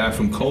coming back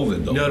from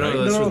COVID, though.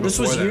 No, this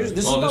was years.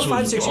 This was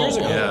about 5-6 years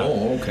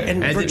ago. Okay.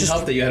 And it didn't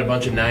help that you had a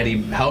bunch of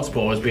 90 house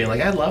bowlers being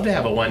like, I'd love to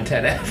have a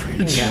 110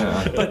 average.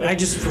 Yeah. But I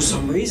just, for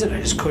some reason,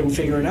 I just couldn't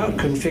figure it out,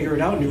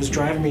 and it was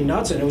driving me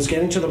nuts, and it was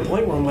getting to the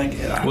point where I'm like...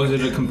 Was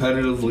it a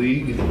competitive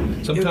league?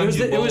 Sometimes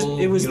you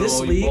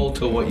bowl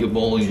to what you're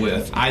bowling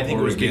with. I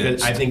think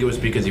it was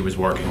because he was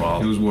working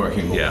well. He was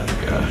working well. Yeah.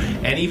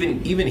 And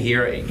even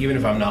here, even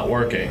if I'm not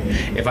working,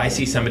 if I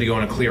see somebody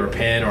going to clear a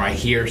pin or I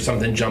hear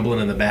something jumbling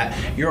in the bat,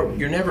 you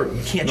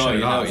can't shut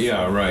it off.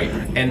 Yeah, right.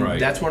 And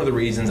that's one of the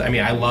reasons. I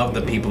mean, I love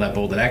the people that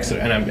bowled at Exeter,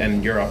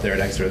 and you're up there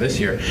at Exeter this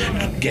year.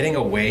 Getting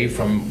away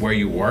from where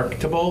you work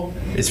to bowl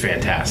is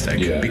fantastic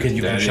because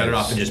you can shut it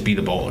off and just be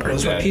the bowler.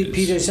 That's what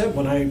PJ said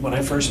when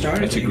I first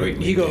started. That's a great.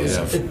 He goes,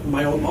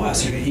 my old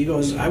boss. He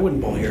goes, I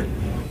wouldn't bowl here.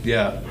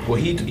 Yeah. Well,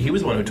 he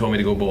was the one who told me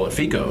to go bowl at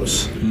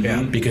Fico's.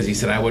 Yeah. Because he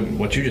said I wouldn't.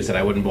 What you just said,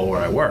 I wouldn't bowl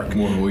where I work.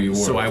 Where you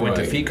work. So I went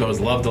to Fico's,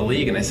 loved the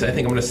league, and I said, I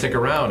think I'm going to stick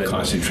around. And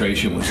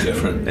concentration was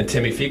different. And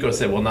Timmy Fico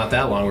said, well, not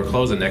that long. We're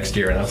closing next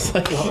year. And I was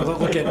like,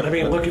 look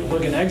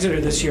at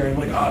Exeter this year. I'm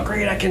like, oh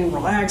great, I can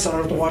relax. I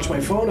don't have to watch my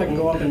phone. I can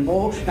go up and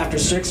bowl. After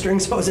 6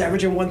 strings, I was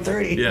averaging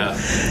 130. Yeah.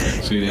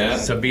 See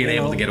that? So being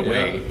able to get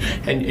away,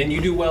 and you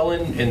do well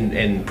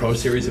in Pro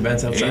Series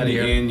events outside of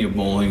here. And you're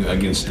bowling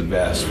against the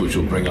best, which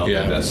will bring out the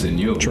best in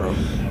you. True.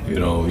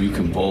 You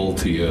can bowl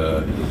to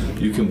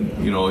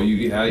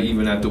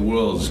even at the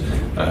Worlds,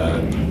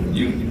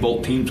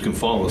 both teams can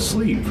fall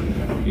asleep,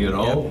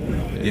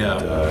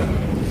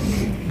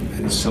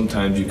 And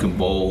sometimes you can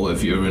bowl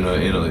if you're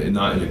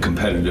not in a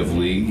competitive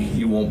league.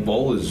 You won't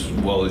bowl as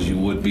well as you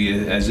would be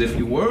as if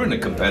you were in a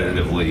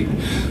competitive league.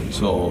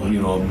 So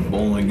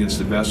bowling against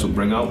the best will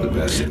bring out the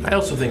best. I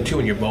also think too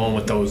when you're bowling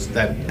with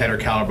that better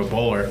caliber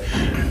bowler,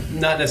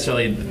 not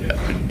necessarily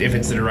if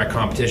it's the direct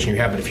competition you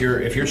have, but if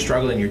you're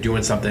struggling, you're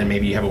doing something,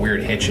 maybe you have a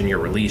weird hitch in your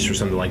release or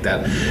something like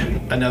that.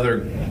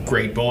 Another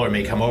great bowler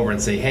may come over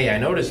and say, "Hey, I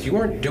noticed you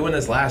weren't doing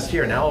this last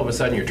year. Now all of a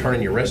sudden you're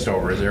turning your wrist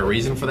over. Is there a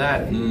reason for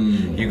that?"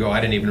 You go,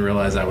 "I didn't even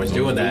realize I was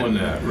doing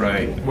that."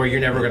 Right. Where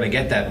you're never going to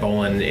get that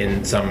bowling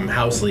in some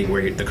house league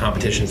where the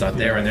competition's not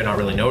there and they're not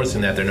really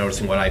noticing that. They're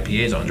noticing what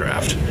IPA's on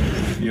draft.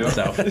 Yeah.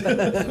 So.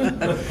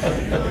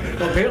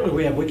 Well, apparently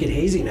we have Wicked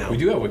Hazy now. We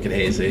do have Wicked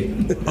Hazy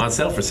on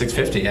sale for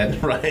 $6.50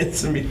 at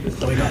Ryan's. Oh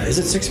my God, is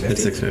it $6.50?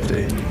 It's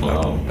 $6.50.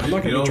 Wow. I'm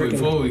not going to be drinking.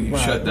 Before we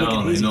shut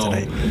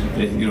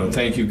down,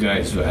 thank you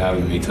guys for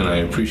having me tonight. I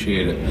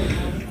appreciate it.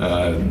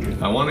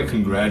 I want to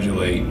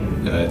congratulate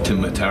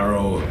Tim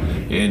Mataro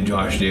and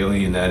Josh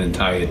Daly and that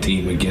entire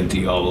team,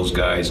 McGinty, all those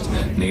guys,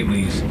 Nate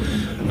Lees,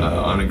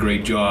 on a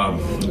great job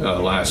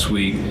last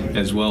week,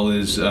 as well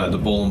as the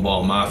Bowl and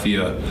Ball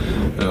Mafia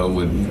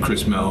with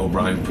Chris Mello,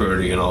 Brian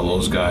Purdy, and all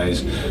those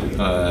guys.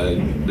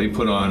 They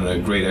put on a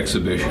great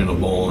exhibition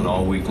of bowling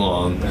all week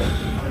long,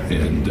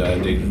 and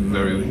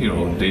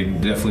they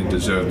definitely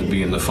deserve to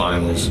be in the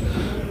finals.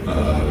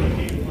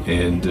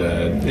 And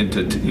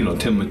to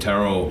Tim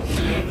Mataro,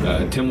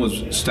 Tim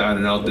was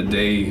started out the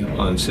day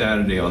on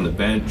Saturday on the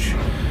bench,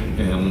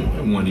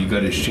 and when he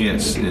got his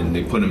chance and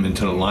they put him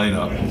into the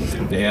lineup,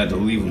 they had to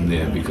leave him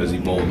there because he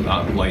bowled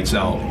lights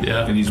out,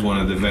 and he's one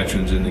of the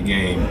veterans in the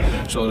game.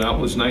 So that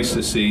was nice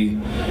to see,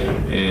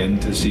 and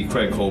to see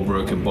Craig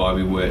Holbrook and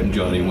Bobby Witt and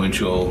Johnny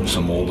Winchell,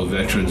 some older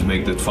veterans,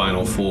 make the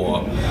Final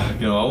Four. I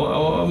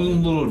was a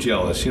little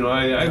jealous.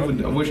 I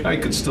wish I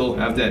could still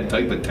have that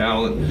type of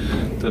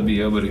talent to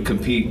be able to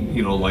compete,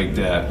 like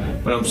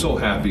that. But I'm so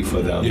happy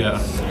for them.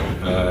 Yeah.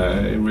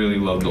 I really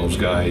love those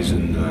guys.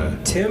 And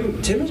Tim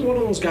is one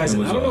of those guys.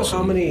 And I don't know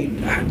how many.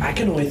 I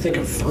can only think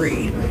of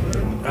 3.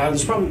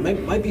 There's probably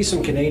might be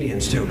some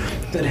Canadians too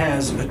that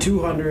has a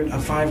 200, a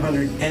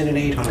 500, and an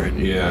 800.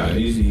 Yeah,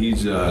 he's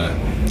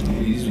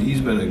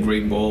he's been a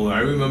great bowler. I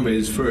remember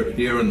his first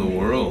year in the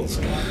Worlds.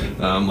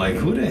 I'm like,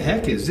 who the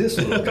heck is this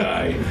little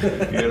guy?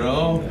 You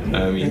know?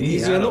 I mean, he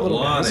had a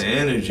lot of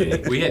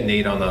energy. We had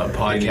Nate on the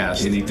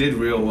podcast. And he did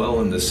real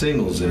well in the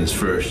singles in his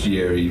first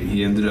year.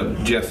 He ended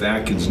up, Jeff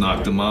Atkins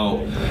knocked him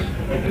out.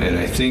 And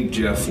I think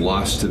Jeff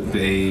lost to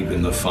Babe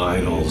in the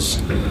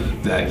finals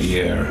that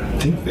year. I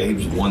think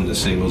Babe's won the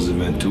singles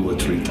event 2 or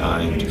 3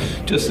 times.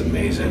 Just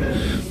amazing.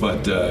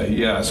 But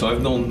yeah, so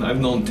I've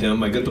known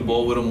Tim. I got to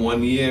bowl with him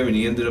 1 year, and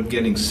he ended up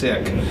getting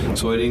sick,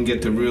 so I didn't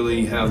get to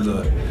really have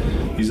the.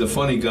 He's a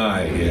funny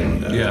guy,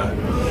 and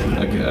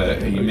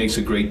he makes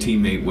a great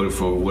teammate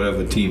for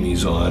whatever team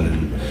he's on,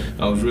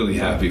 and I was really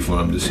happy for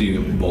him to see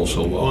him bowl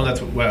so well. Well,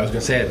 that's what I was going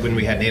to say. When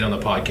we had Nate on the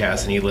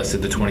podcast and he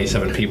listed the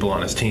 27 people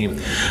on his team,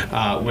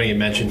 when he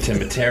mentioned Tim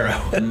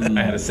Matero,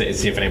 I had to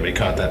see if anybody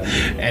caught that.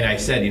 And I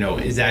said,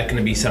 is that going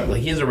to be something?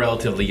 Like, he has a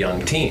relatively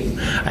young team.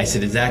 I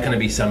said, is that going to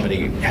be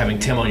somebody, having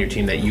Tim on your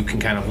team, that you can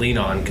kind of lean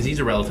on? Because he's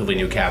a relatively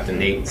new captain.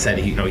 Nate said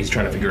he's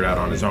trying to figure it out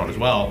on his own as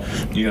well.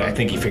 Yeah. I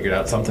think he figured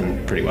out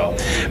something pretty well.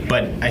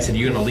 But I said,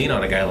 you're going to lean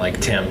on a guy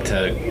like Tim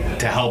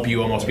to help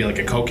you almost be like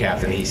a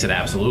co-captain? He said,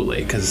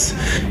 absolutely, because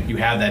you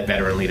have that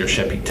veteran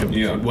leadership.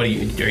 What are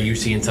you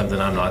seeing something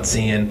I'm not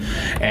seeing?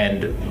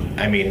 And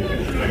I mean,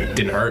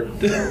 didn't hurt.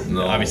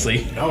 No,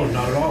 obviously. No,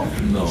 not at all.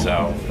 No.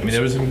 So I mean,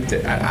 there was.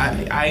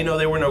 I know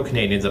there were no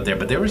Canadians up there,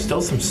 but there were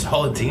still some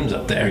solid teams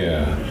up there.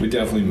 Yeah, we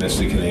definitely missed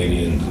the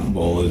Canadian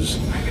bowlers.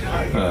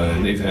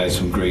 They've had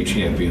some great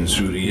champions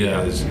through the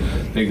years.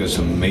 They got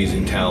some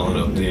amazing talent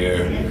up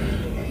there.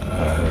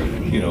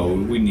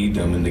 We need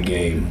them in the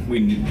game. We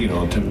need,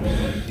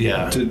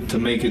 to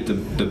make it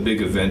the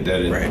big event that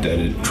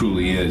it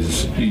truly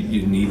is.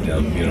 You need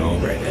them,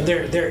 Right, and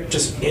they're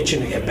just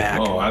itching to get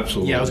back. Oh,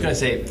 absolutely. Yeah, I was going to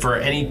say, for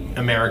any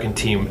American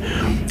team,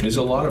 there's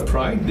a lot of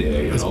pride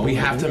there. We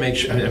have to make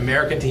sure an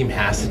American team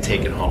has to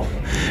take it home,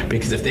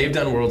 because if they've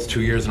done Worlds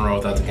 2 years in a row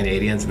without the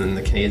Canadians, and then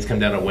the Canadians come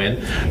down and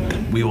win,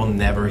 we will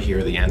never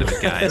hear the end of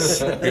it,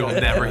 guys. We will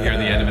never hear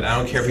the end of it. I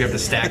don't care if we have to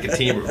stack a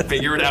team or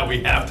figure it out.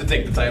 We have to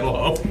take the title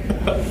home.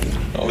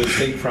 Always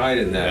take pride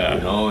in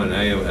that, and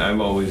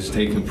I've always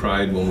taken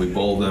pride when we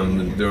bowl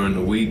them during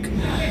the week.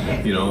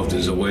 If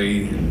there's a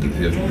way,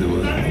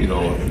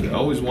 I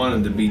always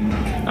wanted to beat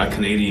our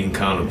Canadian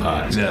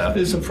counterparts. Yeah.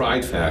 There's a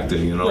pride factor,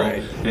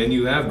 Right. And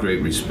you have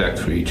great respect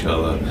for each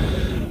other.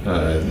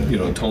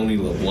 Tony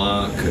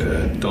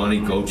LeBlanc, Donnie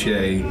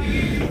Goche,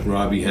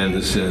 Robbie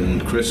Henderson,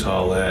 Chris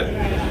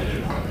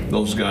Hollett.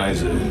 Those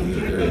guys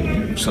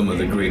are some of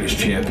the greatest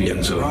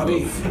champions of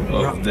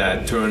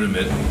that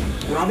tournament.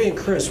 Robbie and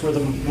Chris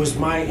was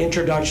my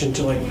introduction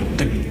to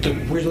the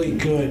really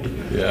good.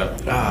 Yeah.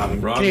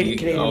 Robbie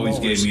Canadian always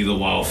bowlers. gave me the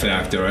wow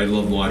factor. I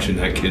loved watching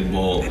that kid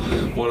bowl.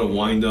 What a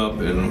wind up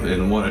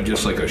and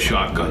just like a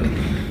shotgun.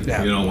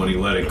 Yeah. When he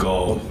let it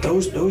go.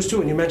 Those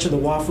two, and you mentioned the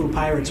Wafu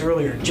Pirates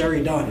earlier.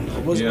 Jerry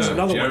Dunn was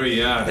another one.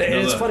 Yeah.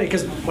 And it's funny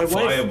because my wife,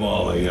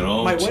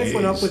 fireballer, my wife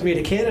went up with me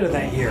to Canada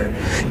that year,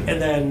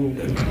 and then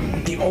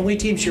the only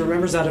team she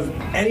remembers out of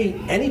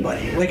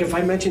anybody, like if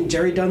I mentioned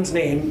Jerry Dunn's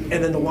name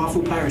and then the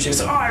Wafu Pirates, she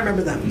said, "Oh, I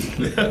remember them."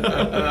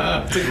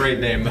 It's a great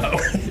name, though.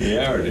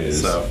 Yeah, it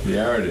is.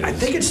 I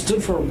think it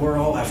stood for "We're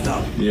All Effed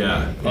Up."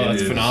 Yeah. Oh,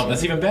 that's phenomenal.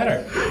 That's even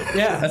better.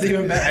 Yeah, that's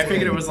even better. I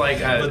figured it was like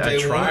a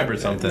tribe or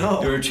something.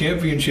 No. They're a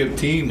championship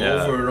team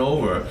over and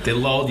over. They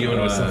lulled you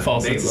into some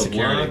false sense of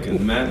security. And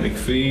Matt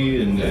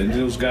McPhee and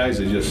those guys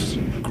are just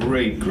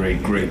great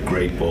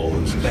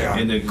bowlers. They are.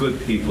 And they're good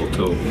people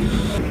too.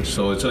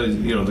 So it's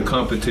the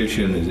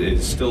competition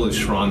is still as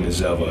strong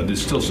as ever.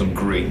 There's still some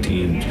great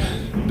teams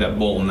that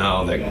bowl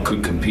now that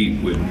could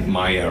compete with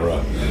my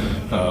era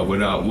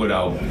without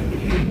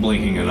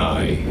blinking an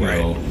eye.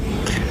 Right.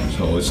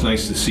 So it's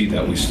nice to see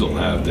that we still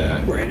have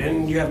that. Right,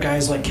 and you have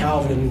guys like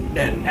Calvin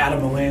and Adam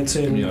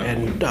Melanson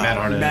and Matt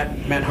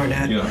Harnett. Matt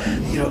Harnett.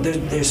 Yeah.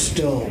 There's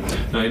still.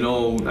 I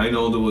know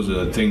there was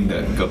a thing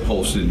that got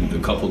posted a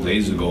couple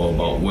days ago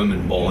about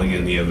women bowling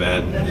in the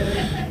event,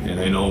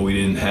 and I know we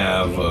didn't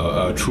have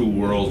a True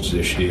Worlds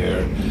this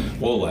year,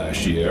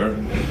 last year.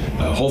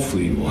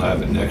 Hopefully we'll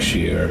have it next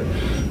year.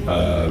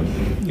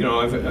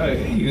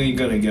 You're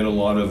going to get a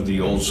lot of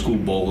the old school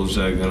bowlers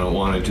that are going to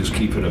want to just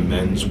keep it a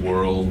men's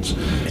worlds.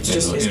 It's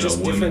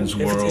just women's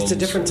different. worlds. It's a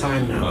different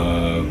time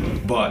now.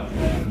 But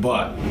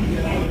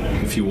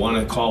if you want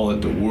to call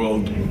it the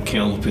World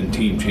Candlepin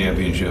Team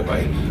Championship,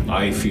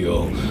 I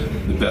feel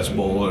the best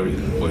bowler,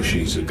 whether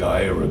she's a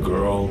guy or a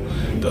girl,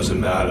 doesn't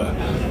matter.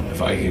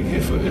 If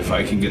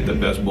I can get the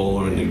best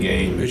bowler in the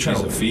game, if she's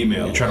a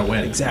female, you're trying to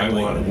win. Exactly.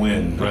 I want to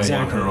win. Exactly. I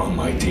want her on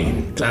my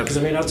team. Because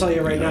I'll tell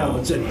you right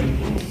now,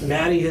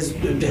 Maddie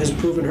has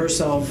proven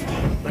herself.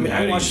 I mean,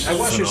 I watched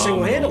her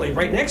single-handedly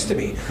right next to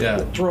me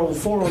throw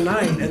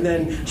 409, and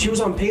then she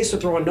was on pace to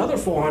throw another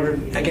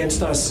 400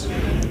 against us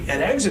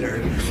at Exeter,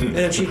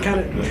 and she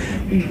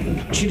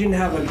didn't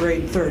have a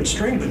great third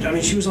string, but I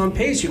mean, she was on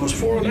pace. She goes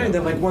 409,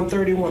 then like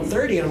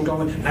 130, and I'm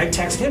going. And I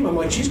text him. I'm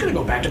like, she's going to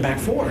go back-to-back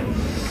 4.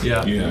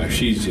 Yeah.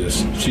 She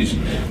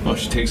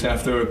takes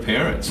after her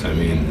parents. I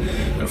mean,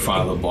 her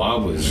father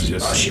Bob was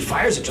just. She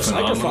fires it just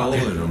like her father.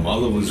 And her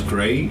mother was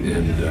great,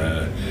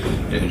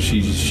 and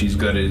she's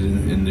got it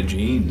in the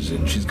genes,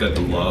 and she's got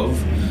the love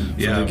for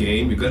the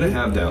game. You got to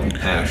have that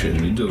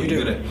passion. You do.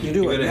 You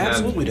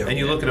absolutely do. And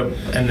you look at him,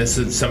 and this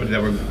is somebody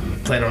that we're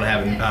planning on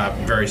having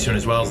very soon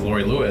as well as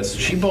Lori Lewis.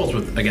 She bowls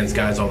against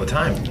guys all the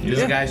time.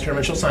 There's a guys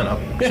tournament, she'll sign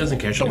up. She doesn't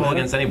care. She'll bowl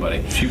against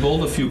anybody. She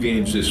bowled a few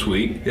games this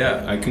week.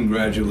 Yeah, I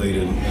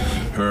congratulated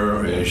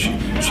her.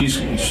 She's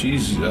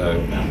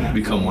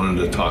become one of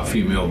the top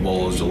female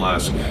bowlers the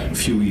last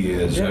few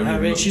years. Yeah, I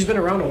mean, she's been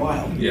around a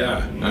while.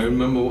 Yeah, I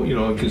remember.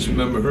 I can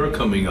remember her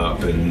coming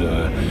up,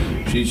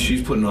 and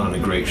she's putting on a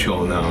great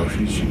show now.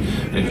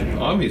 And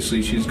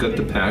obviously she's got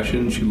the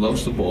passion. She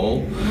loves the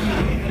bowl,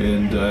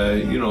 and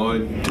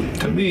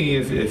to me,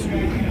 if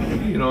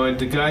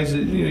the guys,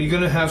 you're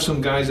going to have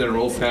some guys that are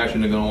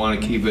old-fashioned. They're going to want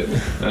to keep it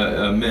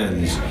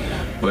men's.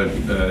 But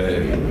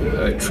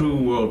a true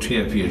world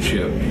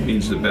championship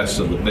means the best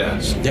of the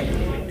best. Yep.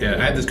 Yeah,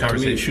 I had this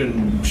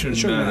conversation. It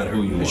shouldn't matter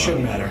who you are. It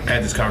shouldn't matter. I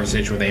had this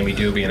conversation with Amy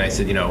Doobie, and I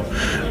said,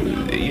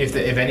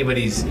 if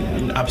anybody's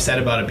upset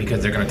about it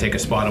because they're going to take a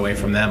spot away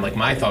from them, like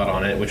my thought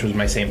on it, which was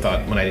my same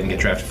thought when I didn't get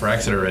drafted for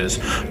Exeter, is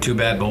too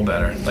bad, bowl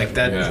better. Like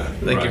that. Yeah,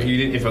 like right.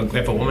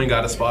 if a woman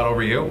got a spot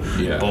over you,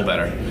 bowl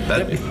better.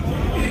 That. Yep.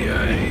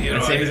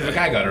 Same as if a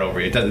guy got it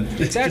over you. It doesn't.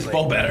 Exactly. Just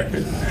bowl better.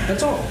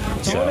 That's all.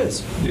 That's all it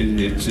is.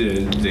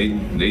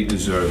 They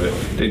deserve it.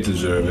 They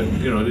deserve it.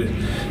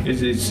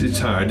 It's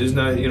hard. There's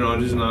not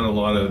a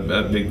lot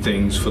of big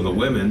things for the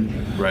women.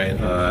 Right.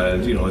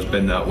 It's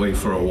been that way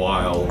for a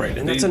while. Right.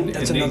 And that's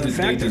another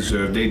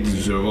factor. They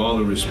deserve all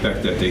the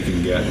respect that they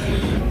can get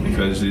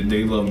because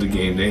they love the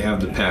game. They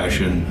have the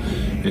passion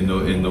in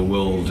the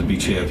will to be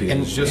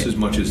champions just as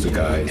much as the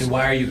guys. And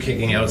why are you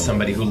kicking out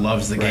somebody who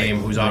loves the game,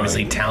 who's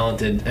obviously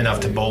talented enough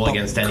to bowl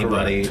against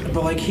anybody? Correct.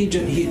 But like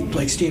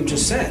Steve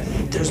just said,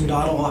 there's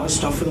not a lot of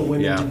stuff for the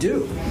women to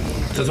do.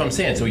 That's what I'm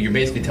saying. So you're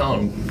basically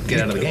telling them get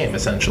out of the game,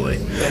 essentially.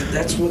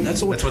 That's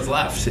what's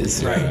left. They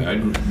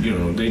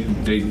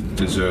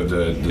deserve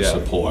the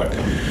support.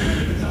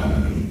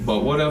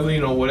 But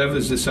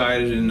whatever's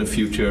decided in the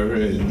future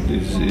it'll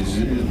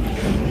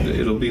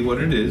be what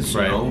it is.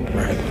 Right.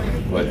 Right.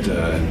 But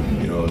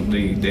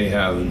they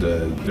have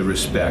the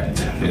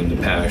respect and the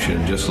passion,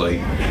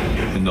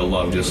 and the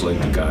love, just like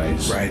the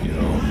guys. Right.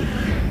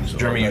 So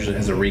Jeremy usually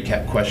has a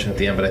recap question at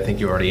the end, but I think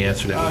you already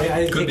answered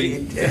it. Could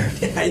be.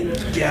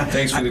 Yeah.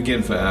 Thanks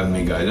again for having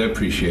me, guys. I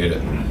appreciate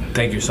it.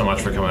 Thank you so much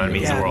for coming on. It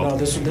means the world. No,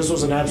 this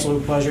was an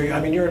absolute pleasure.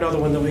 I mean, you're another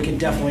one that we could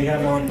definitely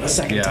have on a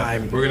second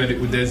time.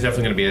 There's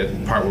definitely going to be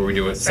a part where we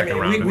do a second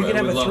round.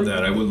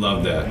 I would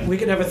love that. We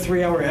could have a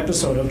 3-hour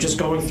episode of just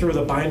going through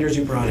the binders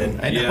you brought in.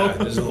 Yeah,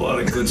 there's a lot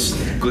of good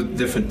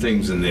different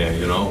things in there,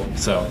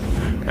 So,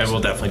 and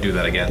we'll definitely do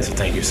that again. So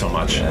thank you so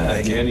much.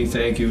 Danny,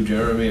 thank you.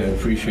 Jeremy, I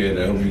appreciate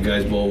it. I hope you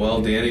guys bowl well.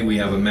 Danny, we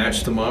have a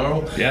match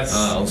tomorrow. Yes.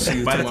 I'll see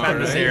you by tomorrow the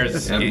time this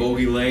airs, at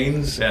Bogey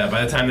Lanes. Yeah,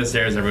 by the time this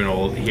airs, everyone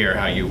will hear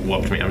how you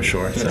whooped me, I'm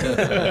sure. So.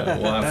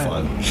 We'll have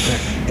fun.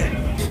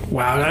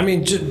 Wow. I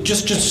mean,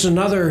 just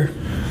another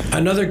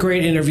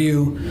great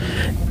interview.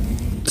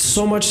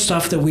 So much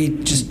stuff that we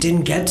just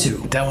didn't get to.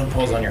 That one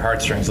pulls on your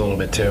heartstrings a little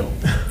bit too.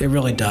 It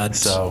really does.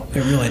 So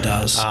it really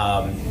does.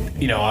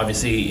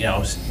 Obviously,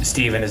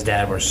 Steve and his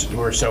dad were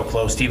so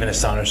close. Steve and his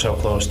son are so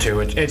close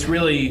too. It's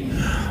really,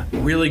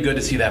 really good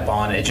to see that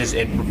bond. It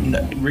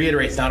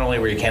reiterates not only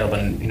were you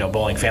Candlepin,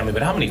 bowling family,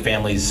 but how many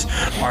families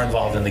are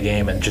involved in the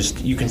game, and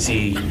just you can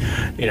see,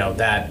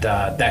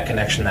 that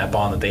connection, that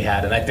bond that they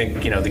had. And I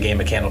think the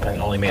game of Candlepin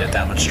only made it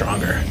that much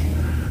stronger.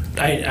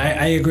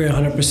 I agree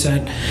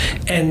 100%.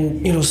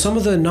 And, some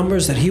of the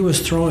numbers that he was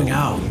throwing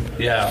out.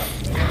 Yeah.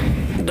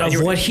 Of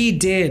what he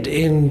did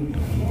in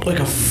like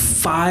a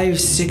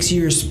 5-6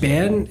 year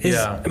span is,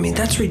 I mean,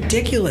 that's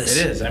ridiculous.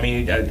 It is. I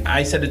mean,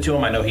 I said it to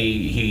him. I know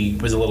he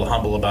was a little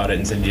humble about it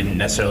and said he didn't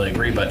necessarily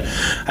agree, but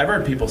I've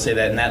heard people say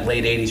that in that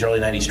late 80s, early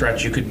 90s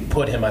stretch, you could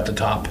put him at the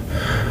top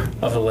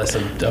of the list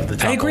of the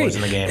top bowlers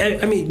in the game.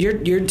 I mean,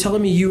 you're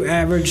telling me you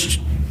averaged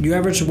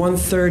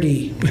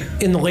 130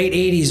 in the late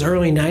 80s,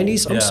 early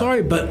 90s. I'm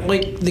sorry, but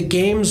like the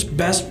game's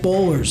best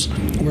bowlers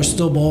were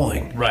still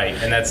bowling. Right,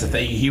 and that's the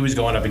thing. He was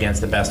going up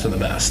against the best of the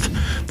best.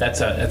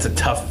 That's a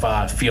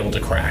tough field to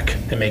crack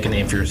and make a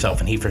name for yourself,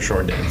 and he for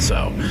sure did.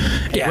 So,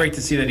 great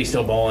to see that he's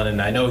still bowling,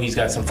 and I know he's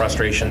got some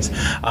frustrations.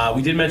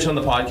 We did mention on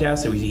the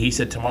podcast that he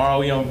said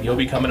tomorrow, you'll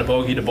be coming to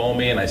Bogey to bowl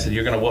me, and I said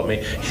you're going to whoop me.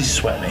 He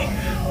sweat me,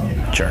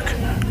 jerk.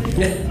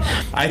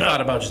 I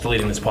thought about just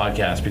deleting this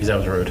podcast because that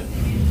was rude.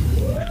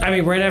 I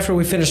mean, right after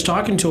we finished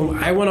talking to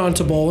him, I went on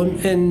to bowl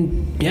him,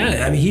 and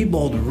yeah, I mean, he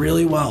bowled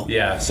really well.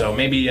 Yeah, so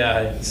maybe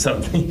some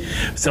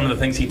of the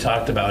things he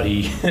talked about,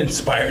 he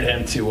inspired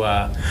him to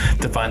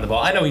find the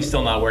ball. I know he's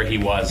still not where he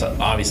was,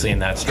 obviously, in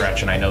that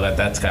stretch, and I know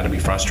that's got to be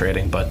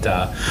frustrating. But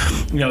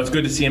it's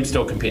good to see him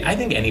still compete. I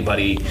think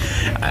anybody.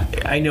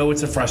 I know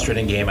it's a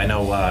frustrating game. I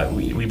know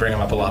we bring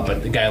him up a lot,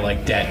 but a guy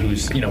like Det,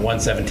 who's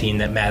 117,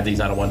 that mad that he's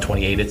not a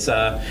 128.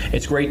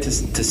 It's great to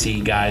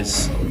see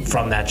guys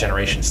from that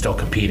generation still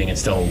competing and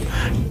still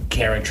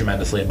caring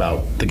tremendously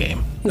about the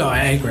game. No, I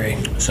agree.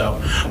 So,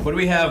 what do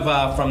we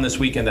have from this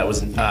weekend that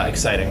was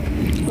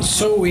exciting?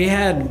 So we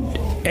had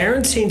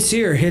Aaron St.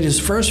 Cyr hit his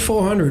first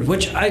 400,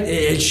 which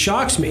it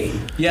shocks me.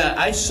 Yeah,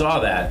 I saw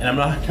that, and I'm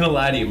not going to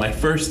lie to you. My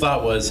first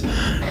thought was,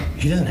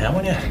 he doesn't have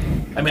one yet.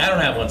 I mean, I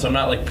don't have one, so I'm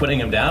not like putting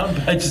him down.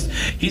 But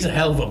he's a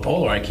hell of a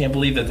bowler. I can't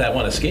believe that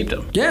one escaped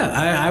him. Yeah,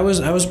 I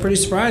was pretty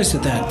surprised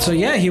at that. So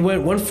yeah, he went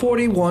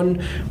 141,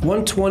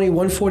 120,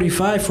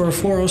 145 for a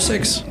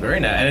 406. Very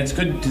nice, and it's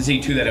good to see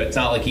too that it's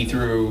not like he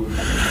threw,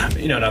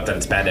 not that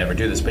it's bad to ever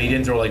do this, but he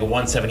didn't throw like a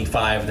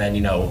 175,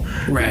 then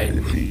right,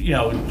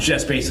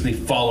 just basically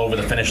fall over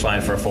the finish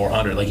line for a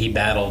 400. Like he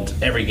battled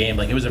every game.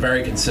 Like it was a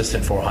very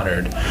consistent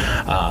 400.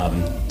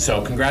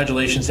 So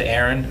congratulations to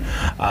Aaron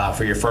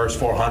for your first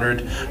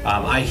 400.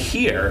 I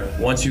hear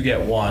once you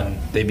get one,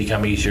 they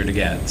become easier to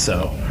get.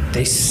 So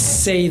they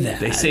say that.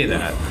 They say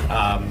that.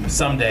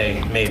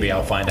 Someday, maybe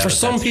I'll find out. For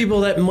some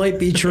people, that might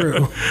be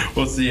true.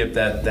 We'll see if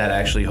that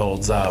actually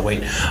holds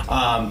weight.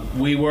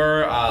 We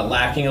were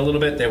lacking a little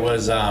bit. There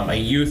was a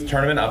youth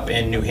tournament up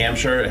in New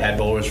Hampshire. It had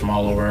bowlers from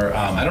all over.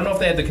 I don't know if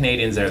they had the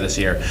Canadians there this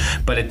year,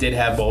 but it did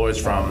have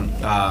bowlers from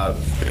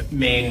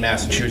Maine,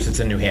 Massachusetts,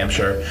 and New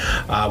Hampshire.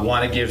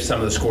 Want to give some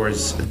of the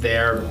scores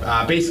there.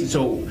 Basically,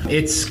 so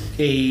it's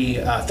a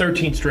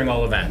 13-string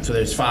all event. So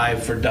there's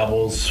 5 for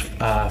doubles,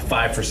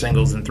 5 for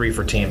singles, and 3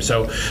 for teams.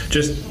 So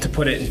just to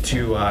put it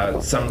into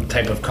some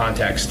type of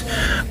context,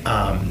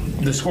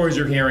 the scores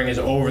you're hearing is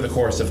over the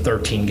course of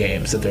 13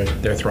 games that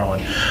they're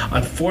throwing.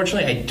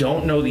 Unfortunately, I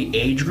don't know the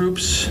age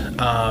groups.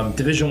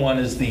 Division 1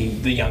 is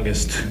the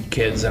youngest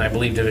kids, and I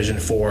believe Division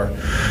 4, you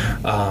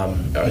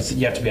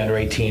have to be under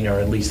 18 or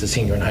at least a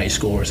senior in high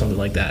school or something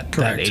like that.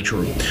 Correct. That age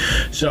group.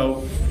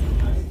 So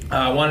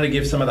I wanted to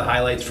give some of the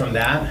highlights from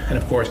that, and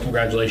of course,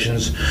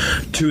 congratulations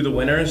to the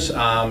winners.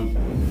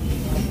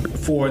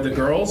 For the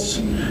girls,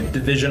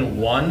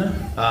 Division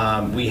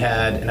 1, we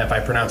had, and if I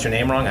pronounce your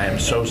name wrong, I am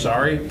so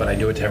sorry, but I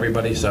do it to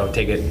everybody, so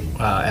take it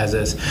as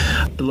is.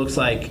 It looks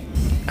like,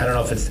 I don't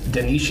know if it's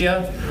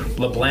Denicia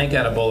LeBlanc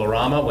out of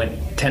Bolorama went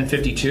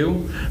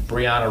 10:52.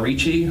 Brianna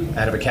Ricci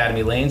out of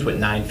Academy Lanes went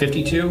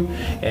 9:52.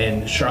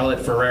 And Charlotte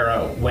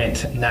Ferreira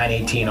went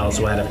 9:18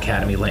 also out of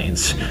Academy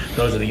Lanes.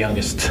 Those are the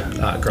youngest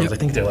girls. Yep. I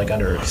think they're like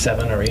under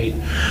 7 or 8.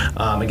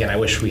 Again, I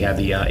wish we had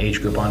the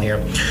age group on here.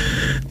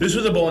 This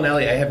was a bowling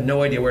alley. I have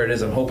no idea where it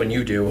is. I'm hoping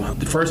you do.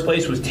 The first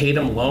place was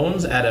Tatum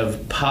Loans out of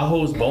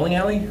Pajo's Bowling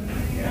Alley.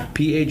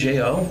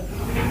 Pajo.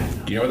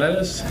 Do you know where that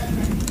is?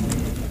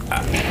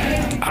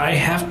 I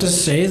have to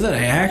say that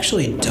I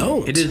actually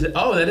don't. It is.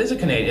 Oh, that is a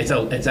Canadian.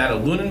 It's out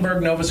of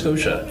Lunenburg, Nova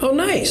Scotia. Oh,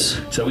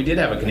 nice. So we did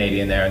have a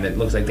Canadian there, and it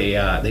looks like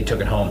they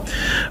took it home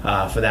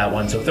for that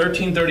one. So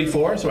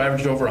 1334, so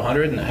averaged over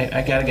 100, and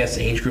I gotta guess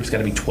the age group's got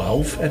to be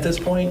 12 at this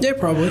point. Yeah,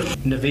 probably.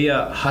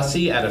 Navia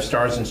Hussey out of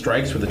Stars and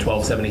Strikes with a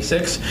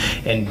 1276,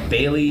 and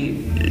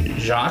Bailey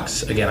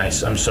Jacques, again,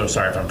 I'm so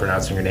sorry if I'm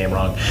pronouncing your name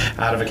wrong,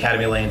 out of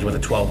Academy Lanes with a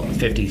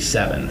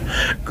 1257.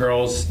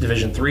 Girls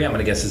Division 3, I'm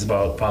gonna guess is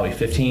about probably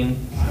 15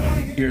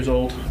 years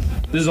old.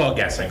 This is all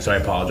guessing, so I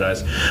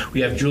apologize.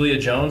 We have Julia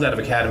Jones out of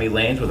Academy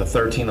Lanes with a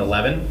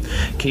 1311,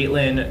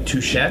 Caitlin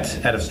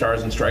Touchette out of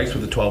Stars and Strikes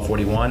with a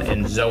 1241,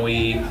 and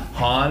Zoe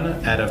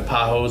Hahn out of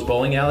Pajo's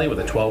Bowling Alley with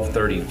a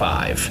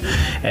 1235.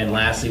 And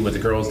lastly, with the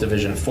girls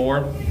Division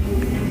 4,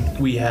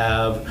 we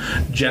have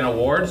Jenna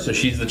Ward, so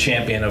she's the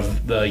champion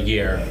of the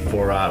year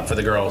for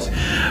the girls.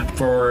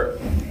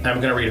 I'm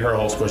going to read her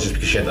whole scores just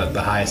because she had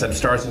the highest. At the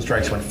Stars and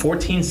Strikes went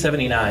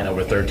 1479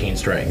 over 13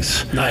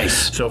 strings.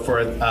 Nice. So for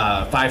a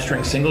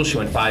 5-string singles, she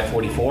went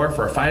 544.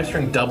 For a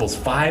 5-string doubles,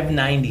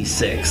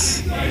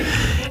 596.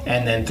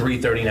 And then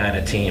 339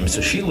 a team. So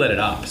she lit it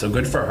up. So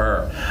good for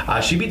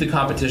her. She beat the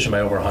competition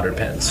by over 100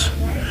 pins.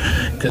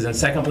 Because in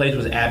second place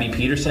was Abby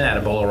Peterson out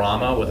of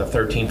Bolorama with a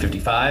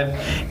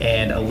 1355,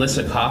 and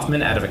Alyssa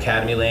Kaufman out of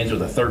Academy Lanes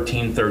with a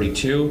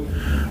 1332.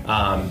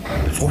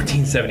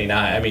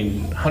 1479. I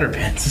mean, 100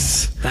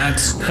 pins.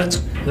 That's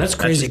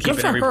crazy. Good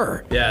for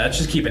her. Yeah, that's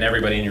just keeping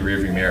everybody in your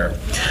rearview mirror.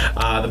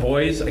 The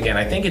boys, again,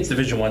 I think it's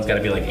Division 1's got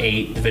to be like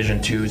 8. Division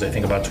 2's, I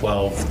think, about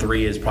 12.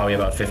 3 is probably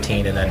about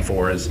 15, and then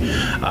 4 is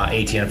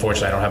 18.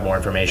 Unfortunately, I don't have more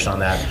information on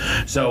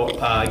that. So,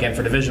 again,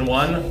 for Division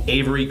 1,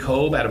 Avery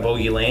Cobe out of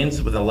Bogey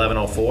Lanes with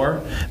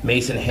 1104.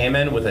 Mason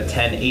Hammond with a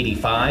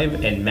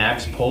 1085, and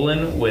Max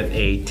Poland with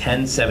a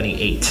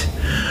 1078.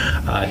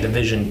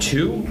 Division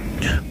 2,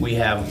 we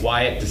have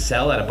Wyatt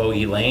DeSell out of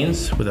Bogey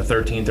Lanes with a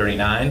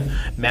 1339.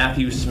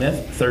 Matthew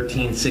Smith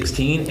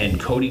 13-16, and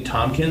Cody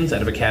Tompkins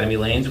out of Academy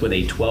Lanes with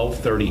a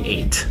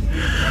 12-38.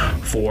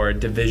 For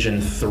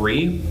Division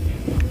 3,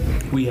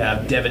 we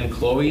have Devin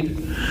Cloyd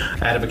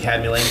out of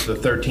Academy Lanes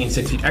with a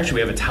 13-16. Actually,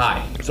 we have a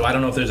tie. So I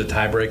don't know if there's a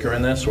tiebreaker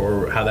in this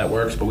or how that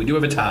works, but we do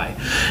have a tie.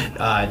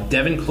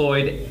 Devin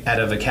Cloyd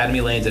out of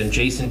Academy Lanes and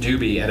Jason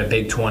Doobie out of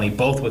Big 20,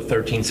 both with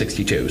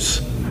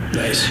 13-62s.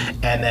 Nice.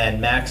 And then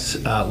Max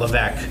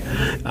Levesque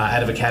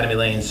out of Academy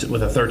Lanes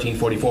with a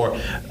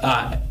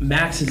 13-44.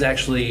 Max is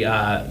actually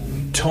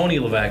Tony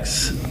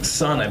Levesque's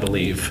son, I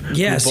believe.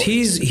 Yes,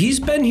 he's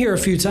been here a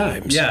few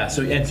times. Yeah,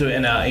 so in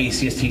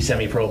ACST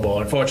Semi-Pro Bowl.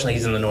 Unfortunately,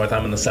 he's in the north,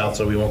 I'm in the south,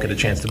 so we won't get a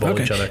chance to bowl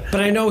each other.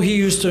 But I know he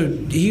used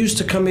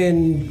to come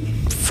in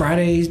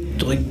Friday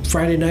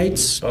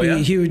nights. Oh, yeah?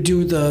 He would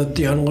do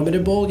the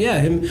Unlimited Bowl. Yeah,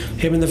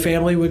 him and the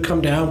family would come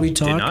down. We'd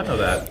talk. Did not know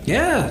that.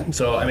 Yeah.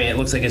 So, I mean, it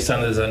looks like his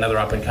son is another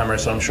up-and-comer,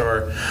 so I'm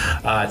sure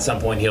at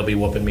some point he'll be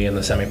whooping me in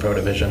the semi-pro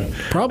division.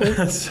 Probably.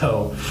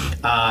 So,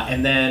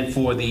 and then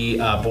for the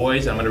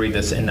boys, I'm going to read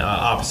this in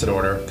opposite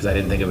order because I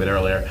didn't think of it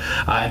earlier.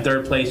 In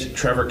third place,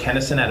 Trevor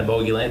Kennison out of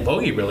Bogey Lane.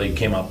 Bogey really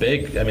came up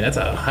big. I mean, that's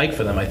a hike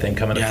for them, I think,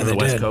 coming up from the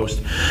West Coast.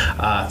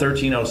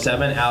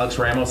 1307, Alex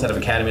Ramos out of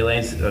Academy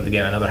Lanes.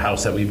 Again, another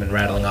house that we've been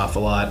rattling off a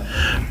lot.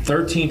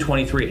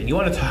 1323, and you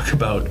want to talk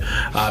about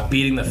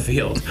beating the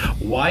field.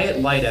 Wyatt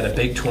Light out of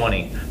Big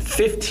 20,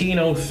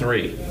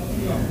 1503.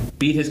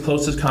 Beat his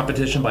closest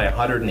competition by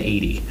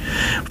 180.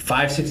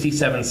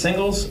 567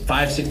 singles,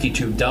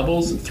 562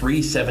 doubles,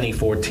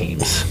 374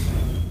 teams.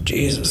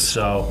 Jesus.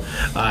 So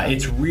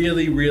it's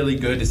really, really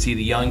good to see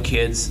the young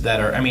kids that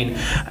are, I mean,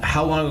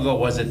 how long ago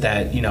was it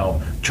that,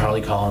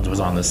 Charlie Collins was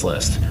on this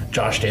list?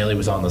 Josh Daly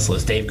was on this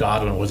list. Dave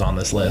Godwin was on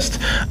this list.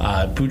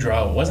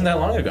 Boudreaux wasn't that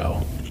long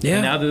ago. Yeah.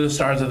 And now they're the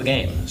stars of the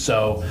game.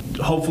 So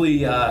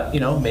hopefully,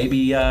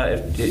 maybe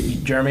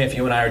if Jeremy, if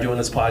you and I are doing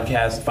this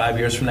podcast 5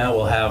 years from now,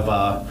 we'll have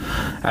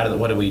out of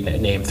what do we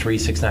name 3,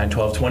 6, 9,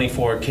 12,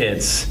 24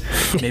 kids.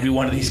 Maybe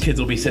one of these kids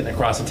will be sitting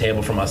across the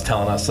table from us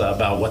telling us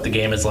about what the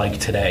game is like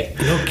today.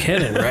 No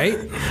kidding, right?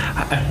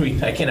 I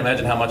mean, I can't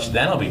imagine how much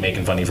then I'll be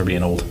making fun of you for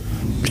being old.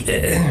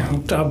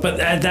 But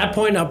at that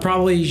point, I'll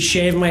probably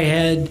shave my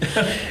head.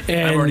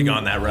 And I've already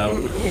gone that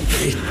route.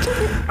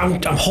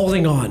 I'm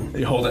holding on.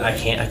 You hold it? I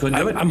can't. I couldn't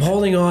do it. I'm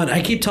holding on.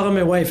 I keep telling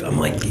my wife, I'm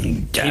like,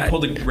 he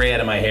pulled the gray out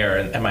of my hair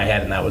and my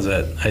head, and that was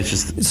it. I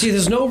just see.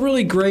 There's no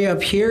really gray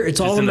up here. It's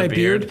all in my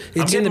beard.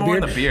 It's in the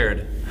beard. In the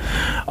beard.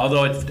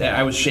 Although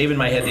I was shaving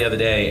my head the other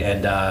day,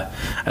 and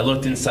I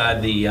looked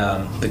inside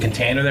the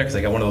container there because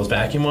I got one of those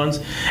vacuum ones,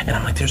 and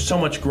I'm like, there's so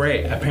much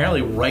gray.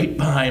 Apparently, right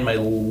behind my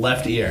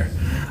left ear,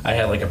 I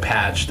had like a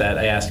patch that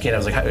I asked Kate.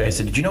 I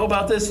said, did you know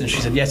about this? And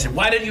she said, yes. I said,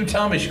 why didn't you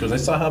tell me? She goes, I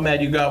saw how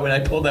mad you got when I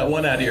pulled that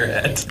one out of your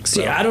head.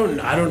 See, so, I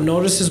don't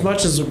notice as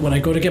much as when I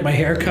go to get my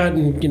hair cut,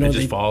 and it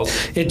just falls.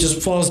 It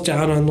just falls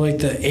down on like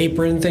the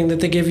apron thing that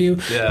they give you.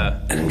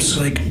 Yeah. And I'm just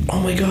like, oh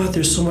my God,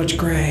 there's so much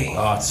gray.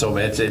 Oh, it's so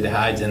bad. It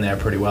hides in there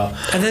pretty well.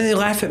 And then they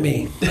laugh at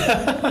me.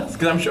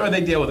 Because I'm sure they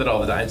deal with it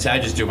all the time. See, I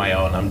just do my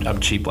own. I'm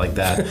cheap like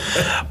that.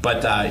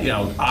 But,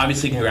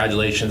 obviously,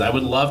 congratulations. I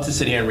would love to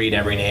sit here and read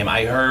every name.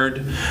 I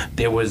heard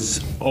there was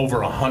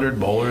over 100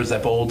 bowlers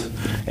that bowled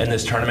in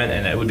this tournament,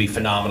 and it would be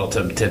phenomenal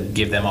to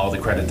give them all the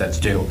credit that's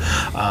due.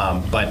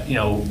 But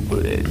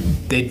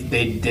they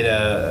did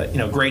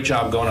a great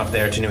job going up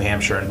there to New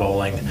Hampshire and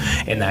bowling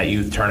in that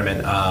youth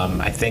tournament.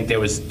 I think there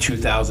was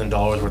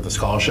 $2,000 worth of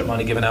scholarship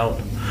money given out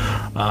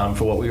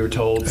for what we were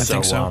told. I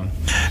think so.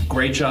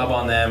 Great job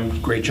on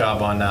them. Great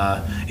job on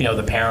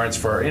the parents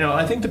for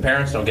I think the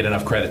parents don't get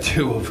enough credit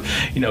too of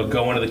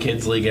going to the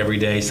kids league every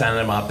day, signing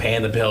them up,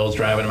 paying the bills,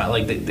 driving them out.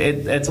 Like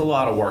it's a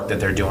lot of work that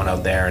they're doing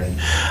out there,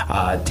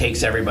 and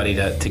takes everybody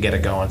to get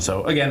it going.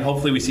 So again,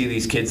 hopefully we see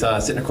these kids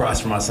sitting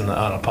across from us on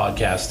a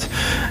podcast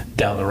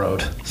down the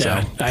road.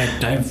 Yeah, so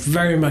I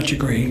very much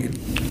agree.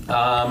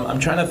 I'm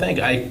trying to think.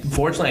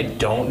 Fortunately, I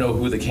don't know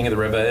who the King of the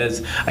River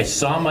is. I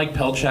saw Mike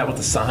Pelchat with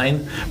the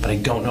sign, but I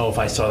don't know if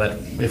I saw that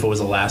if it was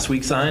a last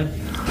week sign.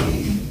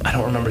 I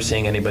don't remember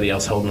seeing anybody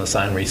else holding the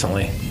sign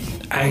recently.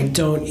 I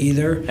don't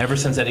either. Ever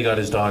since Eddie got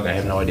his dog, I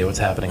have no idea what's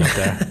happening up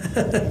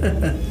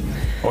there.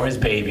 Or his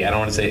baby. I don't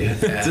want to say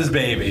it's his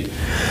baby.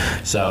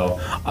 So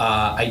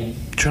I'm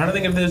trying to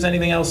think if there's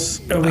anything else.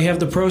 We have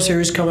the Pro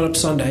Series coming up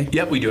Sunday.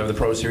 Yep, we do have the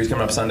Pro Series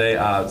coming up Sunday.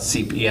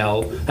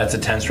 CPL, that's a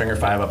 10-stringer,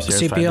 5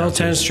 upstairs. CPL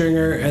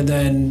 10-stringer, and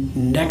then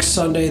next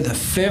Sunday, the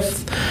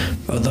 5th,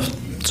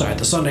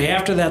 the Sunday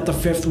after that, the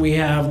 5th, we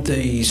have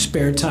the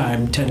Spare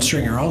Time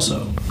 10-stringer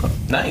also.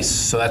 Nice.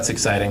 So that's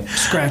exciting.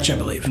 Scratch, I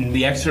believe.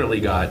 The Exeter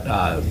League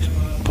got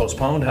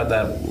postponed. Had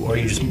that, or are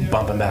you just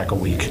bumping back a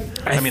week?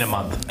 A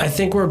month. I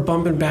think we're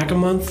bumping back a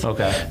month.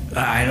 Okay.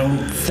 I don't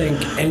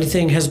think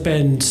anything has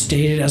been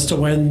stated as to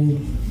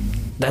when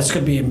that's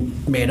going to be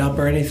made up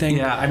or anything.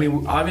 Yeah, I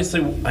mean,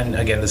 obviously, and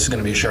again, this is going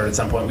to be a shirt at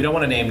some point. We don't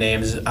want to name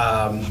names.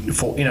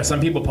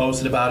 Some people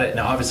posted about it.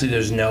 Now, obviously,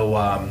 there's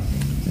nothing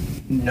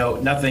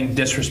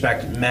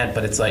disrespect meant,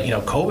 but it's like,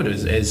 COVID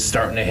is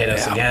starting to hit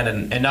us again,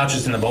 and not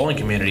just in the bowling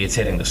community. It's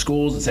hitting the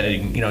schools. It's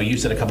hitting, you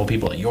said a couple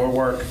people at your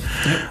work.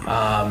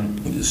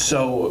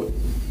 So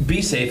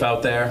be safe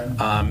out there.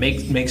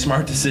 Make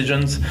smart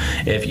decisions.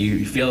 If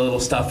you feel a little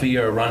stuffy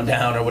or run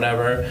down or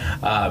whatever,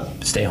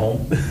 stay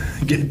home,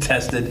 get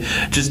tested.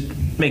 Just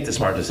make the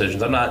smart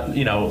decisions. I'm not,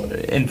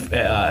 in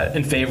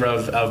favor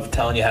of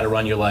telling you how to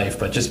run your life,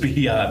 but just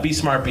be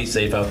smart, be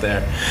safe out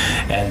there.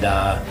 And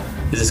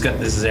this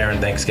is Aaron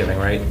Thanksgiving,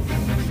 right?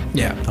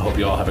 Yeah. I hope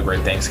you all have a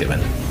great Thanksgiving.